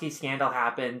the Watsuki scandal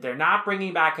happened. They're not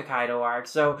bringing back Hokkaido arc.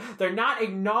 So they're not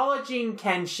acknowledging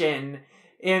Kenshin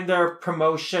in their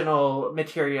promotional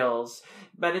materials.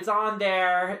 But it's on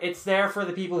there. It's there for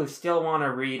the people who still want to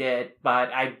read it.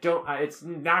 But it's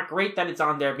not great that it's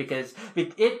on there because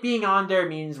it being on there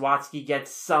means Watsuki gets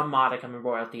some modicum of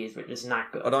royalties, which is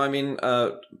not good. But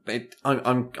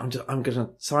I'm gonna.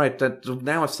 Sorry,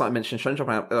 now I've started mentioning Shonen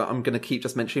Jump. I'm gonna keep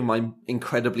just mentioning my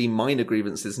incredibly minor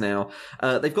grievances now.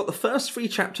 They've got the first 3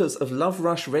 chapters of Love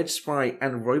Rush, Red Sprite,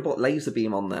 and Robot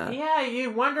Laserbeam on there. Yeah, you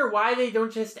wonder why they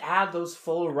don't just add those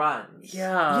full runs.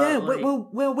 Yeah.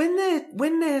 Well, when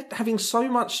when they're having so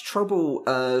much trouble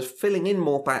filling in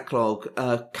more backlog,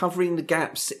 covering the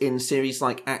gaps in series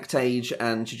like Act Age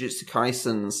and Jujutsu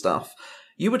Kaisen and stuff,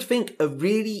 you would think a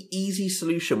really easy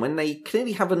solution when they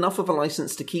clearly have enough of a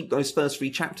license to keep those first 3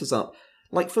 chapters up.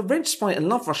 Like, for Red Sprite and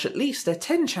Love Rush, at least, they're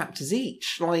 10 chapters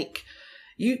each. Like,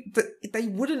 they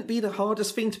wouldn't be the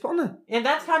hardest thing to put on there. And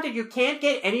that's content you can't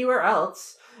get anywhere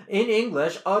else in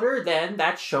English other than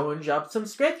that Shonen Jump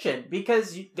subscription,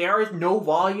 because there is no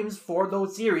volumes for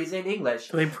those series in English.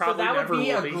 They probably so that would be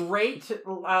never a will be. great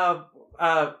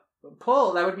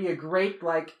pull. That would be a great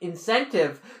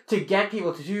incentive to get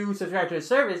people to subscribe to the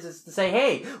service, is to say,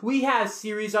 hey, we have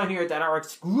series on here that are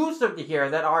exclusive to here,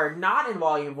 that are not in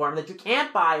volume form, that you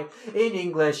can't buy in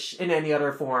English in any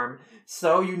other form.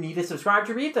 So you need to subscribe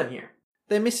to read them here.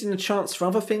 They're missing a chance for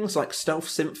other things like Stealth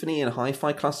Symphony and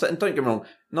Hi-Fi Cluster. And don't get me wrong,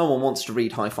 no one wants to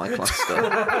read Hi-Fi Cluster.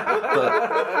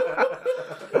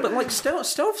 but like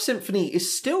Stealth Symphony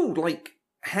is still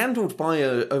handled by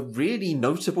a really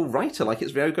notable writer, like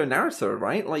it's Ryogo Narita,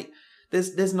 right? Like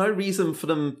there's no reason for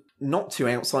them not to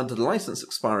outside of the license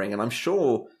expiring, and I'm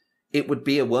sure it would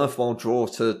be a worthwhile draw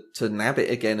to nab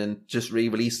it again and just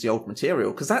re-release the old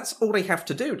material, because that's all they have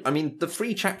to do. I mean, the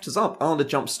 3 chapters up are the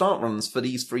jump start runs for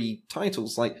these 3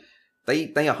 titles. Like, they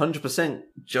 100%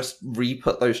 just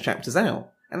re-put those chapters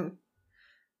out. And,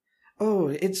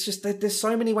 it's just, there's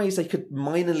so many ways they could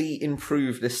minorly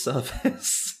improve this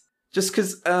service. Just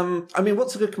because,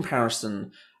 what's a good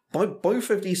comparison? Both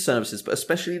of these services, but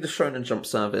especially the Shonen Jump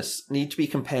service, need to be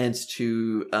compared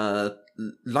to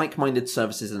like-minded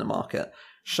services in the market.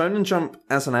 Shonen Jump,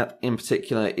 as an app in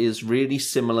particular, is really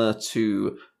similar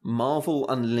to Marvel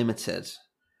Unlimited.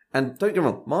 And don't get me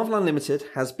wrong, Marvel Unlimited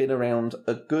has been around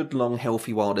a good, long,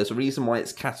 healthy while. There's a reason why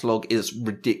its catalogue is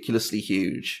ridiculously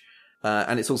huge.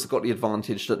 And it's also got the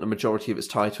advantage that the majority of its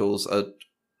titles are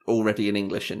already in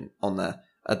English on there.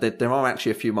 There are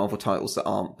actually a few Marvel titles that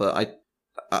aren't, but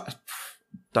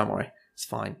don't worry. It's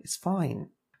fine. It's fine.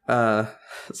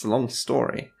 It's a long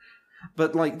story.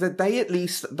 But they at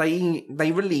least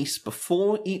they release,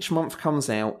 before each month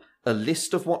comes out, a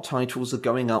list of what titles are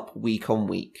going up week on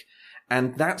week.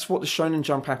 And that's what the Shonen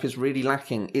Jump app is really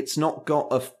lacking. It's not got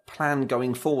a plan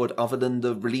going forward other than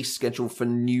the release schedule for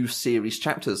new series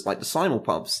chapters, like the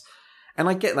Simulpubs. And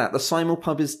I get that. The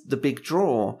Simulpub is the big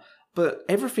draw, but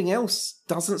everything else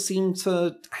doesn't seem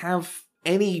to have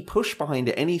any push behind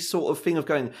it, any sort of thing of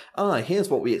going, here's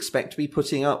what we expect to be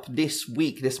putting up this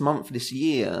week, this month, this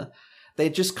year. They're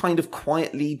just kind of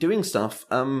quietly doing stuff.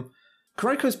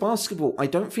 Kuroko's Basketball, I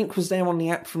don't think was there on the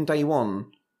app from day one.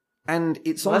 And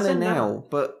it's on there now,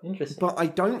 but I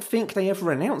don't think they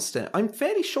ever announced it. I'm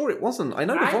fairly sure it wasn't. I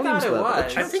know the volumes were.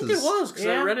 But I think it was, because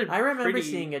I read it. I remember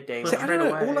seeing it day one. I don't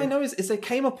know. All I know is there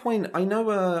came a point. I know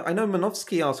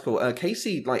Manovsky article.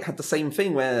 Casey had the same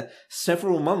thing where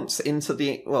several months into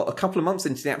a couple of months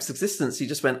into the app's existence, he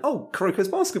just went, "Oh, Kuroko's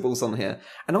Basketball's on here,"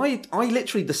 and I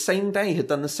literally the same day had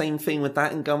done the same thing with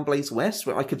that in Gunblaze West,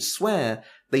 where I could swear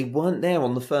they weren't there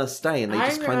on the first day, and they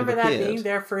just kind of appeared. I remember that being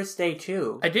their first day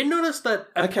too. I did notice that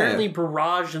apparently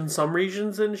Barrage in some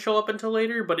regions didn't show up until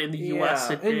later, but in the US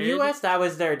it did. In the US, that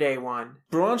was their day one.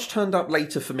 Barrage turned up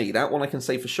later for me. That one I can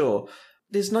say for sure.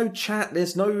 There's no chat,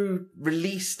 there's no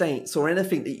release dates or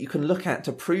anything that you can look at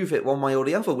to prove it one way or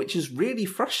the other, which is really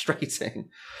frustrating.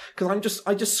 Because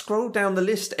I just scroll down the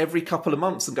list every couple of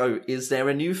months and go, is there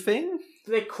a new thing?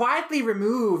 They quietly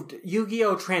removed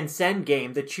Yu-Gi-Oh! Transcend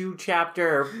Game, the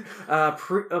 2-chapter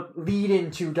lead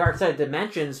into Dark Side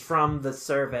Dimensions, from the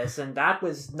service, and that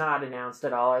was not announced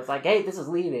at all. It's like, hey, this is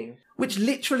leaving. Which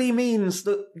literally means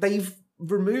that they've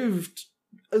removed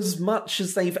as much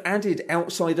as they've added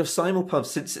outside of Simulpub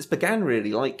since it began,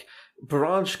 really. Like,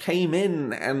 Barrage came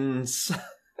in and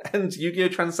Yu-Gi-Oh!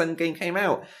 Transcend Game came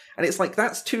out, and it's like,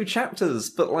 that's 2 chapters,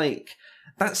 but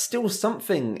that's still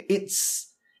something. It's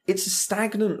a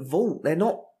stagnant vault. They're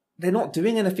not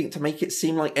doing anything to make it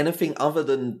seem like anything other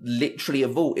than literally a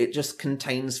vault. It just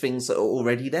contains things that are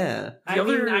already there.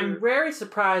 I'm very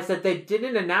surprised that they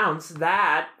didn't announce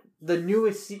that the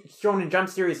newest Shonen Jump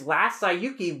series, Last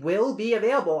Sayuki, will be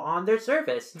available on their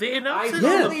service. They announced it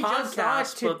on the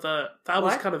podcast, but that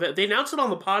was kind of it. They announced it on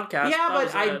the podcast. Yeah,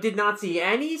 but I did not see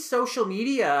any social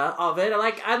media of it.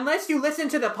 Unless you listen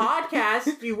to the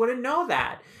podcast, you wouldn't know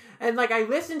that. And I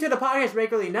listen to the podcast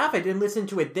regularly enough. I didn't listen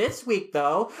to it this week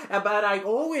though. But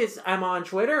I'm on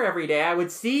Twitter every day. I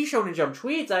would see Shonen Jump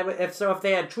tweets. If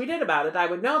they had tweeted about it, I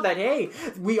would know that, hey,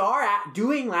 we are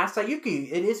doing Last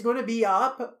Sayuki. It is going to be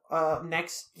up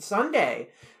next Sunday.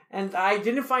 And I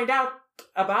didn't find out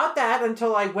about that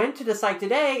until I went to the site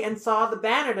today and saw the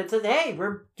banner that said, hey,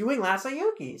 we're doing Last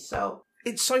Sayuki. So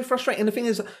It's so frustrating. The thing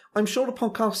is, I'm sure the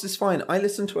podcast is fine. I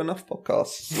listen to enough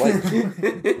podcasts.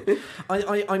 Like,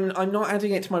 I'm not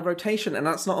adding it to my rotation, and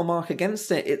that's not a mark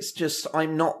against it. It's just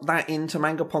I'm not that into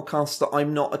manga podcasts that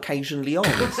I'm not occasionally on.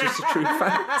 It's just a true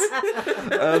fact.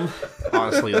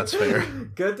 Honestly, that's fair.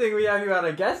 Good thing we have you on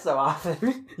a guest so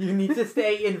often. You need to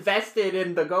stay invested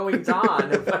in the goings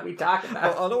on of what we talk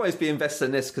about. I'll always be invested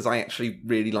in this because I actually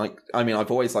really like. I mean, I've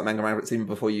always liked Manga Mavericks even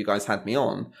before you guys had me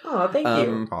on. Oh, thank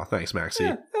you. Oh, thanks, Maxie.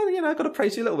 Yeah, well, you know, I've got to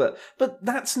praise you a little bit. But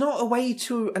that's not a way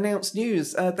to announce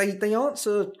news. They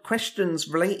answer questions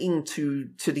relating to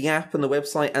the app and the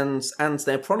website and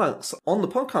their products. On the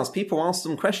podcast, people ask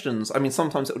them questions. I mean,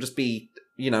 sometimes it'll just be,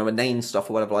 you know, a name stuff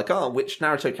or whatever, like, oh, which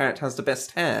Naruto character has the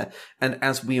best hair? And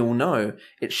as we all know,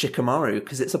 it's Shikamaru,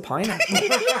 because it's a pineapple.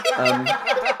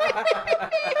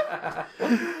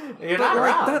 You're not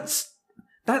wrong.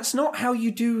 That's not how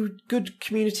you do good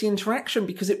community interaction,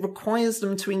 because it requires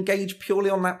them to engage purely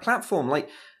on that platform. Like,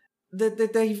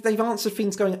 they've answered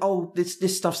things going, oh,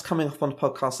 this stuff's coming up on the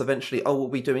podcast eventually. Oh, we'll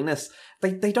be doing this.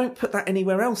 They don't put that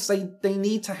anywhere else. They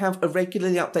need to have a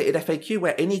regularly updated FAQ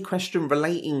where any question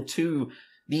relating to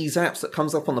these apps that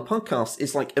comes up on the podcast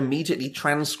is like immediately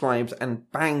transcribed and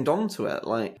banged onto it.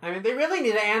 Like, I mean, they really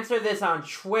need to answer this on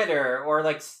Twitter or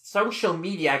like social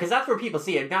media, because that's where people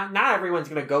see it. Not everyone's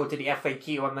going to go to the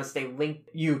FAQ unless they link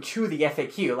you to the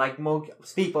FAQ. Like,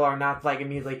 most people are not like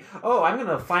immediately, oh, I'm going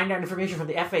to find out information from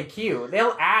the FAQ.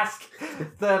 They'll ask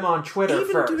them on Twitter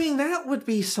even first. doing that would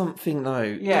be something, though.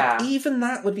 Yeah. Like, even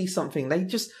that would be something. They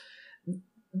just...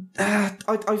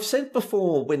 I've said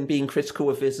before when being critical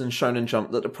of Viz and Shonen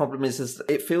Jump that the problem is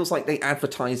it feels like they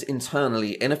advertise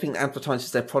internally. Anything that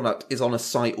advertises their product is on a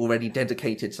site already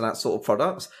dedicated to that sort of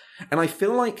product. And I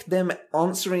feel like them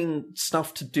answering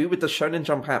stuff to do with the Shonen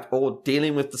Jump app or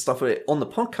dealing with the stuff on the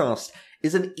podcast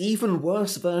is an even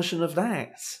worse version of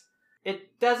that.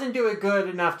 It doesn't do a good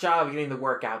enough job of getting the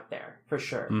work out there, for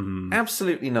sure. Mm-hmm.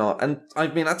 Absolutely not. And I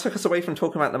mean, that took us away from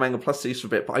talking about the Manga Plus series for a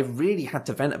bit, but I really had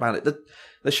to vent about it.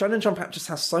 The Shonen Jump app just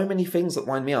has so many things that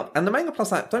wind me up. And the Manga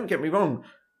Plus app, don't get me wrong,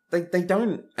 they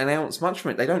don't announce much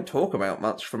from it. They don't talk about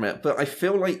much from it. But I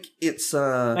feel like it's...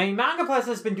 I mean, Manga Plus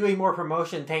has been doing more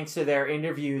promotion thanks to their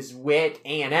interviews with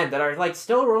A&M that are like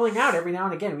still rolling out every now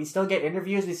and again. We still get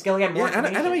interviews. We still get more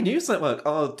information. Anime News Network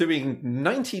are doing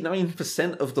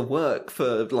 99% of the work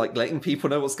for like letting people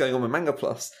know what's going on with Manga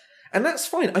Plus. And that's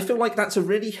fine. I feel like that's a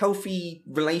really healthy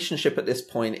relationship at this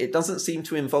point. It doesn't seem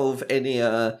to involve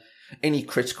any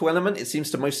critical element. It seems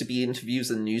to mostly be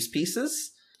interviews and news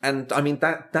pieces. And I mean,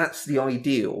 that's the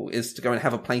ideal, is to go and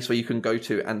have a place where you can go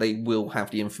to and they will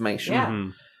have the information. Yeah. Mm-hmm.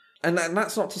 And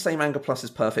that's not to say Manga Plus is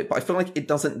perfect, but I feel like it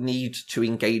doesn't need to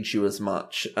engage you as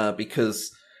much,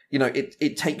 because, you know,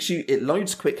 it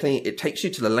loads quickly, it takes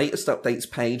you to the latest updates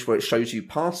page where it shows you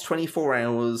past 24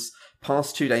 hours,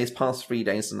 past 2 days, past 3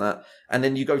 days and that. And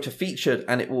then you go to featured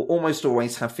and it will almost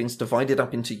always have things divided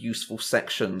up into useful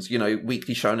sections, you know,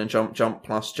 weekly Shonen Jump, Jump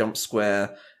Plus, Jump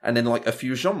Square, and then like a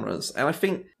few genres. And I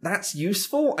think that's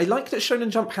useful. I like that Shonen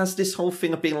Jump has this whole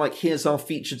thing of being like, here's our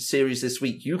featured series this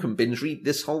week, you can binge read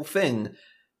this whole thing.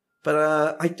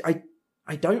 But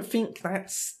I don't think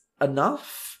that's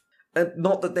enough.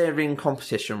 Not that they're in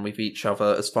competition with each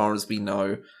other as far as we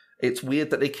know. It's weird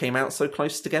that they came out so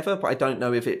close together, but I don't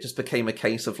know if it just became a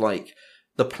case of like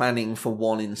the planning for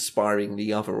one inspiring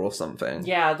the other or something.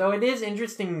 Yeah, though it is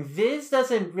interesting, Viz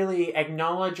doesn't really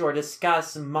acknowledge or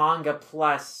discuss Manga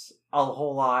Plus a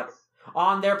whole lot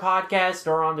on their podcast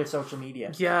or on their social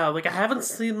media. Yeah, like I haven't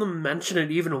seen them mention it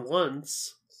even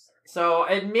once. So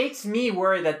it makes me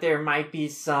worry that there might be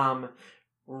some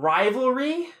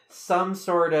rivalry, some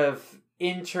sort of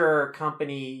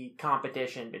inter-company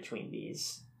competition between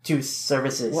these two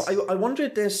services. Well, I wonder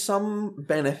if there's some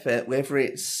benefit, whether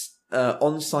it's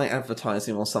on-site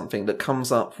advertising or something, that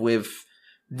comes up with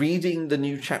reading the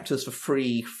new chapters for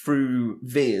free through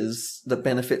Viz that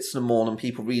benefits them more than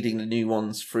people reading the new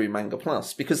ones through Manga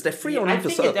Plus, because they're free on either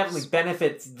I think it definitely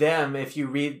benefits them if you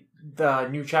read the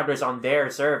new chapters on their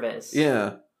service.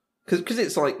 Yeah. Because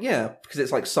it's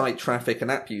like site traffic and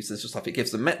app users and stuff. It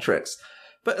gives them metrics.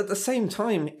 But at the same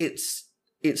time, it's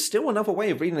still another way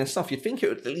of reading this stuff. You'd think it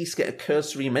would at least get a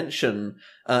cursory mention,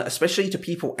 especially to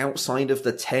people outside of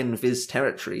the 10 Viz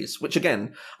territories, which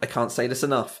again, I can't say this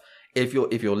enough. If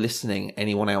you're listening,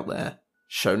 anyone out there,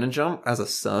 Shonen Jump as a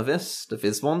service, the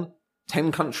Viz one,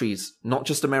 10 countries, not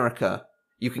just America.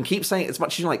 You can keep saying it as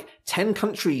much as you like. 10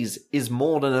 countries is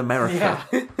more than America.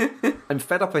 Yeah. I'm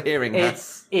fed up of hearing that.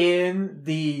 It's in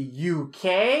the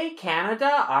UK, Canada,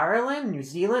 Ireland, New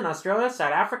Zealand, Australia,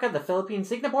 South Africa, the Philippines,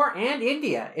 Singapore, and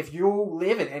India. If you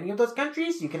live in any of those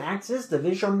countries, you can access the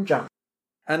Viz Shonen Jump.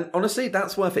 And honestly,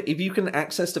 that's worth it. If you can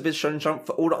access the Viz Shonen Jump,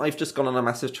 for all that I've just gone on a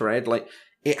massive tirade, like,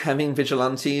 it having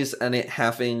Vigilantes and it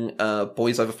having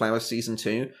Boys Over Flowers Season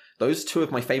 2, those are two of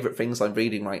my favourite things I'm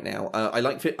reading right now. I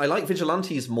like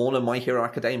Vigilantes more than My Hero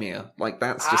Academia. Like,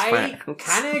 that's just fact. I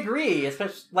kind of agree,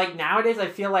 especially, like, nowadays I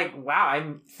feel like, wow,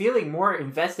 I'm feeling more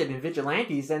invested in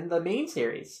Vigilantes than the main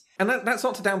series. And that's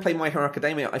not to downplay My Hero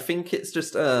Academia. I think it's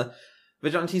just...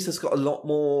 Vigilantes has got a lot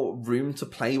more room to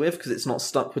play with because it's not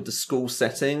stuck with the school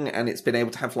setting, and it's been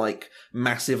able to have like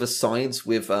massive asides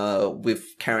with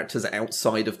characters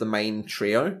outside of the main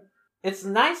trio. It's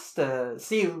nice to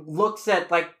see looks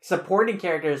at like supporting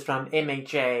characters from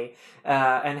MHA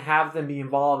and have them be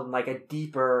involved in like a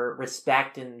deeper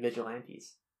respect in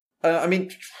Vigilantes. I mean,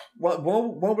 while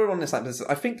we're on this episode,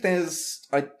 I think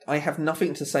I have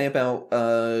nothing to say about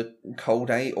Cold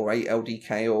 8 or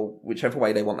 8LDK or whichever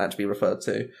way they want that to be referred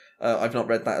to. I've not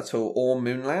read that at all, or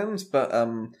Moonlands, but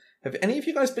have any of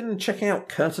you guys been checking out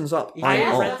Curtains Up?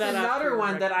 Yes, that's another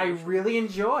one that I really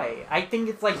enjoy. I think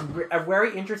it's like a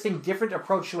very interesting, different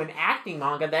approach to an acting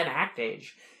manga than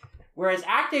ActAge. Whereas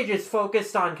ActAge is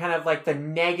focused on kind of like the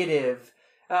negative...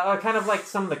 kind of like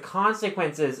some of the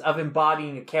consequences of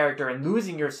embodying a character and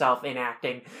losing yourself in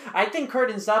acting. I think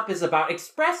Curtains Up is about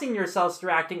expressing yourself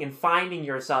through acting and finding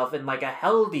yourself in like a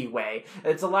healthy way.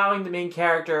 It's allowing the main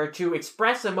character to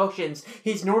express emotions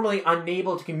he's normally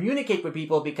unable to communicate with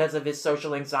people because of his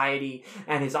social anxiety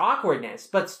and his awkwardness.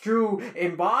 But through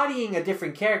embodying a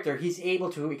different character, he's able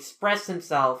to express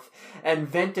himself and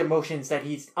vent emotions that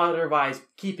he's otherwise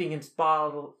keeping him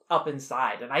bottled up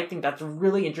inside. And I think that's a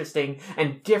really interesting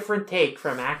and different take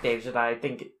from ActAge that I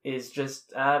think is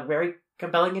just very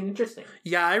compelling and interesting.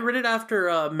 Yeah, I read it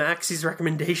after Maxie's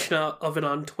recommendation of it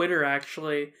on Twitter,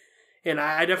 actually. And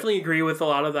I definitely agree with a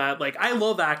lot of that. Like, I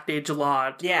love ActAge a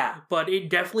lot. Yeah. But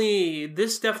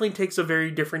this definitely takes a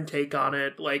very different take on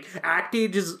it. Like,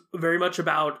 ActAge is very much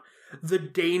about the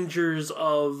dangers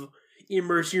of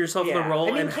immersing yourself in the role.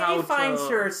 I mean, and how Kay finds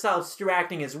herself through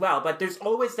acting as well, but there's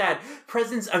always that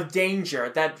presence of danger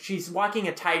that she's walking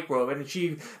a tightrope and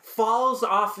she can fall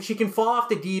off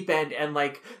the deep end and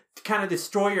like kind of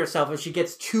destroy herself if she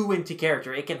gets too into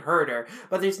character. It can hurt her.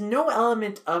 But there's no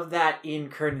element of that in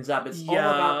Curtains Up. It's all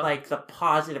about like the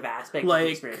positive aspect of the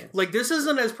experience. Like, this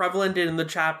isn't as prevalent in the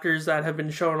chapters that have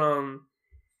been shown on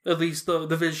at least the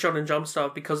Viz Shonen Jump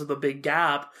stuff because of the big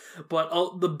gap. But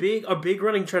a big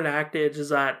running trend in ActAge is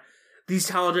that these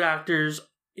talented actors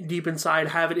deep inside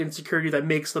have an insecurity that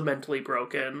makes them mentally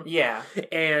broken. Yeah.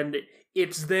 And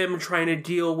it's them trying to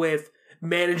deal with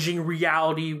managing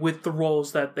reality with the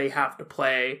roles that they have to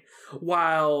play.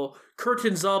 While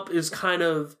Curtains Up is kind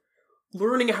of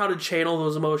learning how to channel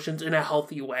those emotions in a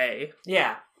healthy way.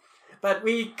 Yeah. But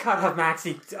we cut off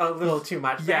Maxie a little too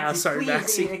much. Yeah, Maxie, sorry, please,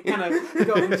 Maxie. Kind of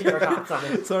go into your thoughts on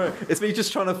it. Sorry, it's me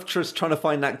just trying to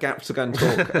find that gap to go and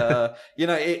talk.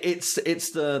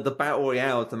 It's the battle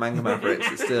royale of the Manga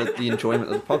Mavericks. It's the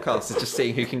enjoyment of the podcast. It's just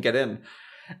seeing who can get in.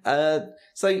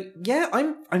 So yeah,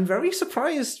 I'm very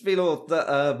surprised, Vilo,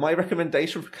 that my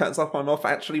recommendation for Curtains Up on Off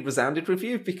actually resounded with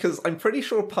you, because I'm pretty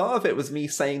sure part of it was me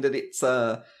saying that it's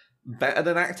better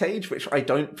than ActAge, which I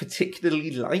don't particularly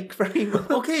like very much.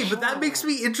 Okay, but that makes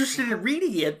me interested in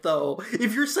reading it, though.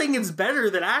 If you're saying it's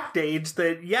better than ActAge,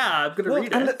 then yeah, I'm gonna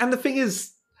read it. And the thing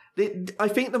is, I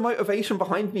think the motivation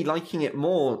behind me liking it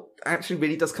more actually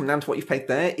really does come down to what you've picked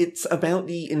there. It's about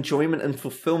the enjoyment and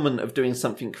fulfillment of doing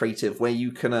something creative where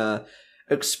you can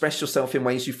express yourself in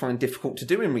ways you find difficult to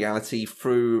do in reality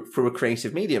through a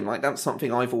creative medium. Like, that's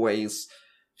something I've always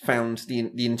found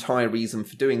the entire reason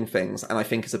for doing things, and I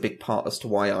think is a big part as to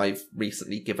why I've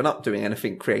recently given up doing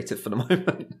anything creative for the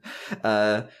moment.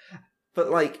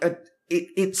 But like,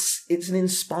 it's an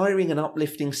inspiring and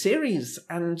uplifting series,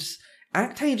 and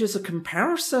ActAge as a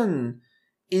comparison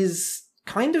is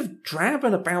kind of drab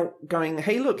and about going,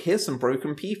 hey, look, here's some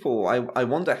broken people. I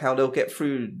wonder how they'll get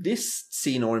through this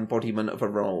scene or embodiment of a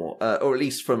role, or at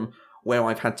least from where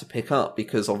I've had to pick up,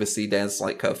 because obviously there's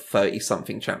like a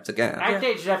 30-something chapter gap.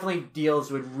 ActAge definitely deals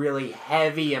with really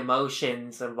heavy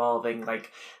emotions involving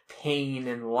like pain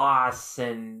and loss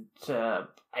and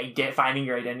finding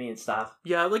your identity and stuff.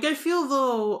 Yeah, like I feel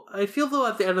though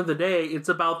at the end of the day, it's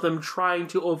about them trying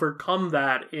to overcome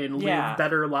that and live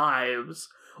better lives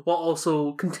while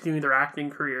also continuing their acting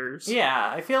careers.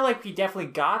 Yeah, I feel like we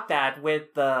definitely got that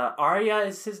with Arya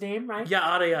is his name, right? Yeah,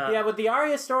 Arya. Yeah, with the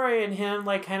Arya story and him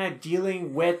like kind of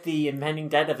dealing with the impending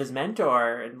death of his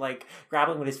mentor and like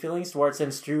grappling with his feelings towards him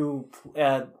through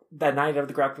the Night of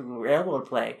the Graphic Railroad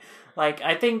play. Like,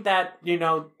 I think that, you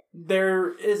know,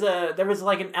 there was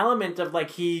like an element of like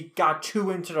he got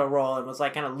too into the role and was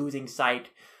like kind of losing sight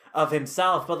of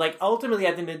himself. But like ultimately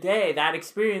at the end of the day, that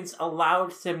experience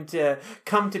allows him to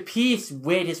come to peace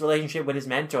with his relationship with his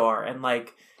mentor and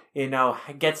like, you know,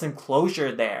 get some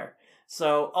closure there.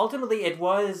 So ultimately it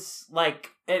was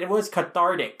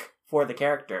cathartic for the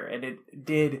character, and it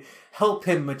did help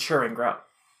him mature and grow.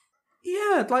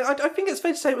 Yeah, like I think it's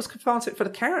fair to say it was cathartic for the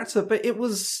character, but it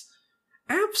was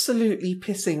absolutely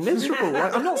pissing miserable.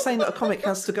 Like, I'm not saying that a comic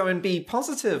has to go and be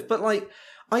positive, but like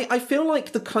I feel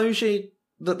like the closure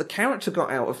that the character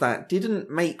got out of that didn't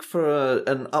make for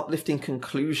an uplifting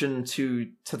conclusion to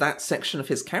that section of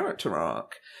his character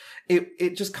arc.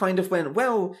 It just kind of went,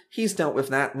 well, he's dealt with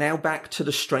that, now back to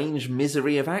the strange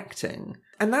misery of acting.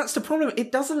 And that's the problem.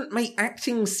 It doesn't make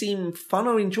acting seem fun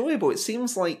or enjoyable. It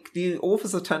seems like the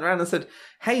authors have turned around and said,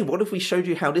 hey, what if we showed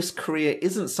you how this career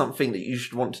isn't something that you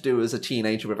should want to do as a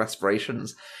teenager with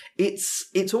aspirations?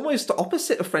 It's almost the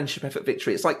opposite of friendship, effort,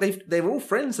 victory. It's like they're all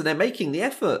friends and they're making the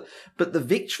effort, but the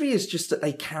victory is just that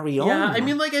they carry on. Yeah, I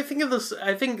mean, like, I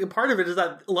think part of it is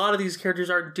that a lot of these characters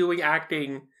aren't doing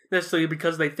acting necessarily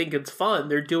because they think it's fun.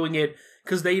 They're doing it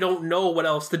because they don't know what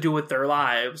else to do with their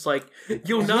lives. Like,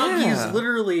 Yonagi's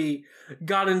literally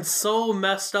gotten so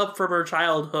messed up from her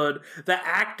childhood that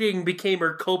acting became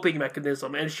her coping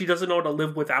mechanism, and she doesn't know how to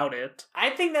live without it. I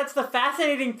think that's the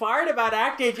fascinating part about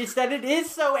Act Age, is that it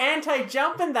is so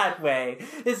anti-jump in that way.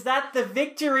 Is that the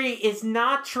victory is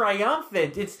not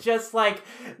triumphant. It's just like,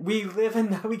 we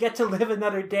get to live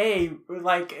another day,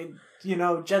 like, you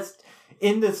know, just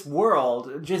in this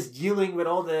world, just dealing with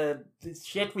all the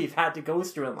shit we've had to go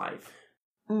through in life.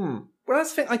 Well,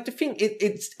 that's the thing. I think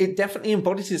it definitely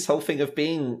embodies this whole thing of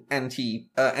being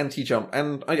anti-jump,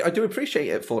 and I do appreciate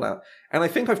it for that. And I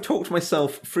think I've talked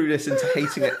myself through this into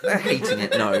hating it. Hating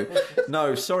it,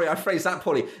 no. Sorry, I phrased that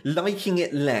poorly. Liking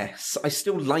it less. I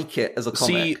still like it as a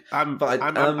comic. See, I'm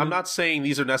not saying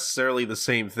these are necessarily the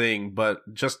same thing, but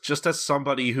just as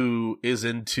somebody who is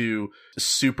into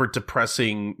super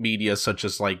depressing media, such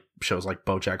as like shows like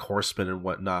BoJack Horseman and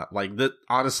whatnot, like that.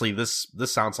 Honestly, this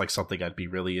sounds like something I'd be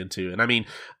really into. And I mean,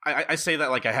 I say that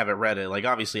like I haven't read it. Like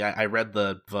obviously, I read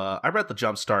the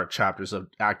Jumpstart chapters of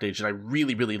Act Age, and I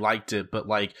really, really liked it. But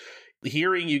like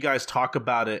hearing you guys talk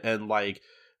about it and like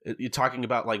you're talking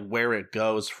about like where it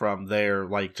goes from there,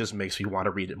 like just makes me want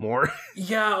to read it more.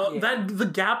 That the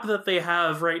gap that they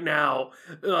have right now,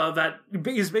 that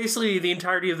is basically the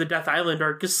entirety of the Death Island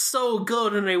arc, is so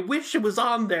good, and I wish it was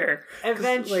on there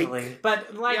eventually.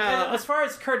 But like, as far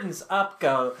as Curtains Up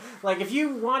go, like if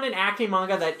you want an acting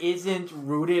manga that isn't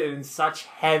rooted in such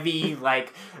heavy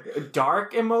like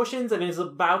dark emotions and is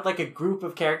about like a group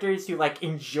of characters who like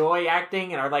enjoy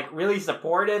acting and are like really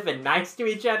supportive and nice to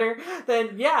each other,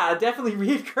 then definitely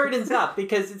read Curtains Up,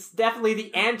 because it's definitely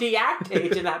the anti-Act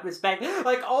Age in that respect.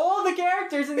 Like, all the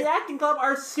characters in the acting club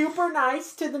are super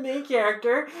nice to the main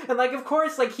character, and like, of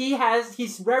course, like,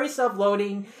 he's very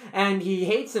self-loathing, and he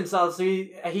hates himself, so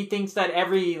he thinks that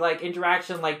every, like,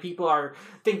 interaction, like, people are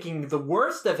thinking the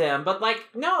worst of him, but like,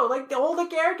 no, like, all the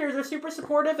characters are super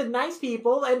supportive and nice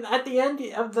people, and at the end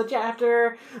of the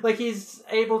chapter, like, he's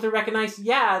able to recognize,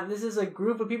 this is a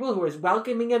group of people who is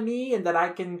welcoming of me, and that I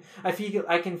can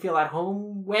feel at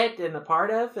home with and a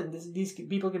part of, and these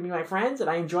people can be my friends, and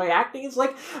I enjoy acting. It's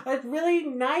like a really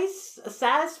nice,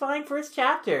 satisfying first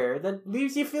chapter that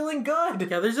leaves you feeling good.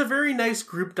 Yeah, there's a very nice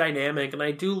group dynamic, and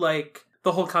I do like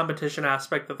the whole competition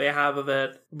aspect that they have of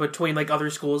it between like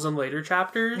other schools and later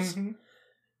chapters. Mm-hmm.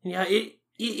 Yeah,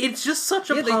 it's just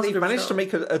such a positive they managed to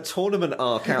make a tournament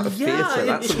arc out of theatre.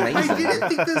 That's amazing. I didn't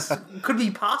think this could be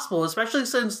possible, especially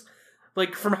since,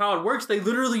 like, from how it works, they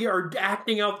literally are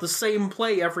acting out the same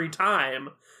play every time.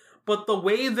 But the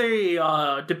way they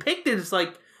depict it is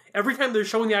like, every time they're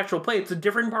showing the actual play, it's a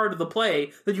different part of the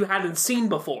play that you hadn't seen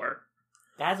before.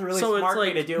 That's a really smart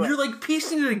way to do it. You're like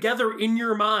piecing it together in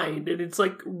your mind, and it's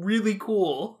like really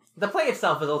cool. The play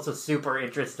itself is also super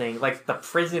interesting. Like the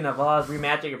Prison of Oz,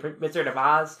 reimagining a Wizard of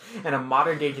Oz, and a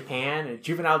modern day Japan, and a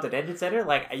juvenile detention center.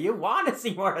 Like, you want to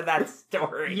see more of that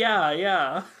story.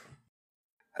 Yeah.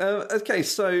 Okay,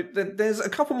 so there's a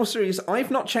couple more series.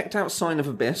 I've not checked out Sign of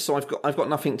Abyss, so I've got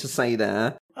nothing to say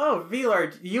there. Oh,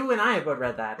 V-Lord, you and I have both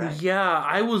read that, right? Yeah,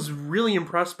 I was really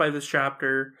impressed by this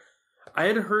chapter. I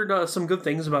had heard some good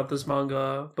things about this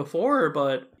manga before,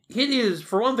 but it is,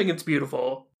 for one thing, it's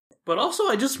beautiful. But also,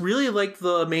 I just really like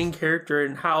the main character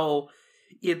and how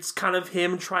it's kind of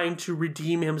him trying to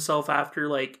redeem himself after,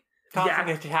 like,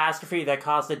 causing a catastrophe that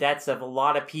caused the deaths of a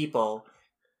lot of people.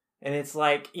 And it's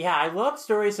like, I love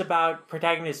stories about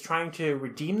protagonists trying to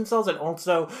redeem themselves and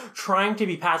also trying to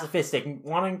be pacifistic,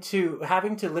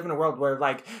 having to live in a world where,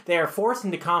 like, they are forced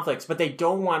into conflicts, but they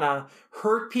don't want to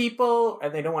hurt people,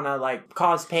 and they don't want to, like,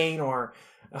 cause pain or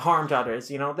harm to others.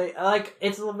 They like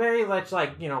it's very much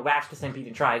like Vash the Stampede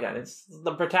and Trigun. It's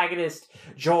the protagonist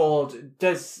Joel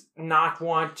does not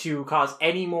want to cause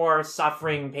any more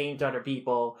suffering, pain to other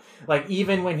people. Like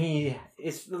even when he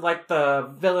is like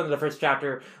the villain of the first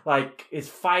chapter, like is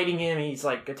fighting him, he's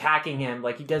like attacking him.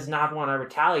 Like he does not want to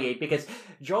retaliate because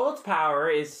Joel's power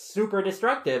is super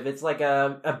destructive. It's like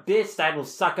a abyss that will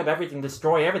suck up everything,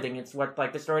 destroy everything. It's what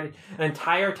like destroyed an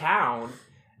entire town.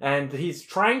 And his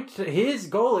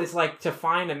goal is like to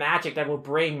find a magic that will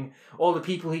bring all the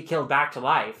people he killed back to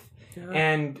life. Yeah.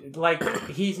 And like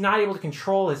he's not able to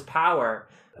control his power,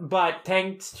 but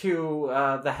thanks to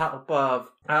the help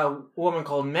of a woman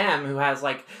called Mem, who has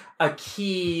like a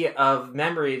key of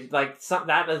memories, like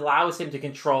that allows him to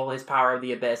control his power of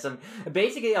the abyss, and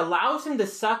basically allows him to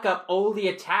suck up all the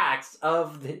attacks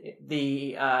of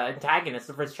the antagonist,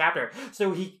 the first chapter.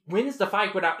 So he wins the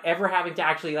fight without ever having to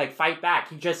actually like fight back.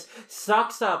 He just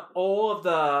sucks up all of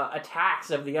the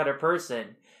attacks of the other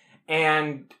person,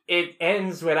 and it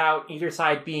ends without either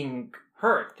side being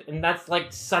hurt. And that's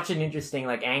like such an interesting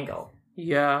like angle.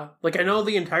 Yeah, like I know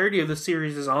the entirety of the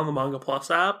series is on the Manga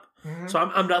Plus app, so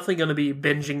I'm definitely going to be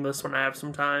binging this when I have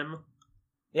some time.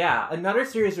 Yeah, another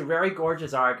series with very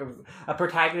gorgeous arc of a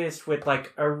protagonist with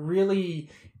like a really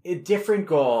different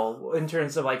goal in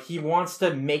terms of like he wants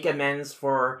to make amends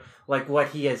for like what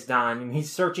he has done, and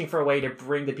he's searching for a way to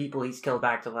bring the people he's killed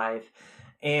back to life.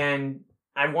 And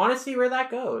I want to see where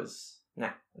that goes.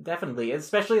 Nah, definitely,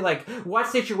 especially like what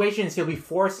situations he'll be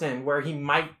forced in where he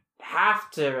might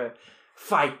have to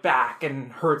fight back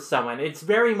and hurt someone. It's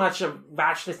very much a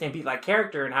Vash the Stampede-like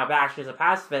character, and how Vash is a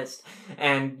pacifist,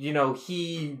 and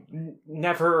he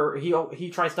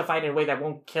tries to fight in a way that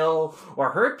won't kill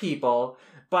or hurt people,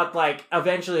 but like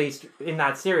eventually in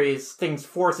that series things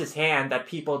force his hand that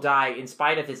people die in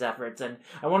spite of his efforts. And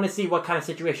I want to see what kind of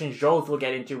situations Joel will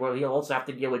get into where he'll also have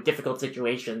to deal with difficult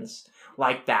situations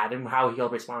like that and how he'll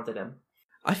respond to them.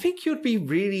 I think you'd be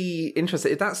really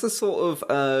interested. If that's the sort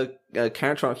of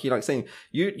character arc you like seeing,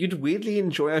 you'd weirdly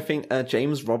enjoy, I think,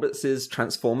 James Roberts'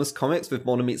 Transformers comics with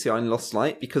Mono Meets the Eye and Lost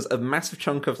Light, because a massive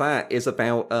chunk of that is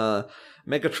about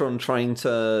Megatron trying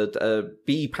to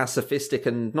be pacifistic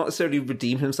and not necessarily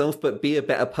redeem himself, but be a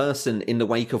better person in the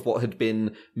wake of what had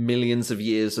been millions of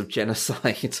years of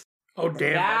genocide. Oh,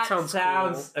 damn, that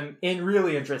sounds cool.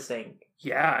 Really interesting.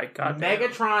 Yeah, God damn.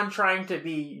 Megatron trying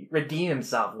to redeem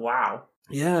himself. Wow.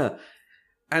 Yeah.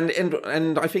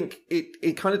 And I think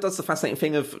it kind of does the fascinating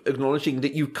thing of acknowledging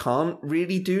that you can't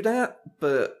really do that,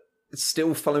 but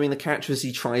still following the character as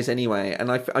he tries anyway.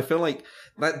 And I feel like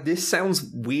that this sounds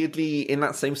weirdly in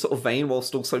that same sort of vein,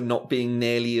 whilst also not being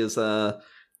nearly as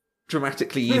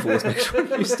dramatically evil as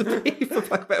Megatron used to be, for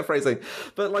lack of better phrasing.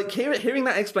 But like hearing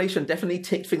that explanation definitely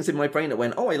ticked things in my brain that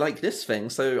went, oh, I like this thing,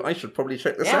 so I should probably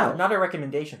check this out. Yeah, another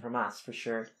recommendation from us for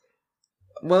sure.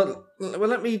 Well,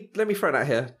 let me throw that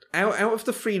here. Out of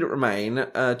the three that remain,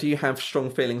 do you have strong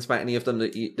feelings about any of them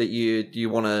that you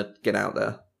want to get out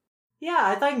there? Yeah,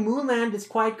 I think Moonland is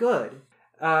quite good.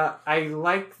 I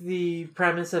like the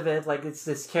premise of it. Like, it's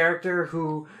this character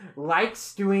who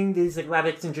likes doing these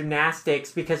athletics and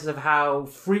gymnastics because of how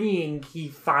freeing he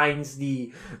finds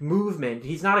the movement.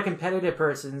 He's not a competitive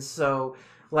person, so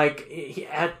like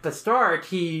at the start,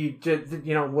 he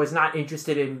was not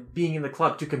interested in being in the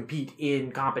club to compete in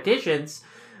competitions,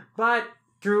 but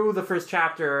through the first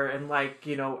chapter and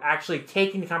actually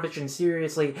taking the competition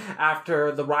seriously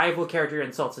after the rival character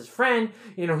insults his friend,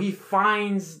 he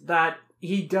finds that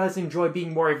he does enjoy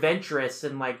being more adventurous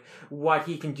and what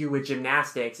he can do with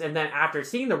gymnastics. And then after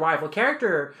seeing the rival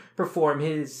character perform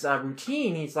his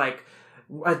routine, he's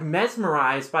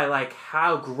mesmerized by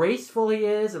how graceful he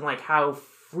is and how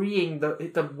freeing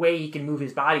the way he can move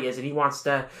his body is, and he wants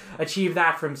to achieve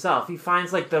that for himself. He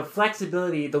finds the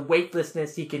flexibility, the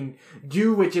weightlessness he can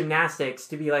do with gymnastics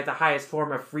to be the highest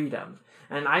form of freedom.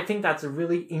 And I think that's a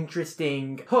really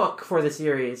interesting hook for the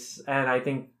series, and I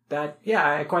think that, yeah,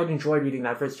 I quite enjoyed reading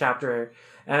that first chapter,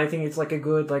 and I think it's a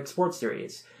good sports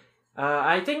series.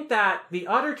 I think that the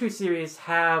other two series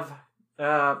have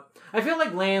I feel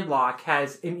like Landlock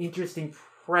has an interesting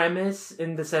premise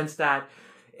in the sense that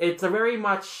it's a very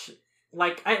much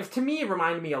to me, it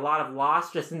reminded me a lot of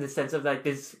Lost, just in the sense of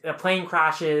this a plane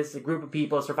crashes, a group of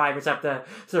people, survivors have to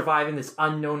survive in this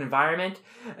unknown environment.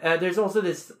 There's also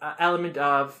this element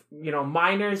of,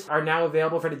 minors are now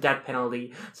available for the death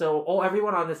penalty. So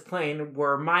everyone on this plane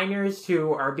were minors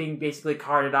who are being basically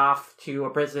carted off to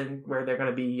a prison where they're going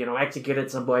to be, executed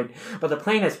at some point. But the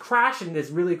plane has crashed in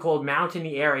this really cold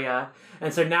mountainy area.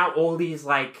 And so now all these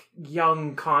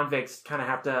young convicts kind of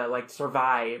have to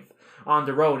survive on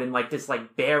the road in this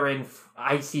barren,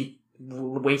 icy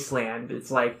wasteland.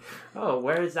 It's like, oh,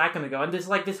 where is that going to go? And there's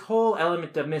like this whole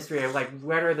element of mystery of like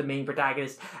whether the main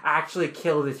protagonist actually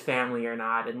killed his family or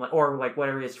not, and or like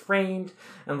whether he is framed,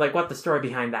 and like what the story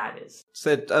behind that is.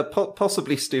 Said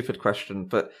possibly stupid question,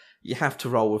 but you have to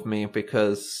roll with me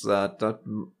because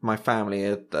my family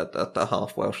are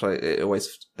half Welsh, so it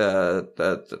always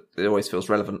feels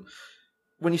relevant.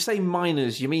 When you say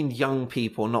minors, you mean young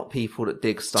people, not people that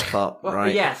dig stuff up, Well,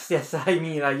 right? Yes, I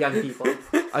mean young people.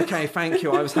 Okay, thank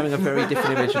you. I was having a very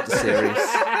different image of the series.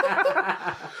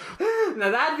 Now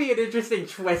that'd be an interesting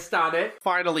twist on it.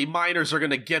 Finally, minors are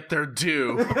going to get their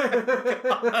due.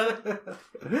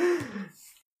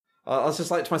 I was just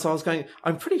like to myself, I was going,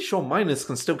 I'm pretty sure minors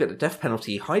can still get the death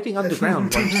penalty. Hiding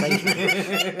underground won't save me.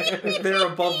 They're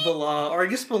above the law, or I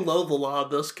guess below the law in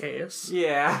this case.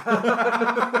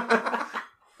 Yeah.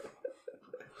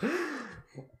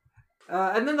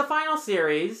 And then the final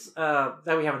series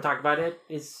that we haven't talked about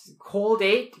is Cold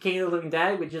 8, King of the Living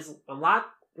Dead, which is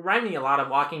reminding me a lot of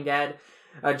Walking Dead.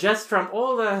 Just from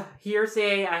all the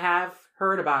hearsay I have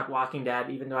heard about Walking Dead,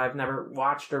 even though I've never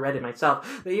watched or read it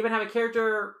myself. They even have a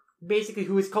character basically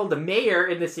who is called the Mayor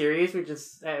in the series, which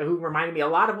is who reminded me a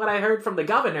lot of what I heard from the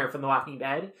Governor from The Walking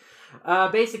Dead.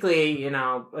 Basically,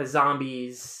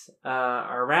 zombies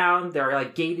are around. There are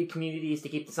like gated communities to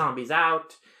keep the zombies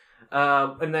out.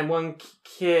 And then one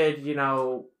kid,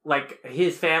 like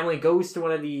his family goes to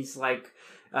one of these like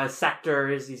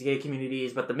sectors, these gay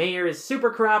communities, but the mayor is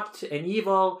super corrupt and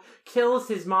evil, kills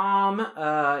his mom.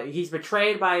 He's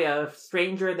betrayed by a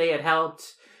stranger they had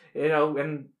helped,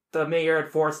 and the mayor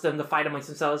had forced them to fight amongst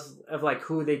themselves of like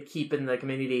who they'd keep in the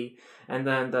community. And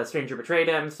then the stranger betrayed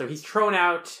him, so he's thrown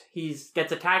out. He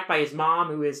gets attacked by his mom,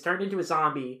 who is turned into a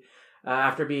zombie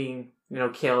after being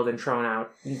killed and thrown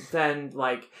out. And then,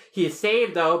 he is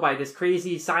saved, though, by this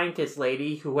crazy scientist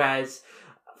lady who has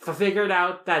figured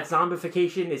out that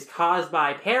zombification is caused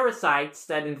by parasites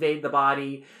that invade the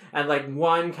body, and,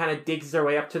 one kind of digs their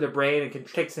way up to the brain and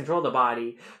takes control of the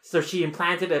body. So she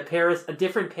implanted a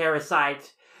different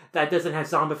parasite that doesn't have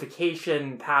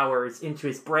zombification powers into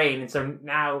his brain, and so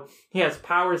now he has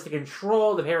powers to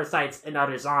control the parasites and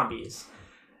other zombies.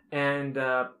 And,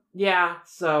 yeah,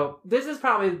 so this is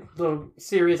probably the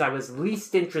series I was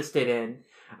least interested in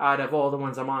out of all the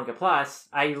ones on Manga Plus.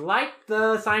 I like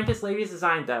the scientist lady's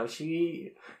design, though.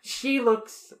 She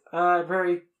looks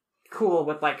very cool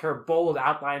with, her bold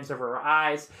outlines of her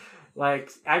eyes.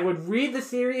 I would read the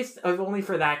series only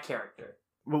for that character.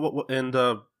 And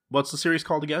what's the series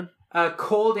called again?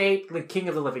 Cold 8, the King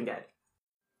of the Living Dead.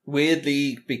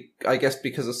 Weirdly, I guess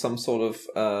because of some sort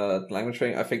of language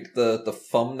thing, I think the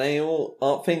thumbnail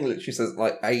art thing literally says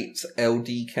 8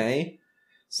 LDK.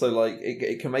 So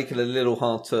it can make it a little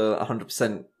hard to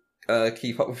 100%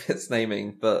 keep up with its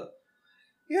naming, but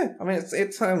yeah, I mean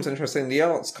it sounds interesting. The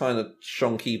art's kind of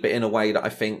shonky, but in a way that I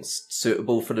think's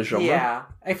suitable for the genre. Yeah,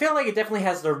 I feel like it definitely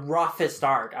has the roughest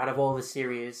art out of all the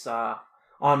series on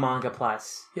Manga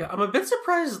Plus. Yeah, I'm a bit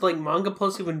surprised Manga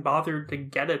Plus even bothered to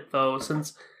get it though,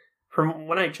 since from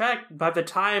when I checked, by the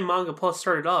time Manga Plus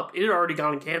started up, it had already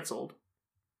gone canceled.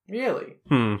 Really?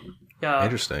 Yeah.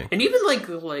 Interesting. And even it's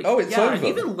over. and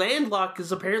even Landlock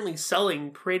is apparently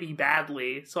selling pretty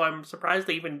badly, so I'm surprised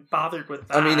they even bothered with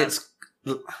that. I mean,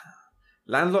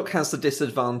 Landlock has the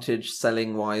disadvantage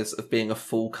selling wise of being a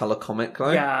full color comic,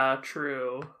 though. Yeah,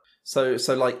 true. So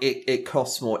it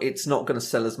costs more. It's not going to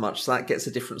sell as much, so that gets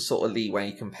a different sort of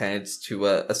leeway compared to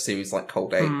a series like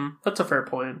Cold 8. That's a fair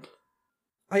point.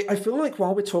 I feel like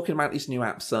while we're talking about these new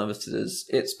app services,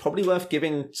 it's probably worth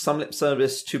giving some lip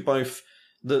service to both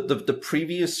the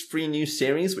previous 3 new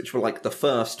series, which were the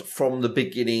first from the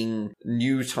beginning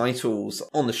new titles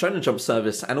on the Shonen Jump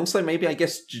service, and also maybe I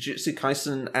guess Jujutsu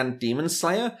Kaisen and Demon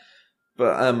Slayer.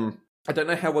 But I don't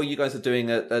know how well you guys are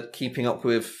doing at keeping up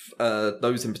with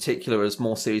those in particular as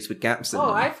more series with gaps in them.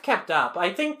 I've kept up.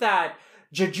 I think that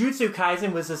Jujutsu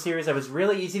Kaisen was a series that was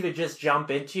really easy to just jump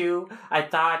into. I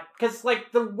thought, because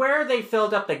where they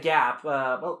filled up the gap,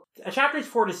 chapters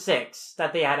 4 to 6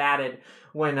 that they had added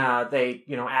when they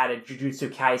added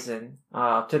Jujutsu Kaisen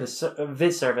to the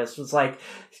Viz service was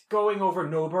going over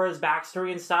Nobara's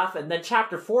backstory and stuff, and then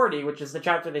chapter 40, which is the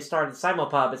chapter they started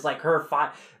Simulpub, is her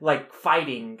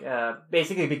fighting,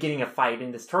 basically beginning a fight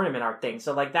in this tournament arc thing.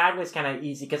 So that was kind of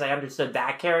easy because I understood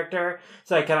that character,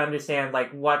 so I could understand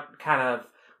what kind of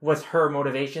was her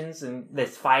motivations in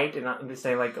this fight, and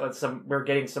understand we're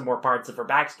getting some more parts of her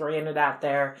backstory into that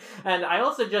there. And I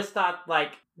also just thought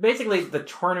basically the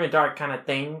tournament arc kind of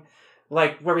thing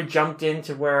like where we jumped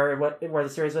into where the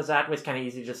series was at was kind of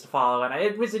easy just to follow, and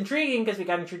it was intriguing because we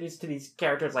got introduced to these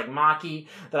characters like Maki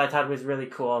that I thought was really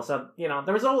cool. So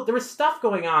there was stuff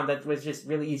going on that was just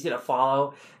really easy to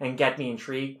follow and get me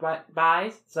intrigued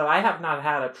by. So I have not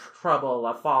had a trouble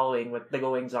following with the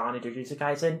goings on in Jujutsu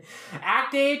Kaisen.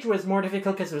 Act Age was more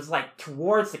difficult because it was like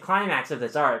towards the climax of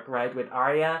this arc, right, with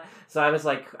Arya. So I was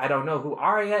like, I don't know who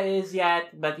Arya is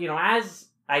yet, but as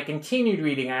I continued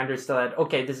reading, I understood,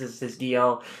 okay, this is his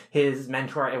deal. His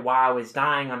mentor, Iwao, is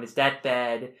dying on his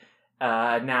deathbed.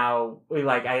 Now,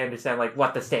 I understand,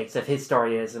 what the stakes of his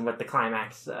story is and what the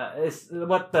climax is,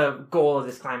 what the goal of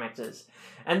this climax is.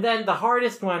 And then the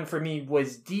hardest one for me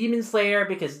was Demon Slayer,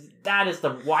 because that is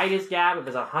the widest gap. It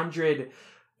was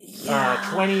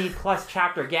 20 plus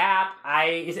chapter gap.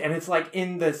 And it's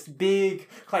in this big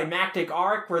climactic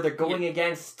arc where they're going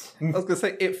against. I was gonna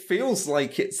say, it feels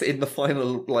like it's in the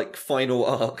final arc.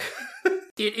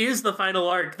 It is the final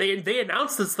arc. They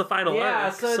announced it's the final arc.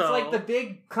 Yeah, so it's like the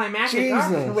big climactic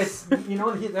arc with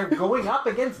they're going up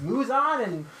against Muzan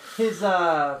and his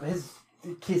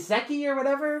Kiseki or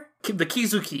whatever. The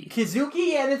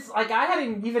Kizuki, and it's I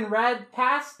hadn't even read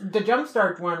past the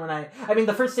Jumpstart one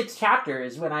the first 6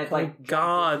 chapters when I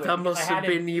God, that must have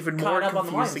been even more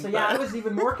confusing. So yeah, I was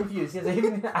even more confused because I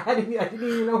didn't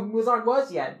even know who Muzan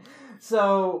was yet.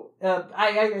 So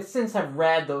I since have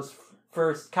read those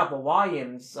first couple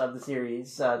volumes of the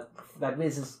series that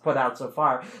Viz has put out so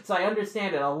far, so I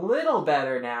understand it a little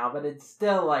better now. But it's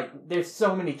still there's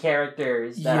so many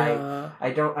characters that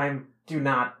I do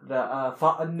not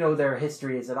know their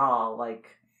histories at all.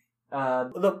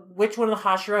 Which one of the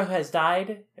Hashira has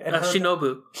died?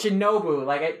 Shinobu.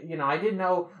 I didn't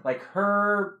know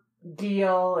her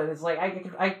deal, and it's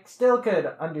I still could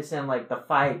understand the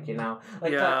fight,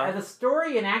 the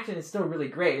story and action is still really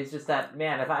great. It's just that,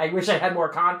 man, I wish I had more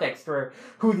context for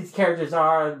who these characters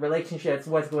are, relationships,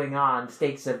 what's going on,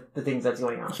 stakes of the things that's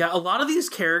going on. Yeah, a lot of these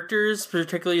characters,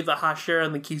 particularly the Hashira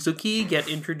and the Kizuki, get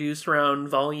introduced around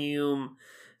volume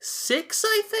 6,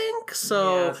 I think.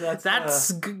 So that's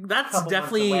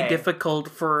definitely difficult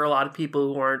for a lot of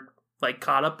people who aren't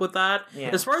caught up with that. Yeah.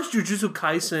 As far as Jujutsu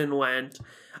Kaisen went,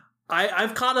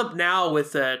 I've caught up now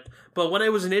with it, but when I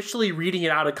was initially reading it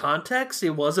out of context, it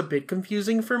was a bit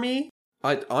confusing for me.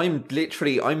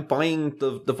 I'm buying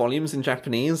the volumes in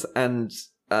Japanese, and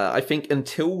I think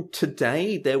until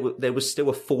today there was still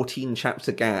a 14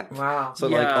 chapter gap. Wow. So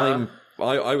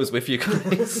I was with you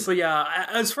guys. But yeah,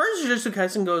 as far as Jujutsu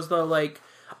Kaisen goes though,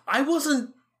 I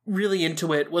wasn't really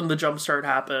into it when the jumpstart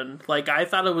happened. I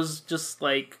thought it was just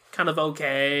kind of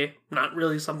okay, not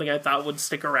really something I thought would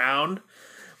stick around.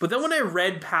 But then when I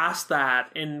read past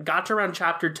that and got to around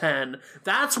chapter 10,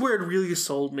 that's where it really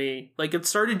sold me. It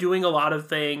started doing a lot of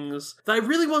things that I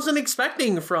really wasn't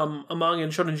expecting from a manga in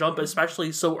Shonen Jump,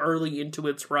 especially so early into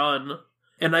its run.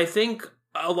 And I think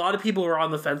a lot of people are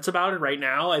on the fence about it right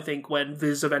now. I think when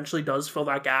Viz eventually does fill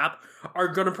that gap, are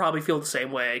going to probably feel the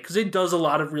same way, because it does a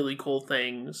lot of really cool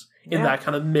things in that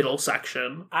kind of middle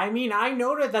section. I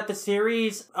noted that the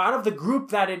series, out of the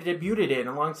group that it debuted in,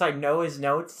 alongside Noah's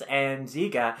Notes and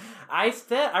Zika, I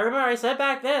remember I said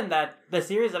back then that the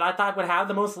series that I thought would have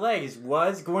the most legs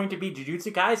was going to be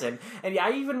Jujutsu Kaisen, and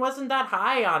I even wasn't that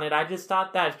high on it. I just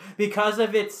thought that because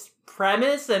of its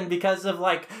premise and because of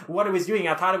what it was doing,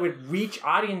 I thought it would reach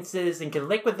audiences and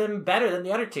connect with them better than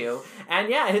the other two. And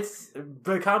yeah, it's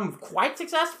become quite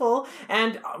successful.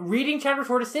 And reading chapter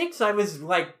 4 to 6, I was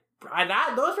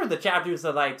those were the chapters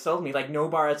that sold me,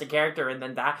 Nobara as a character, and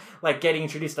then that getting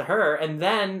introduced to her, and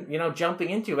then jumping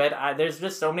into it. There's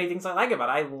just so many things I like about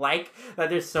it. I like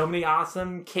that there's so many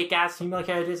awesome kick-ass female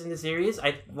characters in the series.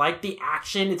 I like the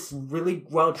action; it's really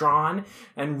well drawn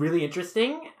and really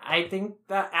interesting. I think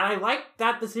that, and I like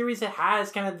that the series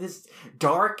has kind of this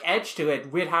dark edge to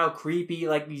it with how creepy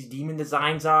these demon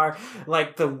designs are,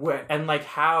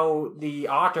 how the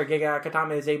author Giga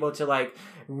Akatame is able to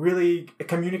really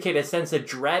communicate a sense of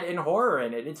dread and horror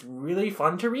in it. It's really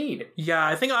fun to read. Yeah,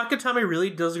 I think Akatame really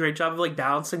does a great job of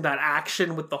balancing that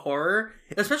action with the horror,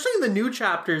 especially in the new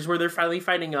chapters where they're finally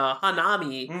fighting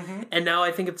Hanami, and now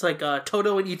I think it's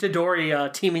Todo and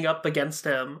Itadori teaming up against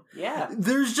him. Yeah.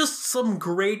 There's just some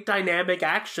great dynamic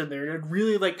action there. It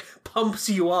really pumps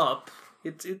you up.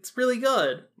 It's really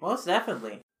good. Most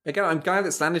definitely. Again, I'm glad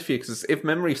it's landed for you, because if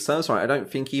memory serves right, I don't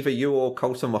think either you or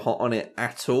Colton were hot on it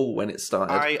at all when it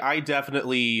started. I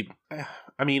definitely, I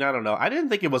don't know. I didn't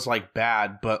think it was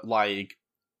bad, but I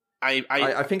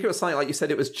think it was something, you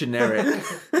said, it was generic,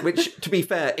 which, to be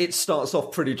fair, it starts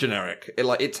off pretty generic.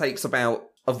 It takes about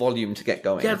a volume to get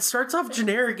going. Yeah, it starts off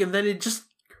generic and then it just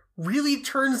really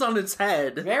turns on its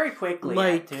head. Very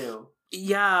quickly, too.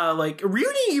 Yeah, like,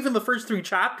 reading even the first 3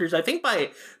 chapters, I think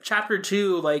by chapter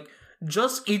 2, like,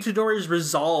 just Itadori's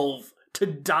resolve to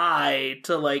die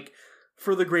to, like,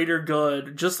 for the greater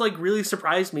good, just, like, really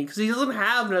surprised me, because he doesn't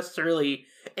have necessarily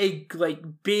a, like,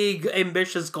 big,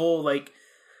 ambitious goal, like,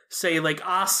 say, like,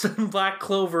 Austin Black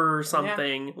Clover or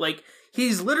something. Yeah. Like,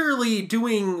 he's literally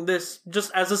doing this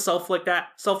just as a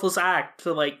selfless act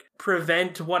to, like,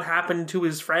 prevent what happened to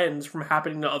his friends from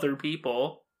happening to other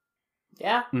people.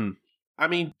 Yeah. I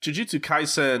mean, Jujutsu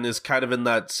Kaisen is kind of in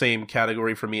that same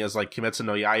category for me as, like, Kimetsu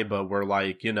no Yaiba, where,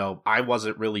 like, you know, I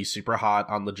wasn't really super hot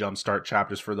on the Jumpstart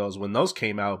chapters for those when those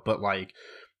came out, but, like,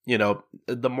 you know,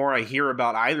 the more I hear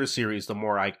about either series, the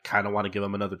more I kind of want to give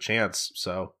them another chance,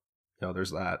 so, you know,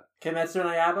 there's that. Kimetsu no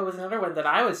Yaiba was another one that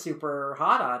I was super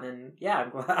hot on, and yeah,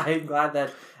 I'm glad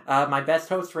that my best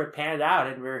hopes were panned out,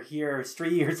 and we're here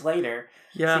 3 years later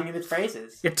singing its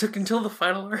praises. It took until the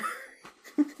final arc.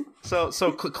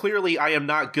 So clearly I am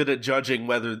not good at judging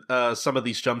whether some of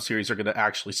these Jump series are going to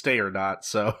actually stay or not,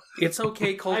 so... It's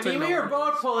okay, Colton. I mean, we were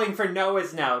both pulling for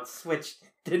Noah's Notes, which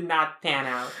did not pan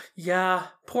out. Yeah,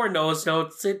 poor Noah's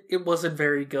Notes. It wasn't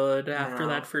very good after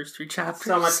that first 3 chapters.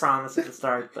 So much promise at the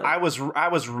start. But... I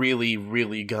was really,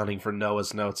 really gunning for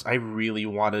Noah's Notes. I really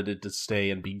wanted it to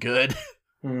stay and be good.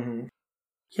 Mm-hmm.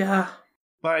 Yeah.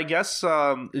 But I guess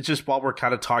it's just while we're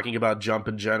kind of talking about Jump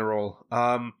in general,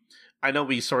 I know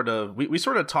we sort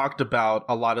of talked about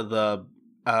a lot of the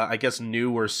I guess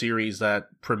newer series that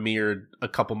premiered a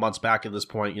couple months back at this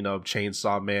point, you know,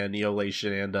 Chainsaw Man,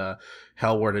 Neolation, and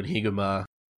Hellward and Higuma.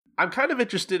 I'm kind of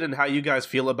interested in how you guys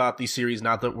feel about these series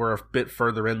now that we're a bit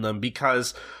further in them,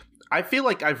 because I feel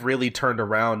like I've really turned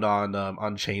around on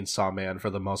Chainsaw Man for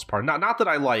the most part. Not that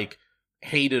I like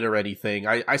hate it or anything.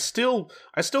 I still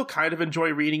kind of enjoy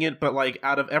reading it, but like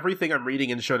out of everything I'm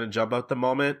reading in Shonen Jump at the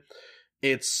moment,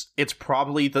 it's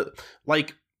probably the,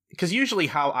 like, because usually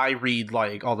how I read,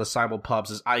 like, all the simulpubs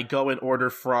is I go in order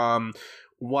from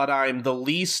what I'm the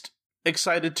least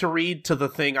excited to read to the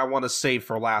thing I want to save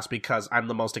for last because I'm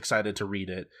the most excited to read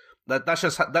it. That's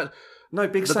just that. No,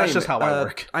 big same. That's just how I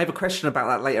work. I have a question about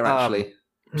that later, actually.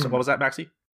 So what was that, Maxie?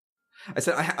 I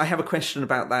said I have a question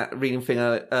about that reading thing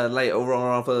later, or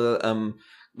rather,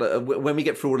 when we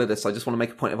get through all of this, I just want to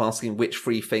make a point of asking which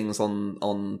 3 things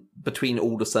on between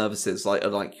all the services are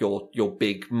like your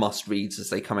big must reads as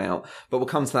they come out. But we'll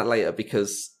come to that later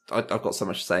because I've got so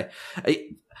much to say.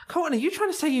 Colton, are you trying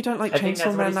to say you don't like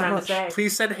Chainsaw Man that much?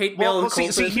 Please send hate mail. See,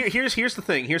 here's the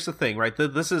thing. Here's the thing, right?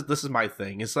 This is my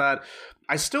thing. Is that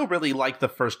I still really like the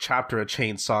first chapter of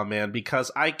Chainsaw Man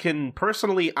because I can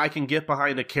get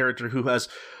behind a character who has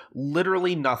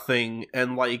literally nothing,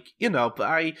 and, like, you know,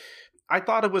 I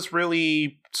thought it was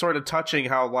really sort of touching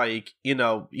how, like, you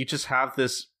know, you just have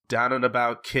this down and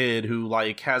about kid who,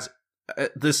 like, has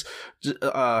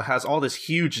all this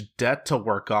huge debt to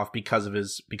work off because of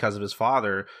his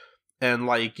father, and,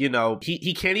 like, you know,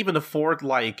 he can't even afford,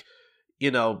 like, you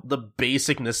know, the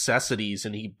basic necessities,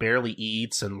 and he barely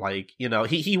eats, and, like, you know,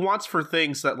 he wants for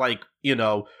things that, like, you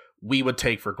know, we would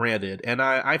take for granted, and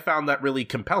I found that really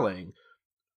compelling.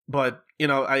 But, you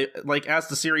know, I, like, as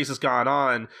the series has gone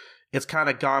on, it's kind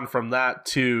of gone from that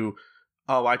to,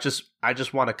 oh, I just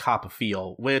want to cop a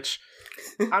feel, which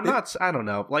I don't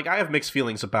know. Like, I have mixed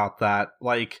feelings about that.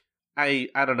 Like, I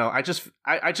don't know.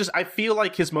 I feel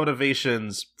like his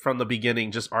motivations from the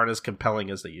beginning just aren't as compelling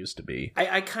as they used to be.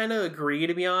 I kind of agree,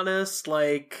 to be honest.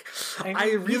 Like,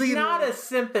 I really he's not a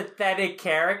sympathetic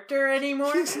character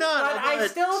anymore. He's not. But I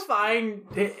still find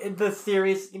the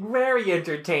series very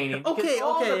entertaining. Okay,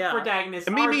 the protagonists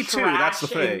are me too. That's the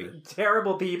thing. And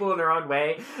terrible people in their own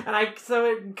way, and so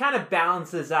it kind of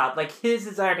balances out. Like, his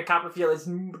desire to cop a feel is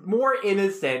more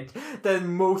innocent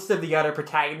than most of the other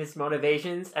protagonists'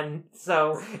 motivations, and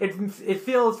so it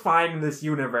feels fine in this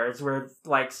universe where it's,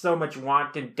 like, so much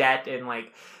want and debt, and,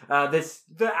 like,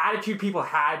 the attitude people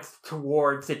had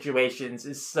toward situations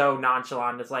is so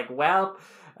nonchalant. It's like, well,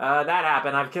 that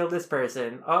happened. I've killed this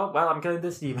person. Oh, well, I'm killing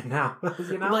this demon now.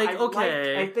 You know, like,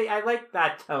 okay, I like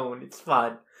that tone. It's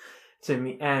fun to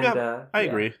me, and I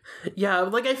agree. Yeah,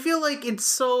 like, I feel like it's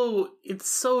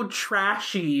so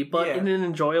trashy, but in an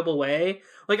enjoyable way.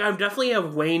 Like, I definitely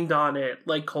have waned on it,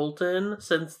 like Colton,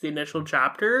 since the initial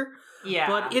chapter. Yeah.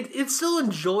 But it's still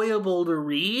enjoyable to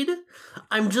read.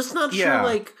 I'm just not sure,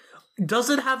 like, does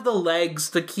it have the legs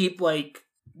to keep, like,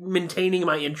 maintaining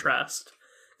my interest?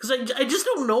 Because I just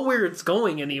don't know where it's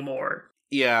going anymore.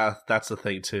 Yeah, that's the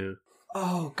thing, too.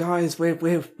 Oh, guys, we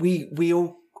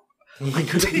all... I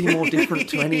couldn't be more different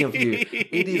to any of you.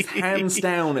 It is hands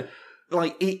down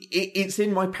like it's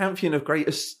in my pantheon of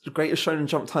greatest Shonen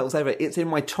Jump titles ever. It's in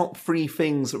my top 3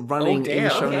 things running in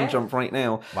Shonen Jump right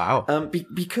now. Wow.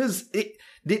 Because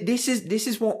this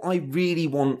is what I really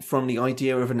want from the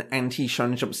idea of an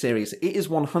anti-Shonen Jump series. It is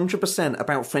 100%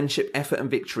 about friendship, effort, and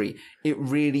victory. It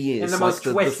really is. In the most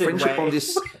twisted friendship way. bond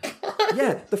is.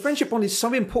 Yeah, the friendship bond is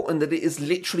so important that it is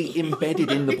literally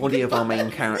embedded in the body of our main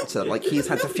character. Like, he's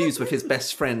had to fuse with his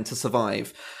best friend to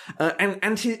survive.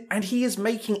 And he is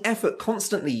making effort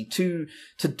constantly to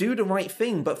do the right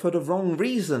thing, but for the wrong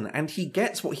reason. And he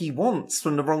gets what he wants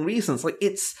from the wrong reasons. Like,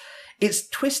 it's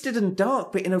twisted and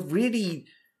dark, but in a really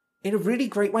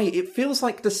great way. It feels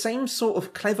like the same sort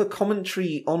of clever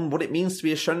commentary on what it means to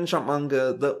be a Shonen Jump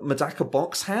manga that Medaka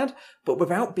Box had, but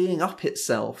without being up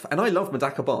itself. And I love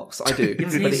Medaka Box, I do.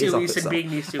 It's but it is up Nisu itself. being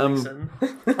Nisu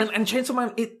And Chainsaw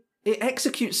Man, it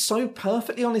executes so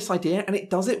perfectly on this idea, and it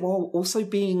does it while also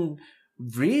being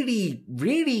really,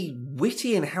 really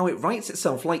witty in how it writes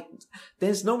itself. Like,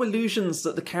 there's no illusions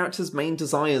that the character's main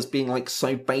desires being like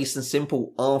so base and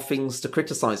simple are things to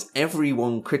criticize.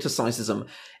 Everyone criticizes them.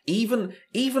 Even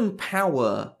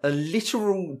Power, a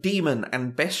literal demon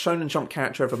and best Shonen Jump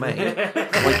character ever made,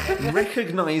 like,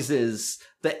 recognizes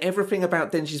that everything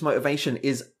about Denji's motivation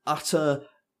is utter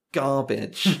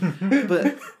garbage.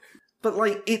 But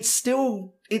like, it's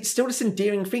still this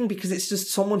endearing thing because it's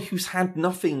just someone who's had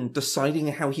nothing deciding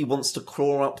how he wants to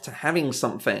crawl up to having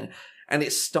something. And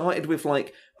it started with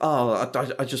like,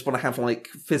 I just want to have like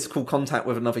physical contact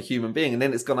with another human being. And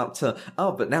then it's gone up to,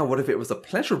 but now what if it was a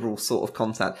pleasurable sort of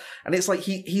contact? And it's like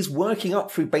he's working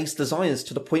up through base desires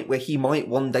to the point where he might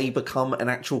one day become an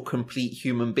actual complete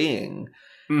human being.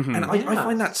 Mm-hmm. And I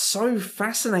find that so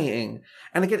fascinating.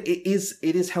 And again, it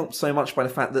is helped so much by the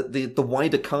fact that the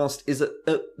wider cast is at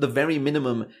the very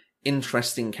minimum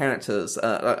interesting characters.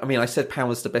 I mean, I said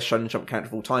Power's the best Shonen Jump character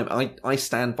of all time. I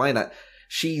stand by that.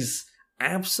 She's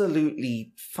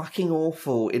absolutely fucking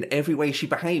awful in every way she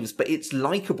behaves, but it's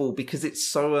likable because it's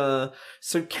so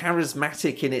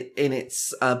charismatic in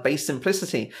its base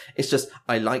simplicity. It's just,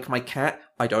 I like my cat,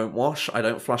 I don't wash, I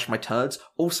don't flush my turds,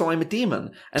 also I'm a demon.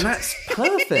 And that's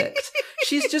perfect.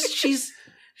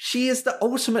 She is the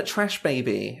ultimate trash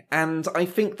baby, and I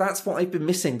think that's what I've been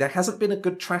missing. There hasn't been a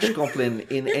good trash goblin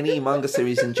in any manga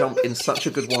series in Jump in such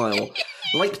a good while.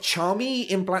 Like, Charmy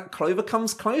in Black Clover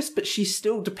comes close, but she's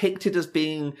still depicted as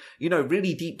being,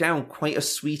 really deep down quite a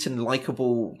sweet and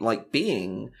likable, like,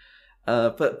 being.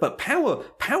 But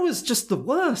Power's just the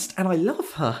worst, and I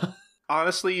love her.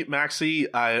 Honestly, Maxi,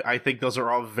 I think those are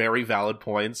all very valid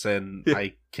points, and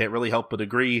I can't really help but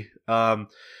agree.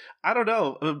 I don't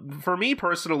know. For me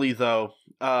personally, though,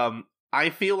 I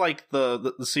feel like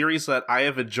the series that I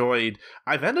have enjoyed,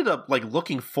 I've ended up like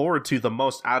looking forward to the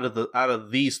most out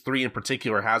of these 3 in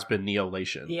particular has been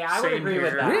Neolation. Yeah, I would agree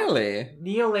with that. Really?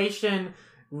 Neolation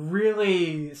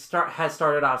really has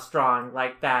started off strong.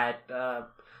 Like that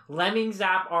Lemming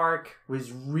Zap arc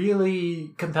was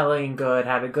really compelling and good.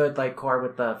 Had a good like core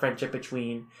with the friendship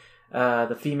between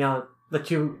the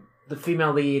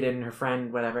female lead and her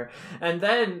friend, whatever. And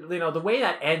then, the way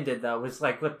that ended, though, was,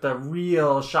 like, what the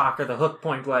real shocker, the hook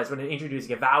point was when it introduced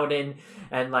Gavaudin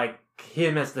and, like,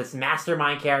 him as this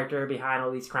mastermind character behind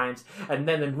all these crimes. And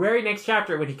then the very next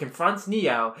chapter when he confronts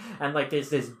Neo and, like, there's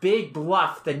this big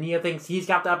bluff that Neo thinks he's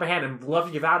got the upper hand and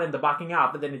bluffs Gavaudin into bucking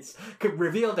out. But then it's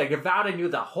revealed that Gavaudin knew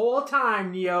the whole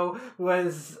time Neo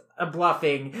was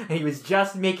bluffing and he was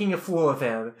just making a fool of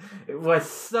him. It was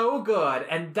so good,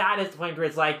 and that is the point where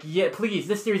it's like, yeah, please,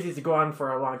 this series needs to go on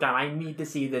for a long time. I need to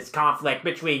see this conflict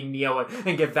between Neo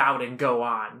and Gavaudin go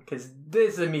on, because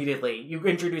this immediately, you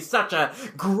introduced such a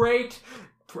great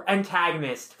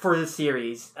antagonist for the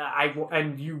series,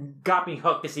 and you got me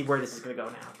hooked to see where this is going to go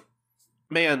now.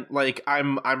 Man, like,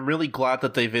 I'm really glad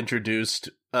that they've introduced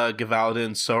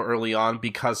Gavaudin so early on,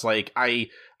 because like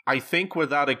I think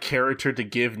without a character to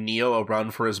give Neo a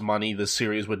run for his money, this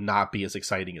series would not be as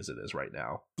exciting as it is right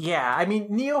now. Yeah, I mean,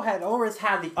 Neo had always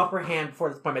had the upper hand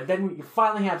before this point, but then you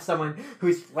finally have someone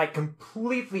who's, like,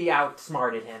 completely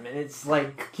outsmarted him, and it's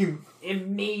like,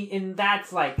 and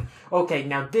that's like, okay,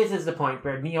 now this is the point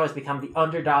where Neo has become the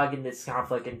underdog in this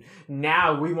conflict, and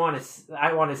now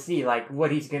I want to see, like,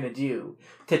 what he's gonna do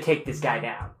to take this guy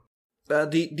down.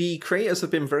 The creators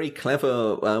have been very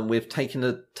clever with taking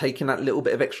that little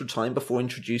bit of extra time before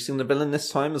introducing the villain this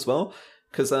time as well.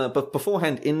 Because but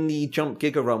beforehand, in the Jump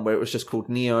Giga run where it was just called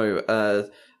Neo,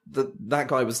 that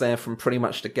guy was there from pretty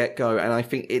much the get-go, and I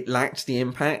think it lacked the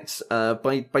impact.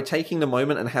 By taking the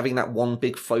moment and having that one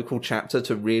big focal chapter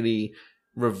to really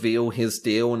reveal his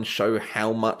deal and show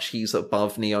how much he's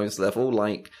above Neo's level,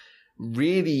 like,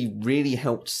 really, really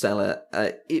helped sell it.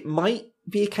 It might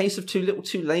be a case of too little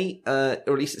too late, or at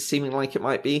least it's seeming like it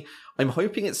might be. I'm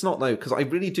hoping it's not, though, because I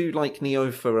really do like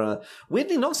Neo for,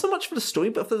 weirdly, not so much for the story,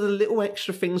 but for the little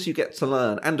extra things you get to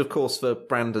learn. And, of course, for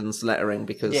Brandon's lettering,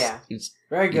 because he's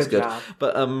very good, he's good. job.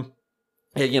 But,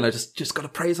 yeah, you know, just got to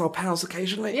praise our pals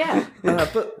occasionally. Yeah.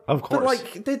 But of course. But,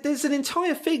 like, there's an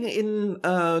entire thing in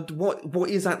what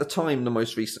is at the time the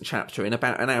most recent chapter, in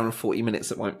about an hour and 40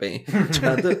 minutes it won't be,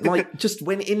 that, like, just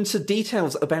went into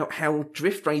details about how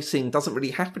drift racing doesn't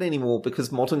really happen anymore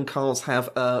because modern cars have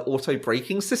auto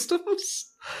braking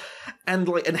systems. And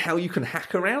how you can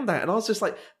hack around that. And I was just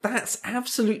like, that's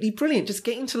absolutely brilliant. Just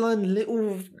getting to learn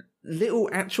little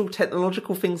actual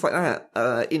technological things like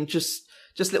that, in just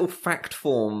little fact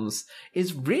forms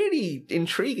is really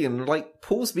intriguing. Like,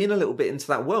 pulls me in a little bit into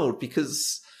that world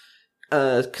because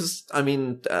I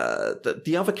mean,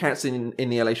 the other characters in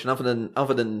the Elation,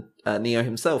 other than Neo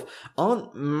himself,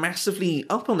 aren't massively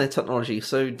up on their technology,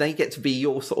 so they get to be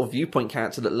your sort of viewpoint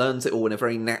character that learns it all in a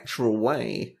very natural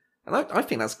way. And I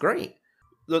think that's great.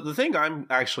 The thing I'm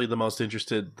actually the most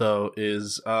interested, though,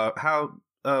 is how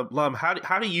Lum,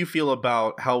 how do you feel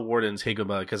about Hell Warden's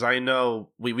Higuma? Because I know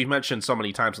we've mentioned so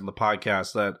many times on the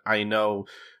podcast that I know,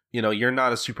 you know, you're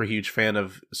not a super huge fan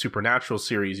of Supernatural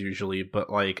series usually, but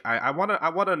like I want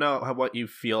to know what you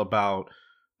feel about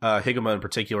Higuma in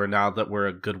particular now that we're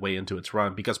a good way into its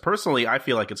run. Because personally, I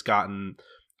feel like it's gotten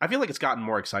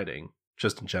more exciting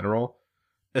just in general,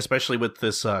 especially with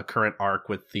this current arc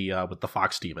with the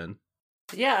Fox Demon.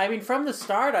 Yeah, I mean, from the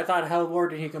start, I thought Hell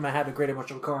Warden Higuma had a great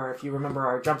emotional core, if you remember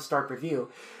our Jumpstart review.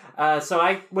 So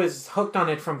I was hooked on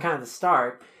it from kind of the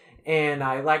start, and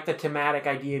I liked the thematic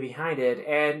idea behind it.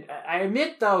 And I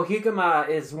admit, though, Higuma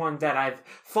is one that I've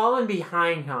fallen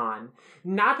behind on.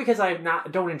 Not because I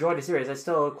don't enjoy the series. I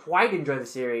still quite enjoy the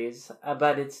series,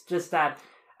 but it's just that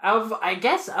of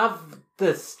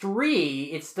the three,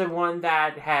 it's the one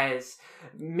that has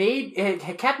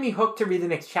kept me hooked to read the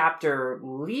next chapter,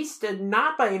 least,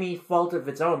 not by any fault of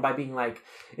its own, by being like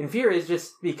inferior,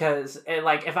 just because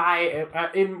like if I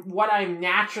in what I'm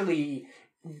naturally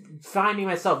finding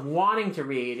myself wanting to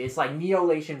read is like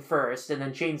Neolation first, and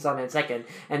then Chainsaw Man second,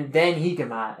 and then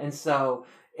Higuma, and so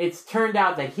it's turned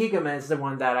out that Higuma is the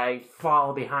one that I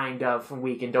fall behind of from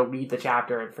week and don't read the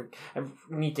chapter and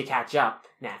need to catch up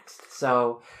next.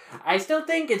 So I still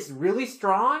think it's really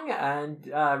strong and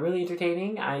really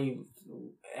entertaining. I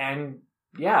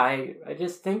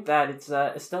just think that it's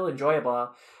still enjoyable.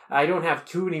 I don't have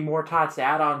too many more thoughts to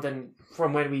add on than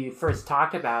from when we first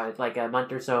talked about it like a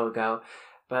month or so ago.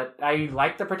 But I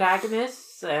like the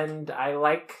protagonists, and I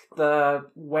like the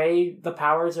way the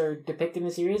powers are depicted in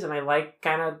the series, and I like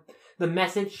kind of the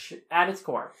message at its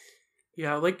core.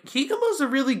 Yeah, like, Higuma's a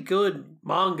really good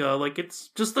manga. Like, it's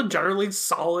just a generally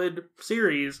solid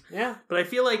series. Yeah. But I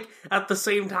feel like, at the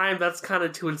same time, that's kind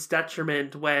of to its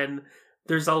detriment when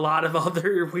there's a lot of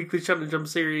other Weekly Shonen Jump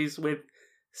series with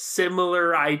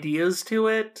similar ideas to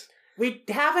it. We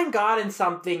haven't gotten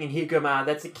something in Higuma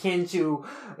that's akin to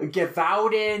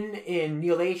Gavouden in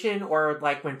Neolation, or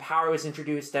like when Power was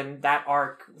introduced and that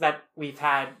arc that we've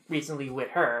had recently with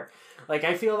her. Like,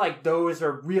 I feel like those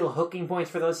are real hooking points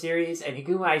for those series, and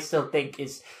Higuma I still think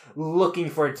is looking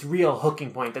for its real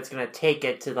hooking point that's going to take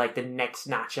it to like the next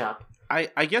notch up.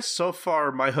 I guess so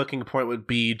far my hooking point would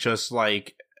be just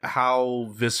like how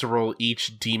visceral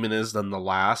each demon is than the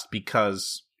last,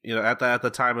 because, you know, at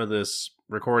the time of this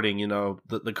recording, you know,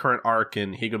 the current arc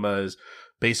in Higuma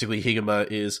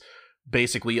is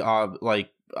basically on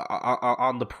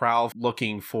the prowl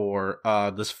looking for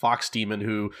this fox demon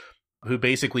who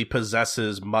basically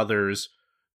possesses mothers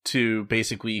to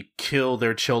basically kill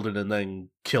their children and then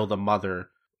kill the mother,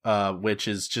 which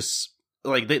is just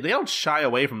like they don't shy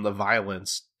away from the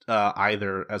violence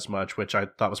either as much, which I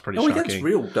thought was pretty shocking. It gets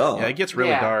real dark. Yeah, it gets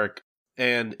really dark,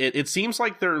 and it seems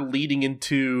like they're leading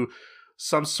into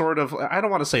some sort of, I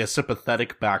don't want to say a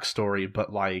sympathetic backstory,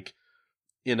 but like,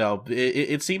 you know,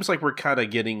 it seems like we're kind of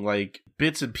getting like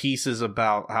bits and pieces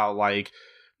about how, like,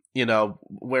 you know,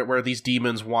 where these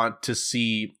demons want to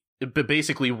see,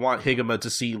 basically want Higuma to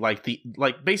see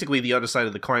basically the other side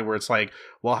of the coin, where it's like,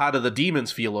 well, how do the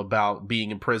demons feel about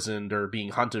being imprisoned or being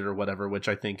hunted or whatever, which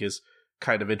I think is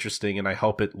kind of interesting, and I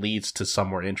hope it leads to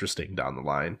somewhere interesting down the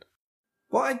line.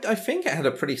 Well, I think it had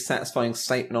a pretty satisfying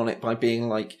statement on it by being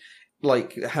like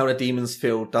how the demons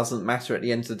feel doesn't matter. At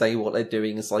the end of the day, what they're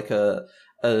doing is like a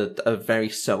very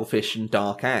selfish and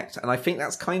dark act. And I think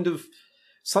that's kind of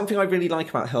something I really like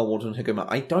about Hell Warden Higuma.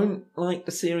 I don't like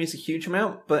the series a huge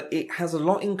amount, but it has a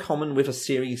lot in common with a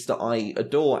series that I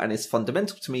adore and is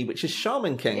fundamental to me, which is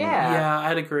Shaman King. Yeah. Yeah,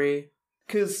 I'd agree.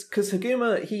 Because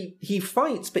Haguma, he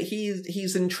fights, but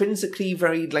he's intrinsically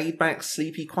very laid back,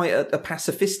 sleepy, quite a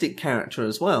pacifistic character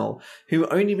as well, who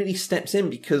only really steps in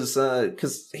because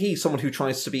he's someone who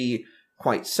tries to be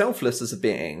quite selfless as a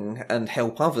being and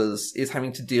help others, is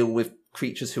having to deal with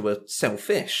creatures who are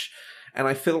selfish. And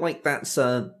I feel like that's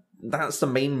the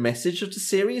main message of the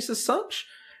series as such.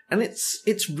 And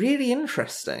it's really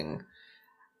interesting.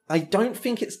 I don't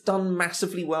think it's done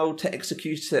massively well to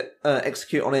execute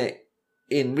on it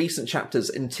in recent chapters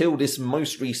until this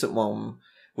most recent one,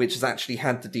 which has actually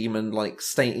had the demon like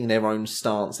stating their own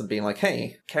stance and being like,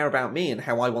 "Hey, care about me and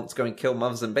how I want to go and kill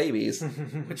mothers and babies."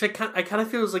 Which I kind of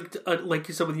feel is like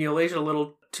you said with Neolation, a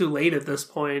little too late at this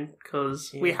point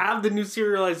because we have the new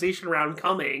serialization round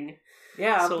coming.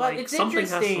 Yeah, so, but it's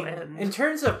interesting. In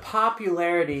terms of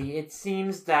popularity, it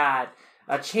seems that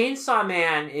Chainsaw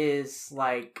Man is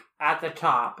like at the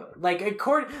top. Like,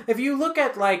 if you look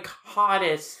at like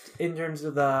hottest in terms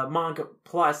of the Manga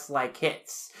Plus like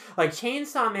hits, like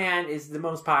Chainsaw Man is the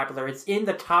most popular. It's in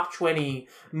the top 20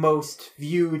 most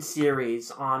viewed series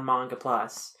on Manga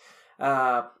Plus.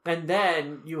 And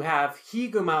then you have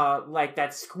Higuma, like,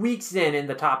 that squeaks in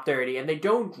the top 30, and they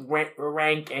don't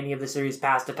rank any of the series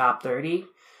past the top 30.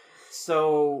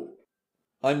 So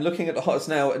I'm looking at the hottest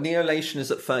now. Neolation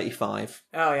is at 35.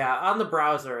 Oh yeah, on the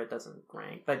browser it doesn't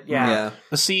rank, but yeah.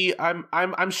 See,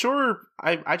 I'm sure.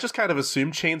 I just kind of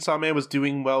assumed Chainsaw Man was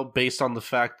doing well based on the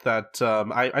fact that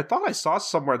I thought I saw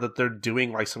somewhere that they're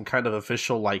doing like some kind of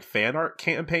official like fan art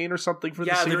campaign or something for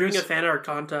the series. Yeah, they're doing a fan art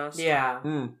contest. Yeah.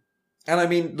 And I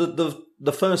mean,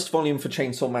 the first volume for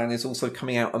Chainsaw Man is also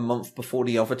coming out a month before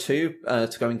the other two,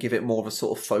 to go and give it more of a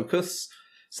sort of focus.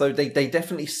 So they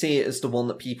definitely see it as the one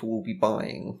that people will be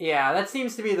buying. Yeah, that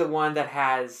seems to be the one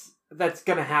that's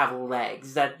gonna have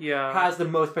legs, that has the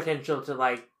most potential to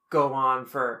like go on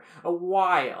for a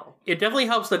while. It definitely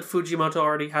helps that Fujimoto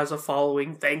already has a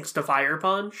following thanks to Fire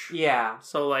Punch. Yeah.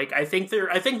 So like I think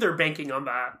they're banking on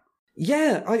that.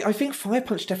 Yeah, I think Fire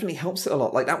Punch definitely helps it a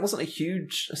lot. Like, that wasn't a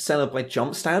huge seller by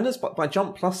Jump standards, but by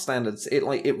Jump Plus standards, it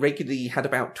regularly had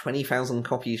about 20,000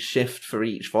 copies shift for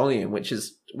each volume, which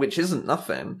isn't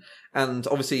nothing. And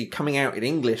obviously coming out in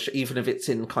English, even if it's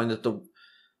in kind of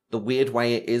the weird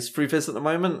way it is through Viz at the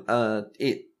moment,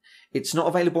 it's not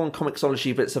available on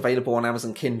Comixology, but it's available on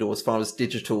Amazon Kindle as far as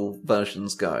digital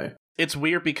versions go. It's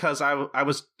weird because I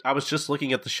was just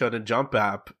looking at the Shonen Jump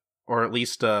app, or at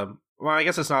least well, I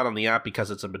guess it's not on the app because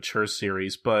it's a mature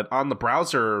series, but on the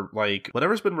browser, like,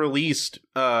 whatever's been released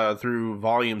through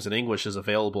volumes in English is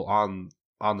available on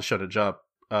the Shonen Jump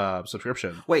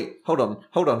subscription. Wait, hold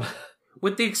on.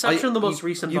 With the exception of the most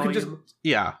recent volume. Can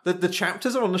just, the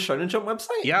chapters are on the Shonen Jump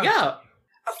website? Yeah.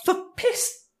 For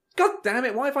piss! God damn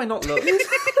it, why have I not looked?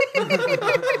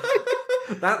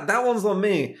 That one's on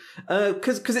me.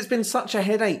 Because it's been such a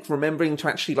headache remembering to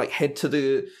actually like head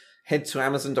to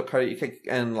Amazon.co.uk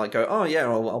and like go, oh yeah,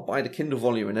 I'll buy the Kindle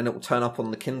volume, and then it will turn up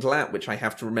on the Kindle app, which I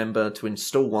have to remember to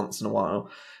install once in a while.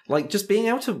 Like, just being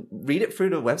able to read it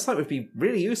through the website would be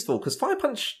really useful, because Fire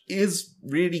Punch is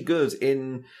really good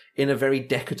in a very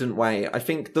decadent way. I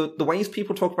think the ways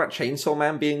people talk about Chainsaw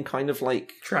Man being kind of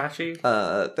like trashy,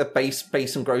 the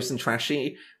base and gross and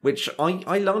trashy, which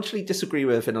I largely disagree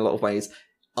with in a lot of ways,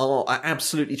 are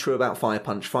absolutely true about Fire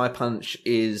Punch. Fire Punch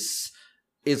is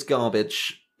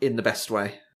garbage in the best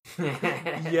way.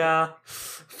 Yeah.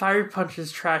 Fire Punch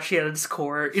is trashy at its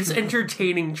core. It's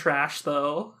entertaining trash,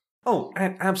 though. Oh,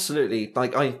 absolutely.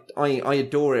 Like, I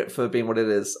adore it for being what it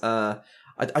is. I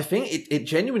think it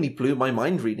genuinely blew my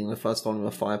mind reading the first volume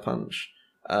of Fire Punch.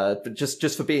 But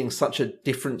just for being such a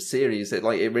different series, it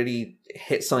really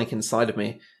hit something inside of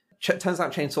me. Turns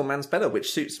out Chainsaw Man's better,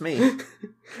 which suits me.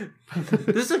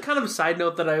 This is a kind of side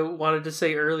note that I wanted to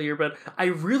say earlier, but I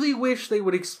really wish they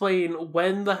would explain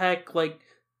when the heck, like,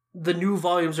 the new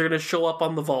volumes are going to show up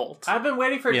on the vault. I've been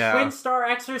waiting for Twin Star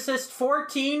Exorcist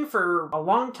 14 for a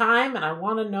long time, and I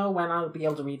want to know when I'll be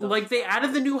able to read them. Like, they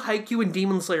added the new Haikyuu and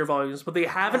Demon Slayer volumes, but they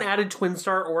haven't added Twin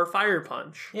Star or Fire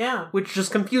Punch. Yeah. Which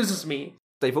just confuses me.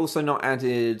 They've also not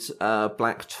added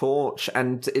Black Torch,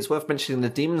 and it's worth mentioning the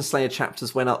Demon Slayer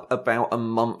chapters went up about a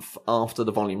month after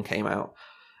the volume came out.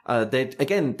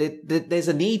 There's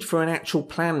a need for an actual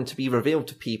plan to be revealed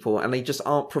to people, and they just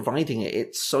aren't providing it.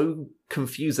 It's so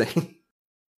confusing.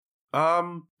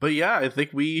 But yeah, I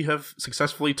think we have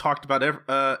successfully talked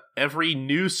about every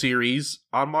new series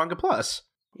on Manga Plus.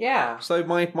 Yeah. So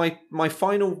my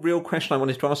final real question I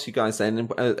wanted to ask you guys then,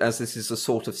 as this is a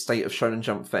sort of State of Shonen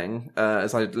Jump thing,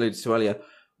 as I alluded to earlier,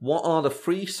 what are the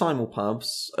free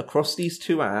simulpubs across these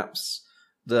two apps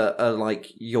that are like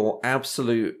your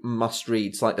absolute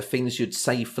must-reads, like the things you'd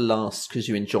save for last because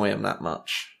you enjoy them that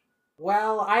much?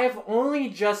 Well, I have only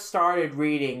just started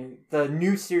reading the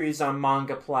new series on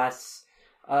Manga Plus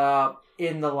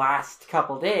in the last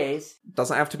couple days.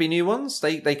 Doesn't have to be new ones.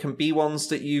 They can be ones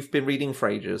that you've been reading for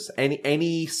ages.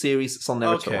 Any series that's on there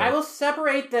at all. I will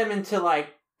separate them into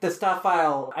like the stuff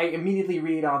I immediately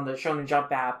read on the Shonen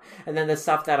Jump app, and then the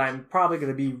stuff that I'm probably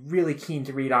going to be really keen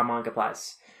to read on Manga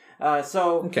Plus. For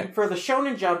the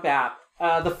Shonen Jump app,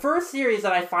 the first series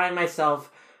that I find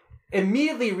myself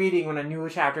immediately reading when a new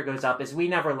chapter goes up is We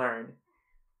Never Learn.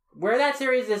 Where that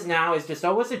series is now is just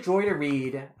always a joy to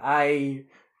read. I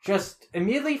just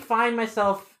immediately find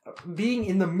myself being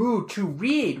in the mood to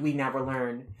read We Never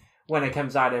Learn when it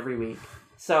comes out every week.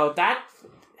 So that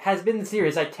has been the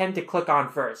series I tend to click on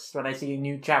first when I see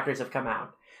new chapters have come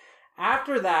out.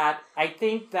 After that, I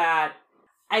think that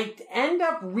I end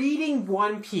up reading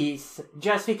One Piece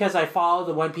just because I follow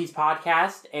the One Piece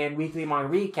podcast and Weekly Manga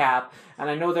Recap, and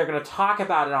I know they're going to talk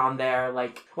about it on there,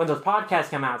 like, when those podcasts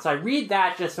come out. So I read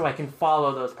that just so I can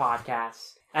follow those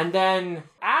podcasts. And then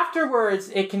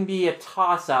afterwards, it can be a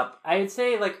toss-up. I would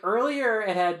say, like, earlier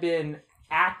it had been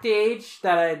Act Age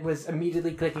that I was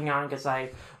immediately clicking on because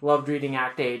I loved reading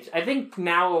Act Age. I think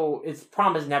now it's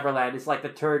Promised Neverland. It's like the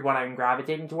third one I'm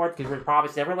gravitating towards because where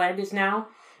Promised Neverland is now.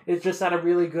 It's just at a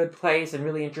really good place and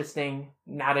really interesting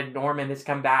now that Norman has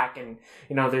come back and,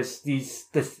 you know, there's this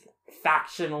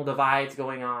factional divides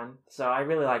going on. So I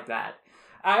really like that.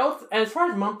 As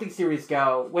far as monthly series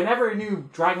go, whenever a new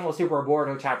Dragon Ball Super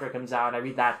Boruto chapter comes out, I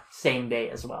read that same day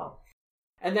as well.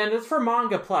 And then as for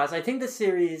Manga Plus, I think the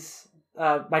series,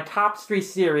 my top 3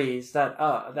 series that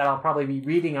I'll probably be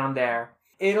reading on there,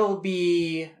 it'll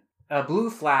be Blue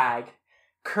Flag,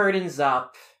 Curtains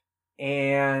Up,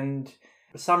 and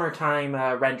Summertime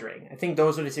Rendering. I think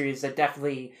those are the series that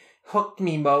definitely hooked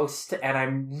me most, and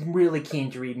I'm really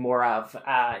keen to read more of.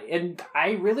 And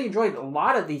I really enjoyed a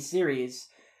lot of these series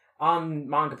on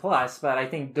Manga Plus, but I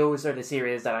think those are the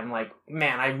series that I'm like,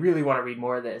 man, I really want to read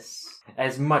more of this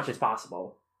as much as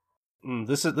possible.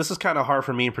 This is kind of hard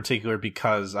for me in particular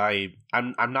because I'm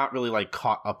not really like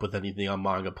caught up with anything on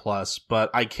Manga Plus, but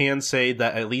I can say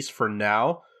that at least for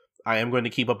now, I am going to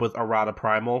keep up with Arata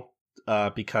Primal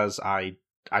because I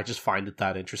just find it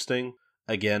that interesting.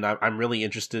 Again, I'm really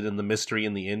interested in the mystery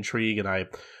and the intrigue, and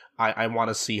I want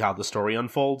to see how the story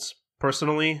unfolds.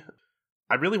 Personally,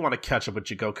 I really want to catch up with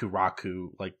Jigoku Raku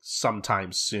like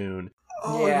sometime soon.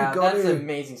 Oh, yeah, that's an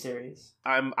amazing series.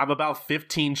 I'm about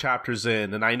 15 chapters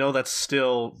in, and I know that's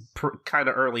still kind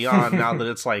of early on now that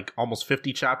it's like almost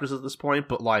 50 chapters at this point.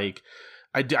 But like,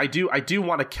 I do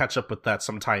want to catch up with that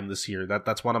sometime this year.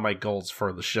 That's one of my goals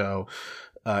for the show,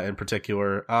 in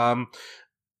particular.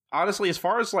 Honestly, as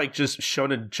far as like just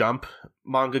Shonen Jump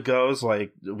manga goes,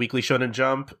 like Weekly Shonen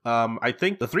Jump, I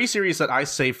think the 3 series that I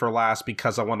save for last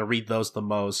because I want to read those the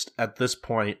most at this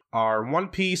point are One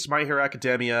Piece, My Hero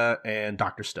Academia, and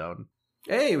Dr. Stone.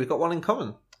 Hey, we've got one in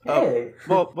common. Hey.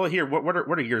 Well, here, what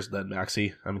are yours then,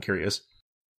 Maxie? I'm curious.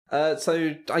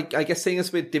 So I guess seeing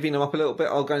as we're divvying them up a little bit,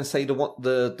 I'll go and say the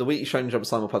Weekly Shonen Jump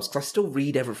simulpubs, because I still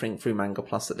read everything through Manga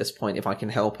Plus at this point if I can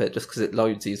help it, just because it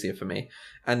loads easier for me.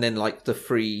 And then like the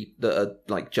 3 that are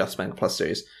like just Manga Plus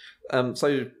series.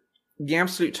 So the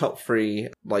absolute top 3,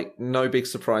 like no big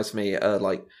surprise for me, are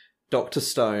like Dr.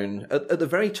 Stone at the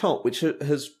very top, which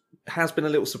has been a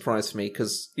little surprise for me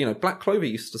because, you know, Black Clover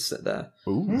used to sit there.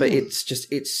 Ooh. But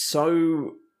it's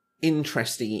so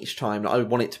interesting each time. I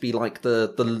want it to be like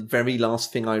the very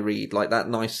last thing I read, like that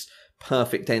nice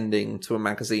perfect ending to a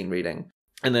magazine reading.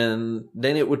 And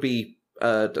then it would be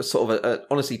sort of a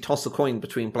honestly toss a coin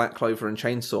between Black Clover and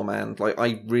Chainsaw Man. Like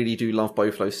I really do love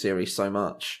both those series so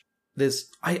much.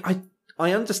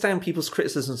 I understand people's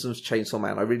criticisms of Chainsaw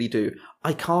Man. I really do.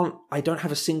 I don't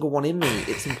have a single one in me.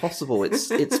 It's impossible.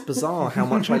 It's bizarre how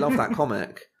much I love that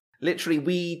comic. Literally,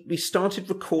 we started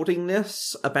recording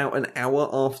this about an hour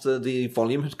after the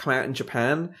volume had come out in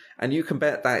Japan, and you can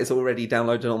bet that is already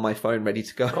downloaded on my phone, ready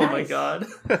to go. Oh my god.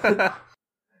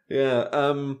 Yeah,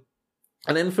 and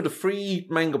then for the 3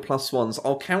 Manga Plus ones,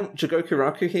 I'll count Jigoku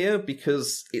Raku here,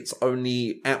 because it's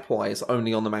only, app-wise,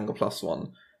 only on the Manga Plus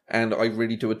one, and I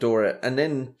really do adore it. And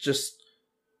then just,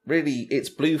 really, it's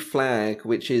Blue Flag,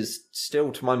 which is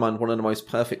still, to my mind, one of the most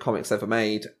perfect comics ever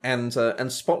made, and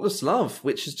Spotless Love,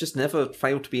 which has just never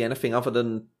failed to be anything other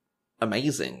than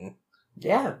amazing.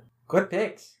 Yeah, good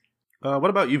picks.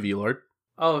 What about you, V-Lord?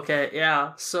 Oh, okay,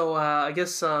 yeah. So, I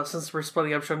guess, since we're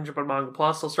splitting up Shonen Jump and Manga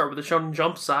Plus, I'll start with the Shonen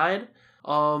Jump side.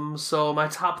 So my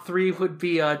top 3 would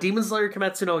be, Demon Slayer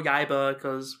Kimetsu no Yaiba,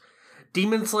 because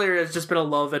Demon Slayer has just been a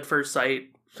love at first sight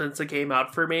since it came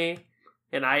out for me.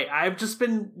 And I've just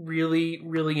been really,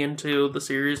 really into the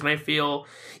series, and I feel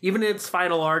even in its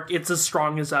final arc, it's as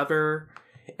strong as ever.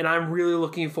 And I'm really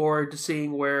looking forward to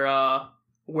seeing where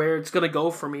it's gonna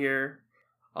go from here.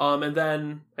 And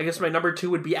then I guess my number 2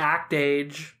 would be Act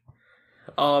Age.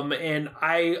 And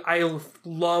I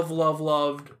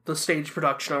loved the stage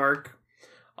production arc.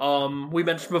 We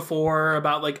mentioned before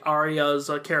about like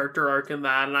Arya's character arc in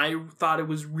that, and I thought it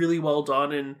was really well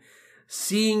done, and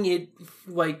seeing it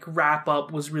like wrap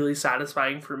up was really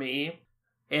satisfying for me.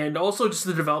 And also just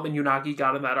the development Unagi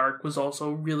got in that arc was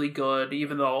also really good,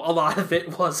 even though a lot of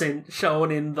it wasn't shown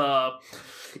in the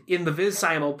Viz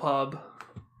Simulpub,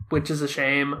 which is a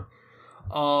shame.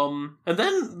 And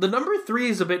then the number 3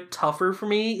 is a bit tougher for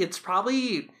me. It's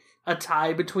probably a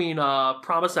tie between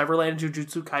Promise Neverland and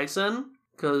Jujutsu Kaisen,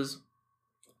 because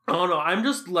I don't know, I'm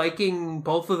just liking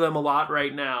both of them a lot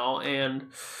right now, and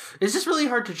it's just really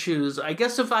hard to choose. I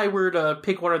guess if I were to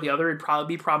pick one or the other, it'd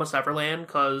probably be Promise Neverland,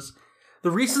 because the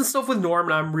recent stuff with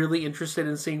Norman, I'm really interested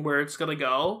in seeing where it's gonna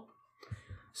go.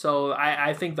 So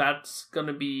I think that's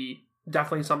gonna be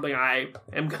definitely something I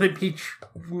am gonna be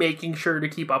making sure to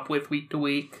keep up with week to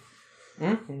week.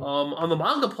 Mm-hmm. On the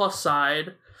Manga Plus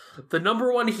side, the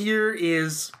number 1 here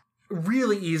is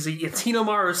really easy. It's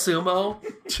Hinomaru Sumo.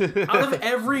 Out of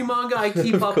every manga I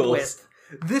keep up with,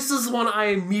 this is one I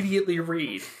immediately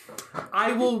read.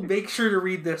 I will make sure to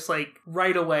read this like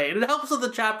right away. And it helps that the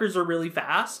chapters are really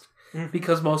fast,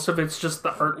 because most of it's just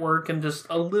the artwork and just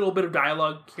a little bit of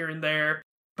dialogue here and there.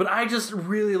 But I just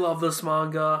really love this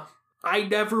manga. I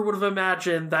never would have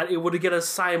imagined that it would get a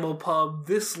Simulpub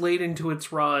this late into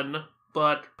its run,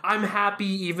 but I'm happy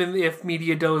even if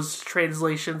Mediado's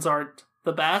translations aren't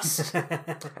the best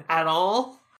at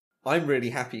all. I'm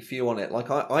really happy for you on it. Like,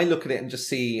 I look at it and just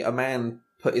see a man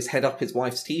put his head up his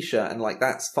wife's t-shirt, and like,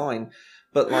 that's fine.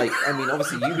 But like, I mean,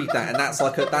 obviously you read that, and that's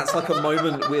like a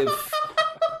moment with...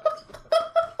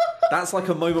 That's like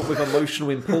a moment with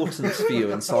emotional importance for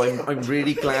you, and so I'm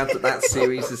really glad that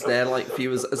series is there, like, for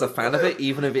you as a fan of it,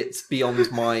 even if it's beyond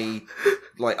my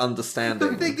like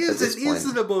understanding. The thing is, it is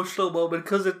an emotional moment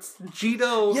because it's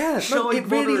Gino. Yeah, showing it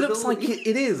really looks like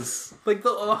it is. Like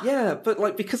the yeah, but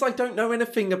like because I don't know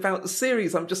anything about the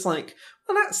series, I'm just like,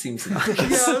 well, that seems nice.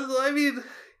 Yeah, I mean.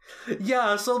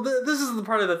 Yeah, so this is the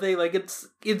part of the thing, like,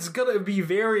 it's gonna be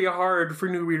very hard for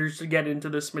new readers to get into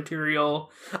this material.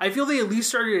 I feel they at least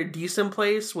started a decent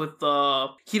place with the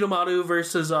Hitomaru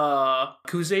versus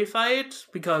Kuze fight,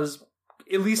 because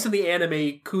at least in the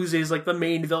anime, Kuze is like the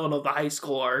main villain of the high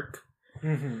school arc.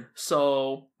 Mm-hmm.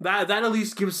 So that at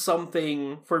least gives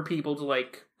something for people to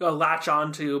like latch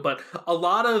onto, but a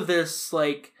lot of this,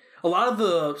 like, a lot of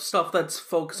the stuff that's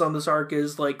focused on this arc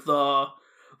is like the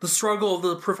struggle of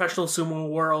the professional sumo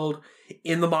world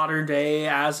in the modern day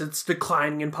as it's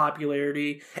declining in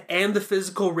popularity, and the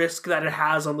physical risk that it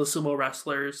has on the sumo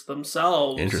wrestlers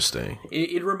themselves. Interesting.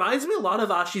 It reminds me a lot of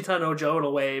Ashita no Joe in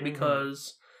a way,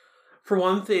 because, for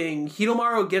one thing,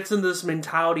 Hitomaru gets in this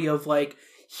mentality of, like,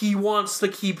 he wants to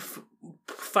keep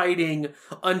fighting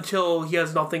until he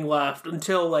has nothing left,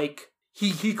 until, like,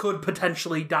 he could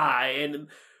potentially die, and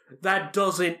that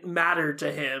doesn't matter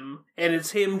to him, and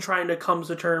it's him trying to come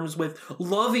to terms with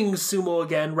loving sumo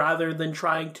again rather than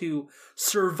trying to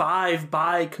survive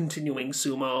by continuing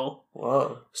sumo.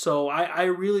 Whoa. So I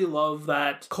really love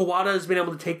that Kawada has been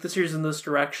able to take the series in this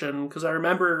direction, because I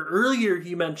remember earlier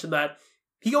he mentioned that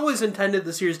he always intended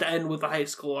the series to end with the high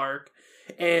school arc,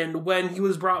 and when he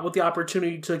was brought with the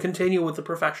opportunity to continue with the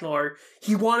professional arc,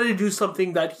 he wanted to do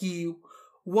something that he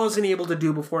wasn't able to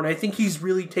do before, and I think he's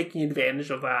really taking advantage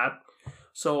of that.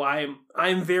 So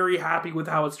I'm very happy with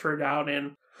how it's turned out,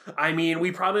 and I mean,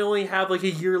 we probably only have like a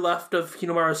year left of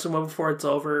Hinomaru Sumo before it's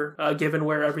over, given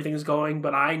where everything's going,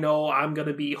 but I know I'm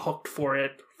gonna be hooked for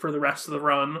it for the rest of the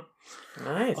run.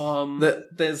 Nice.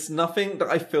 There's nothing that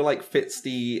I feel like fits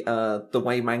the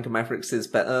way Manga Mavericks is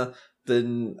better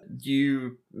than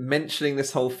you mentioning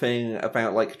this whole thing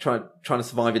about like trying to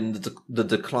survive in the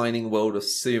declining world of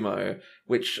sumo,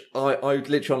 which I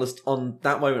literally on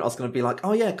that moment I was going to be like,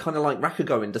 oh yeah, kind of like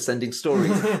Rakugo in Descending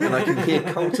Stories, and I can hear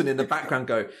Colton in the background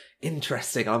go,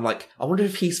 interesting. I'm like, I wonder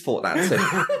if he's thought that too.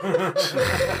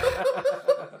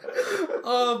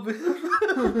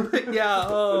 Yeah.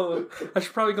 I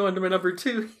should probably go into my number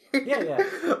 2. Yeah.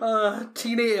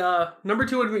 Number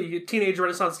 2 would be Teenage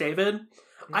Renaissance David.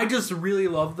 I just really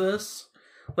love this.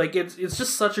 Like, it's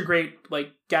just such a great,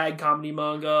 like, gag comedy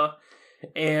manga.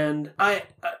 And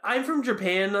I'm from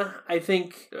Japan. I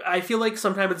feel like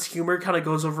sometimes its humor kind of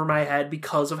goes over my head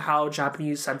because of how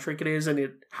Japanese-centric it is,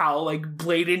 and how, like,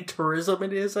 blatant tourism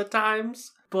it is at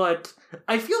times. But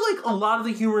I feel like a lot of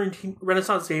the humor in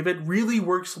Renaissance David really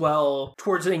works well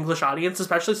towards an English audience,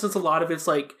 especially since a lot of it's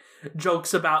like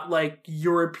jokes about like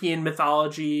European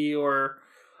mythology or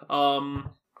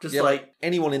just like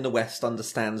anyone in the West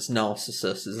understands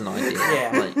Narcissus as an idea.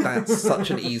 Yeah. Like that's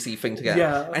such an easy thing to get.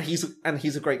 Yeah. And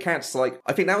he's a great character. So like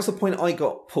I think that was the point I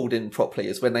got pulled in properly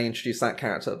is when they introduced that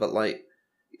character. But like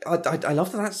I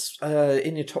love that that's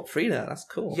in your top 3 there. That's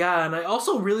cool. Yeah, and I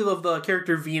also really love the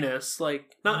character Venus.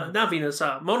 Like not Venus,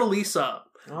 Mona Lisa.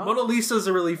 Oh. Mona Lisa's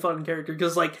a really fun character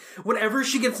because, like, whenever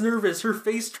she gets nervous, her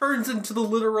face turns into the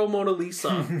literal Mona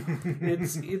Lisa.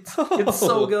 it's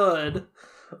so good.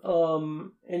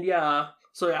 And yeah,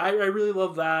 so I really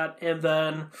love that. And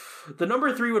then the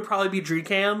number 3 would probably be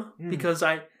Dreecam because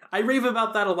I rave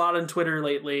about that a lot on Twitter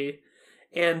lately,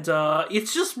 and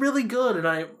it's just really good. And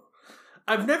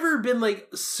I've never been like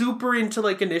super into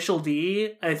like Initial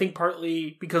D. I think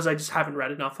partly because I just haven't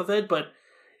read enough of it, but.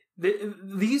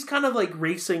 These kind of like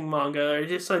racing manga, I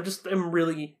just am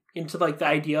really into like the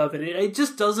idea of it. It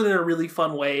just does it in a really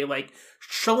fun way, like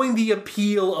showing the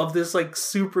appeal of this like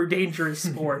super dangerous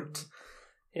sport,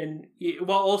 and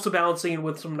while also balancing it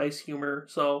with some nice humor.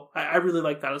 So I really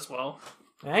like that as well.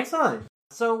 Excellent.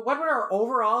 So what would our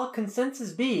overall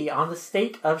consensus be on the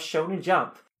state of Shonen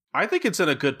Jump? I think it's in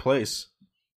a good place.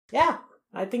 Yeah,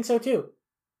 I think so too.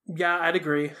 Yeah, I'd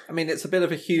agree. I mean, it's a bit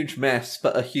of a huge mess,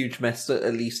 but a huge mess that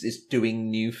at least is doing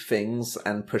new things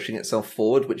and pushing itself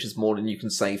forward, which is more than you can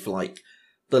say for like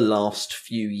the last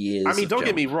few years. I mean, don't get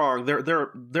Jump. me wrong.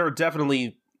 There are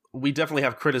definitely we definitely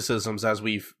have criticisms, as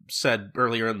we've said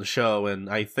earlier in the show, and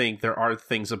I think there are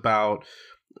things about.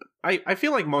 I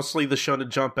feel like mostly the Shonen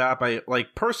Jump app. I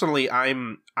like personally,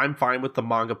 I'm fine with the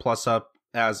Manga Plus up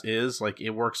as is. Like it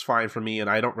works fine for me, and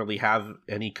I don't really have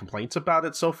any complaints about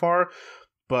it so far.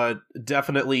 But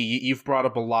definitely, you've brought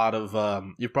up a lot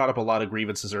of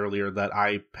grievances earlier that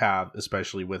I have,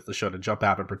 especially with the Shonen Jump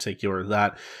app in particular,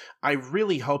 that I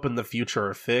really hope in the future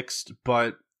are fixed.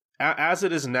 But as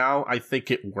it is now, I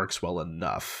think it works well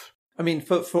enough. I mean,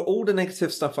 for all the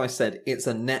negative stuff I said, it's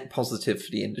a net positive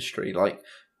for the industry. Like,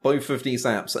 both of these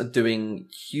apps are doing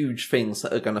huge things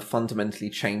that are going to fundamentally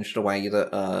change the way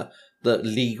that that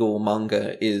legal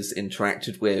manga is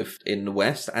interacted with in the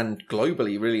West and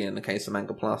globally, really, in the case of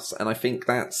Manga Plus. And I think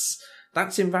that's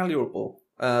invaluable.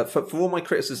 For all my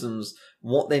criticisms,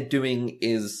 what they're doing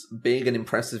is big and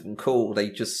impressive and cool. They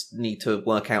just need to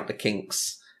work out the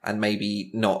kinks and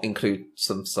maybe not include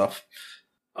some stuff.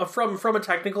 From a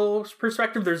technical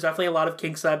perspective, there's definitely a lot of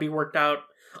kinks that be worked out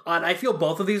on. I feel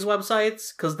both of these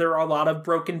websites because there are a lot of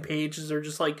broken pages or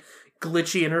just like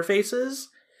glitchy interfaces.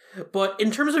 But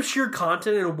in terms of sheer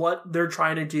content and what they're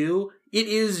trying to do, it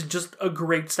is just a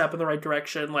great step in the right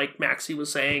direction, like Maxie was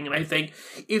saying. And I think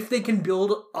if they can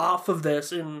build off of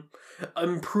this and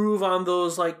improve on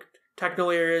those like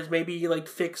technical areas, maybe like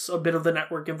fix a bit of the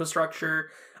network infrastructure,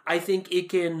 I think it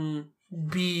can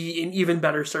be an even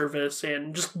better service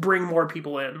and just bring more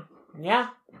people in. Yeah,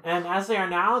 and as they are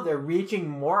now, they're reaching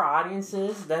more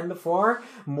audiences than before,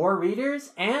 more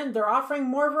readers, and they're offering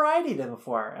more variety than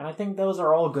before. And I think those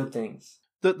are all good things.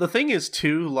 The thing is,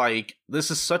 too, like, this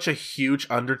is such a huge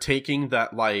undertaking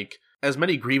that, like, as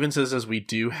many grievances as we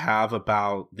do have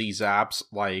about these apps,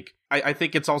 like, I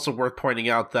think it's also worth pointing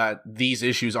out that these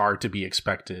issues are to be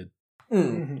expected.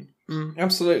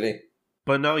 Absolutely.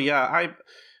 But no, yeah,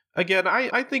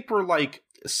 I think we're, like,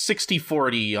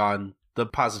 60-40 on the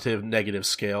positive negative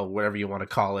scale, whatever you want to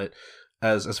call it,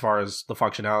 as far as the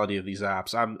functionality of these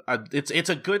apps. It's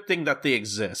a good thing that they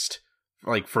exist,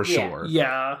 like, for sure.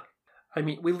 Yeah. I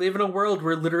mean, we live in a world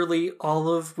where literally all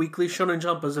of Weekly Shonen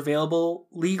Jump is available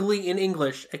legally in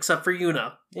English, except for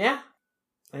Yuna. Yeah.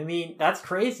 I mean, that's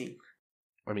crazy.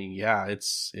 I mean, yeah,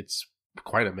 it's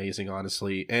quite amazing,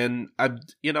 honestly. And, I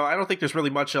don't think there's really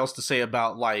much else to say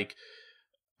about, like,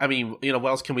 I mean, what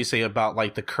else can we say about,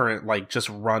 like, the current, like, just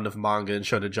run of manga and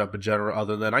Shonen Jump in general,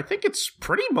 other than I think it's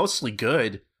pretty mostly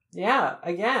good. Yeah,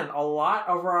 again, a lot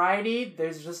of variety.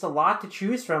 There's just a lot to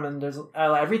choose from, and there's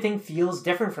everything feels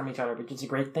different from each other, which is a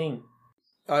great thing.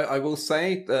 I will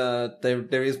say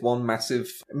there is one massive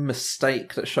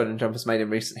mistake that Shonen Jump has made in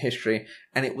recent history,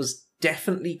 and it was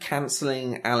definitely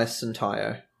cancelling Alice and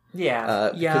Tayo.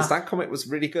 Yeah. Because that comic was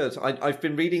really good. I've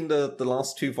been reading the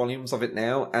last 2 volumes of it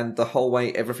now, and the whole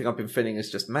way, everything I've been feeling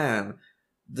is just, man,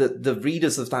 the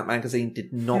readers of that magazine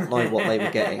did not know what they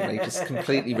were getting. They just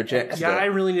completely rejected it. Yeah, I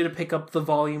really need to pick up the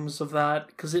volumes of that,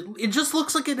 because it just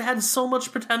looks like it had so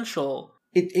much potential.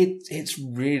 It's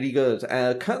really good.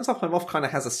 Curtains Up I'm Off kind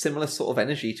of has a similar sort of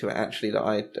energy to it, actually, that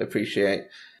I appreciate.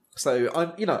 So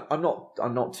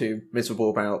I'm not too miserable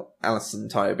about Alice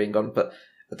and Tayo being gone, but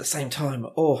at the same time,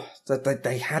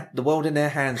 they had the world in their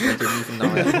hands. They didn't even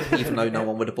know it, even though no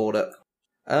one would have bought it.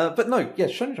 But no, yeah,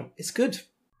 Shonen Jump, it's good.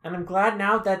 And I'm glad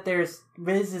now that Viz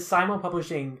is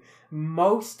simul-publishing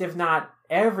most, if not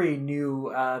every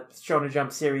new Shonen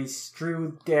Jump series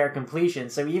through their completion.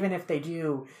 So even if they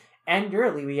do end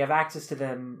early, we have access to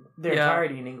them, their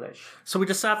entirety in English. So we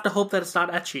just have to hope that it's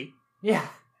not ecchi. Yeah.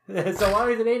 So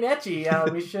long as it ain't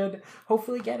ecchi, we should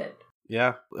hopefully get it.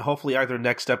 Yeah, hopefully either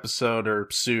next episode or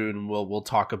soon we'll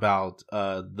talk about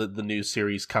the new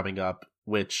series coming up,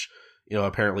 which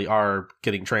apparently are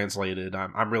getting translated.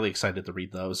 I'm really excited to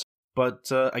read those.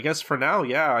 But I guess for now,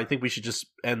 yeah, I think we should just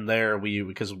end there.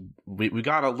 Because we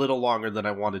got a little longer than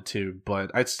I wanted to,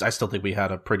 but I still think we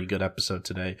had a pretty good episode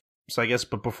today. So I guess,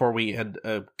 but before we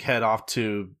head off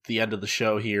to the end of the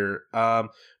show here,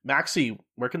 Maxie,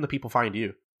 where can the people find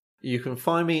you? You can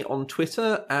find me on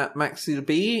Twitter at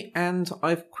MaxieTheBee, and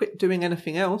I've quit doing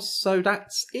anything else, so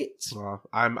that's it. Well,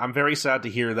 I'm very sad to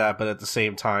hear that, but at the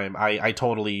same time, I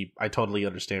totally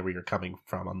understand where you're coming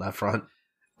from on that front.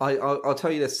 I'll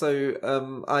tell you this.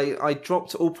 So I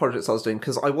dropped all projects I was doing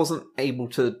because I wasn't able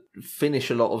to finish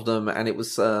a lot of them, and it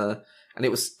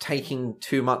was taking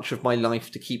too much of my life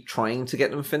to keep trying to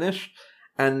get them finished.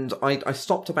 And I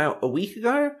stopped about a week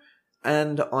ago,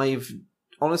 and I've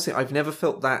never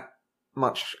felt that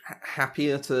much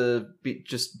happier to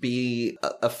be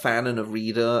a fan and a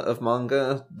reader of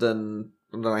manga than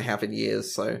I have in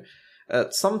years. So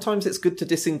sometimes it's good to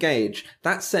disengage.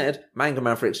 That said, Manga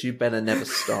Mavericks, you better never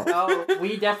stop. Oh,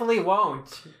 we definitely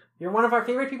won't. You're one of our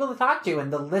favorite people to talk to,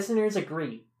 and the listeners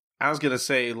agree. I was gonna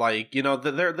say,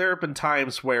 there have been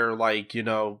times where, not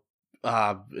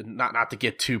to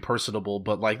get too personable,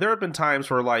 but there have been times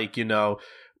where,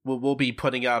 we'll be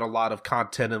putting out a lot of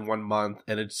content in 1 month,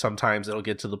 and sometimes it'll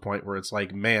get to the point where it's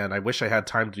like, man, I wish I had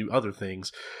time to do other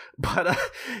things. But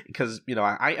because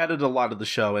I edit a lot of the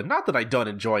show, and not that I don't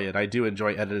enjoy it, I do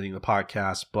enjoy editing the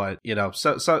podcast. But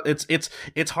so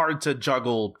it's hard to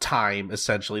juggle time.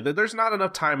 Essentially, there's not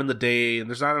enough time in the day, and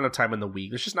there's not enough time in the week.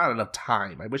 There's just not enough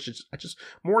time. I wish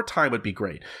more time would be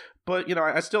great. But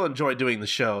I still enjoy doing the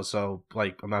show. So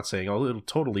I'm not saying it'll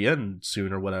totally end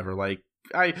soon or whatever.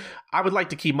 I would like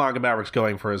to keep Manga Mavericks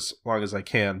going for as long as I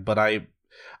can, but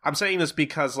I'm saying this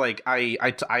because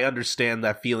I understand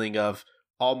that feeling of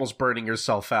almost burning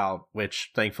yourself out,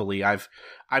 which thankfully I've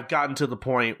gotten to the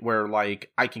point where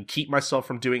I can keep myself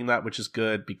from doing that, which is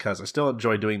good because I still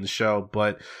enjoy doing the show.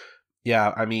 But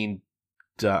yeah, I mean,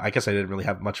 I guess I didn't really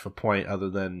have much of a point other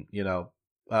than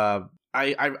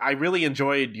I really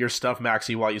enjoyed your stuff,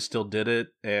 Maxie, while you still did it,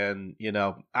 and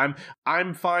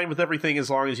I'm fine with everything as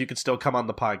long as you can still come on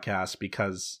the podcast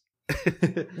because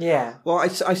yeah. Well, I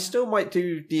still might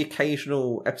do the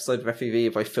occasional episode of FEV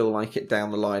if I feel like it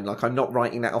down the line. I'm not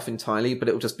writing that off entirely, but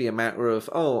it'll just be a matter of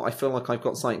I feel like I've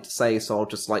got something to say, so I'll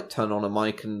just turn on a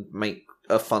mic and make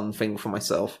a fun thing for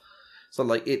myself.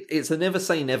 So it's a never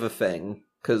say never thing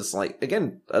because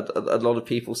again, a lot of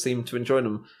people seem to enjoy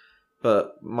them.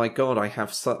 But my God, I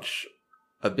have such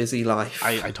a busy life.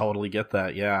 I totally get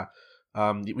that. Yeah,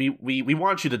 we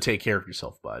want you to take care of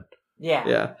yourself, bud. Yeah,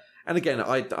 yeah. And again,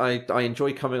 I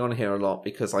enjoy coming on here a lot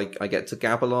because I get to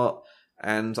gab a lot,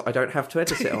 and I don't have to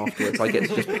edit it afterwards. I get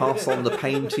to just pass on the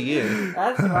pain to you.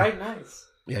 That's right, nice.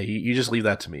 Yeah, you just leave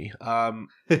that to me.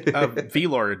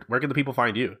 V-Lord, where can the people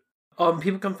find you?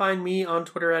 People can find me on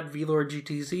Twitter at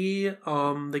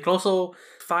VLordGTZ. They can also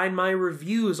find my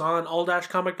reviews on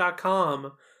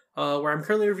all-comic.com, where I'm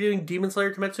currently reviewing Demon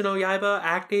Slayer Kimetsu no Yaiba,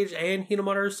 Act Age, and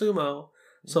Hinamaru Sumo.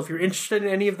 So if you're interested in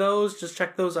any of those, just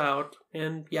check those out.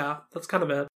 And yeah, that's kind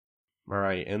of it. All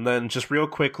right, and then just real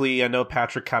quickly, I know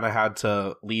Patrick kind of had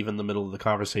to leave in the middle of the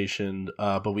conversation,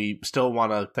 but we still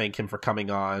want to thank him for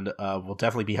coming on. We'll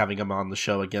definitely be having him on the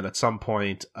show again at some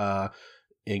point.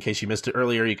 In case you missed it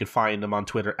earlier, you can find him on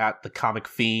Twitter at The Comic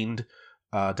Fiend.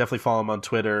 Definitely follow him on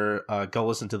Twitter. Go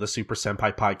listen to the Super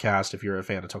Senpai podcast if you're a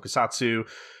fan of Tokusatsu.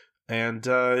 And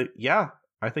yeah,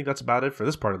 I think that's about it for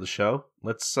this part of the show.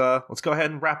 Let's go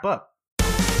ahead and wrap up.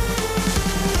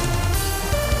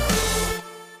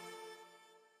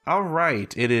 All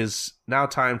right, it is now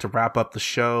time to wrap up the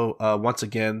show. Once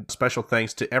again, special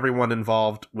thanks to everyone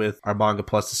involved with our Manga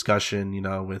Plus discussion,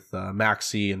 with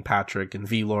Maxie and Patrick and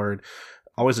V-Lord.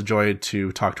 Always a joy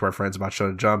to talk to our friends about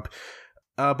Shonen Jump.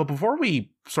 But before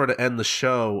we sort of end the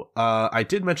show, I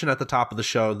did mention at the top of the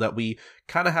show that we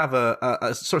kind of have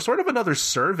a sort of another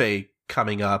survey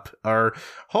coming up, or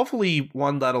hopefully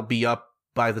one that'll be up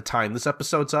by the time this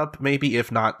episode's up, maybe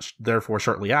if not, therefore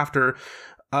shortly after.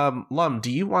 Lum, do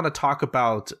you want to talk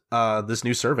about this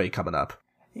new survey coming up?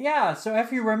 Yeah, so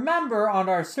if you remember on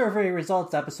our survey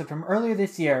results episode from earlier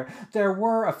this year, there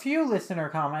were a few listener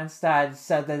comments that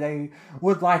said that they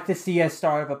would like to see us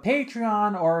start up a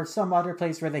Patreon or some other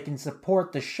place where they can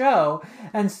support the show.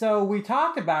 And so we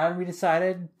talked about it and we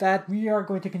decided that we are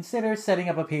going to consider setting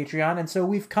up a Patreon. And so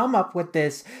we've come up with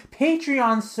this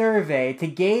Patreon survey to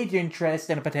gauge interest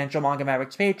in a potential Manga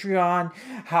Mavericks Patreon.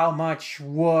 How much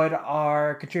would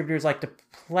our contributors like to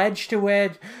pledge to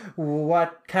it?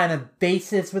 What kind of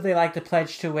basis would they like to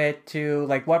pledge to it? To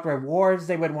like what rewards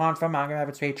they would want from Manga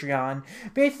Mavericks Patreon?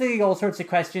 Basically, all sorts of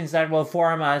questions that will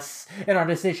inform us in our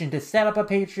decision to set up a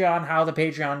Patreon, how the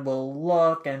Patreon will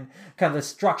look, and kind of the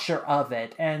structure of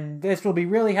it. And this will be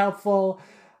really helpful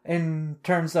in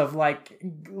terms of like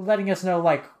letting us know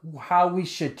like how we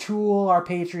should tool our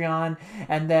Patreon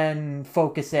and then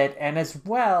focus it, and as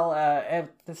well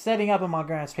setting up a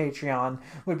Manga Mavericks Patreon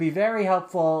would be very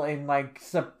helpful in like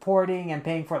supporting and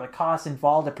paying for the costs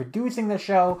involved in producing the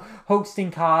show,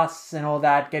 hosting costs and all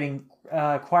that, getting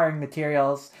acquiring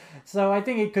materials. So I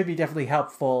think it could be definitely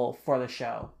helpful for the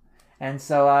show. And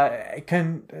so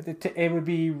it would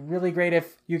be really great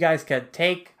if you guys could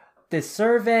take this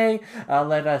survey,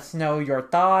 let us know your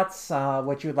thoughts,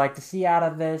 what you would like to see out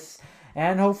of this,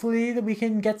 and hopefully we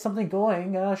can get something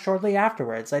going shortly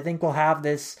afterwards. I think we'll have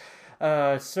this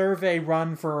survey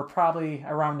run for probably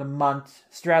around a month,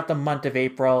 throughout the month of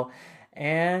April,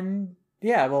 and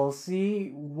yeah, we'll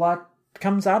see what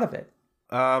comes out of it.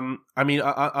 I mean,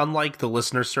 unlike the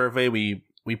listener survey, we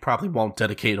probably won't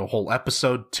dedicate a whole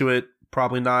episode to it,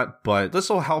 probably not, but this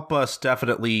will help us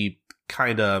definitely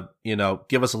kind of,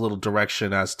 give us a little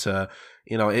direction as to,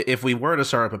 if we were to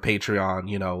start up a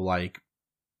Patreon,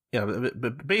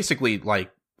 basically like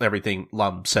everything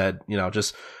Lum said,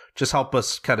 just help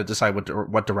us kind of decide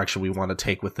what direction we want to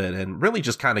take with it, and really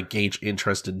just kind of gauge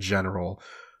interest in general,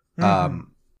 to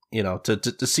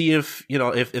see if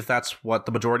that's what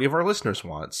the majority of our listeners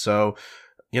want. So,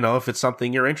 if it's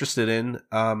something you're interested in,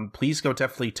 please go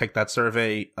definitely take that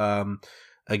survey.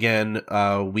 Again,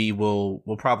 we'll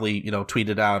probably, tweet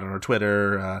it out on our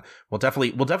Twitter. We'll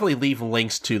definitely leave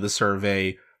links to the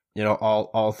survey,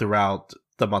 all throughout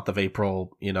the month of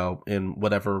April, in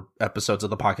whatever episodes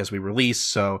of the podcast we release.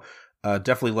 So,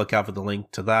 definitely look out for the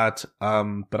link to that.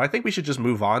 But I think we should just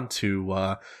move on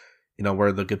to,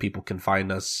 where the good people can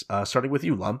find us, starting with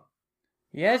you, Lum.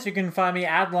 Yes, you can find me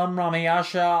at Lum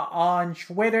Ramayasha on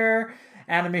Twitter,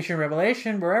 Animation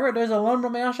Revelation, wherever there's a Lum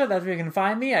Ramayasha, that's where you can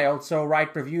find me. I also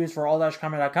write reviews for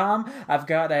all-comic.com. I've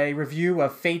got a review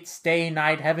of Fate's Stay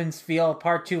Night, Heaven's Feel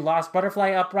Part 2 Lost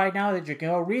Butterfly up right now that you can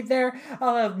go read there.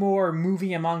 I'll have more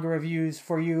movie and manga reviews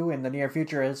for you in the near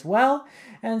future as well.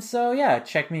 And so, yeah,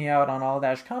 check me out on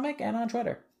all-comic and on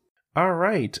Twitter. All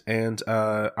right, and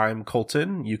I'm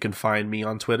Colton. You can find me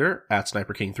on Twitter at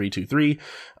SniperKing323.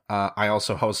 I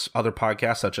also host other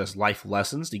podcasts such as Life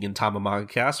Lessons, the Gintama Manga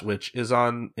Cast, which is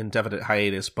on indefinite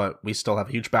hiatus, but we still have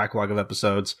a huge backlog of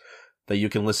episodes that you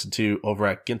can listen to over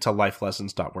at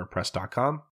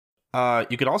gintalifelessons.wordpress.com.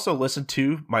 You can also listen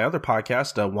to my other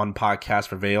podcast, One Podcast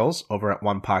Prevails, over at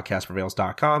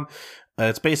onepodcastprevails.com.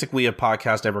 It's basically a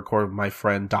podcast I record with my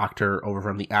friend Doctor over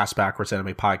from the Ass Backwards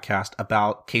Anime Podcast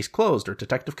about Case Closed or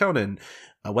Detective Conan,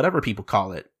 whatever people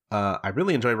call it. I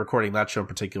really enjoy recording that show in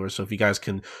particular, so if you guys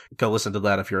can go listen to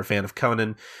that if you're a fan of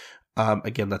Conan.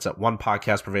 Again, that's at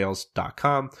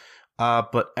onepodcastprevails.com.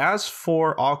 But as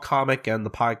for All Comic and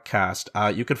the podcast,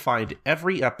 you can find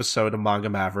every episode of Manga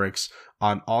Mavericks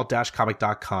on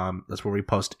all-comic.com. That's where we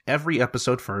post every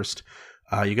episode first.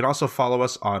 You can also follow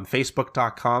us on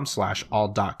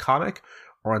facebook.com/all.comic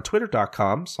or on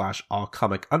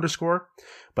twitter.com/allcomic_.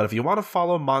 But if you want to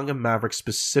follow Manga Mavericks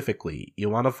specifically, you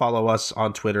want to follow us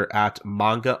on Twitter at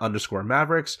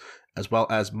manga_mavericks, as well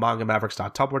as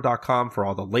mangamavericks.tumblr.com for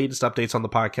all the latest updates on the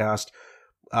podcast.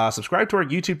 Subscribe to our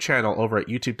YouTube channel over at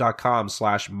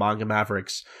youtube.com/manga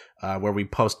mavericks, where we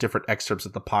post different excerpts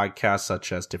of the podcast,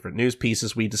 such as different news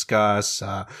pieces we discuss,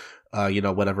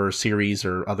 whatever series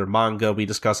or other manga we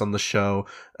discuss on the show,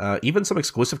 even some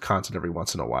exclusive content every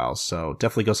once in a while. So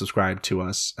definitely go subscribe to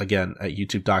us again at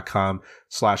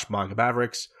youtube.com/manga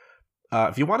mavericks.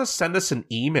 If you want to send us an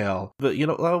email,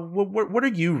 what are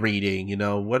you reading?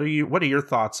 What are your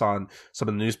thoughts on some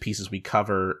of the news pieces we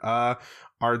cover?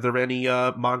 Are there any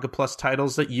Manga Plus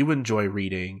titles that you enjoy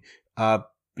reading?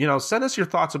 Send us your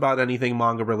thoughts about anything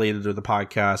manga related to the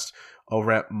podcast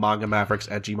over at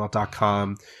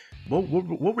mangamavericks@gmail.com.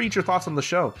 We'll read your thoughts on the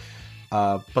show.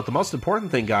 But the most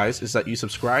important thing, guys, is that you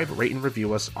subscribe, rate, and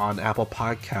review us on Apple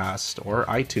Podcast or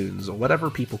iTunes or whatever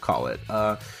people call it.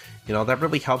 That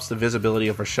really helps the visibility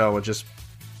of our show and just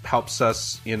helps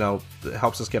us,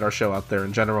 helps us get our show out there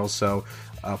in general. So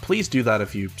please do that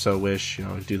if you so wish.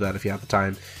 Do that if you have the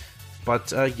time.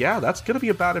 But yeah, that's going to be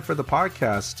about it for the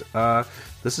podcast.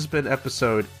 This has been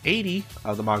episode 80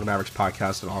 of the Manga Mavericks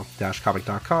podcast at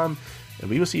all-comic.com. And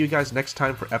we will see you guys next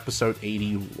time for episode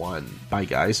 81. Bye,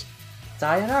 guys.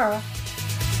 Sayonara.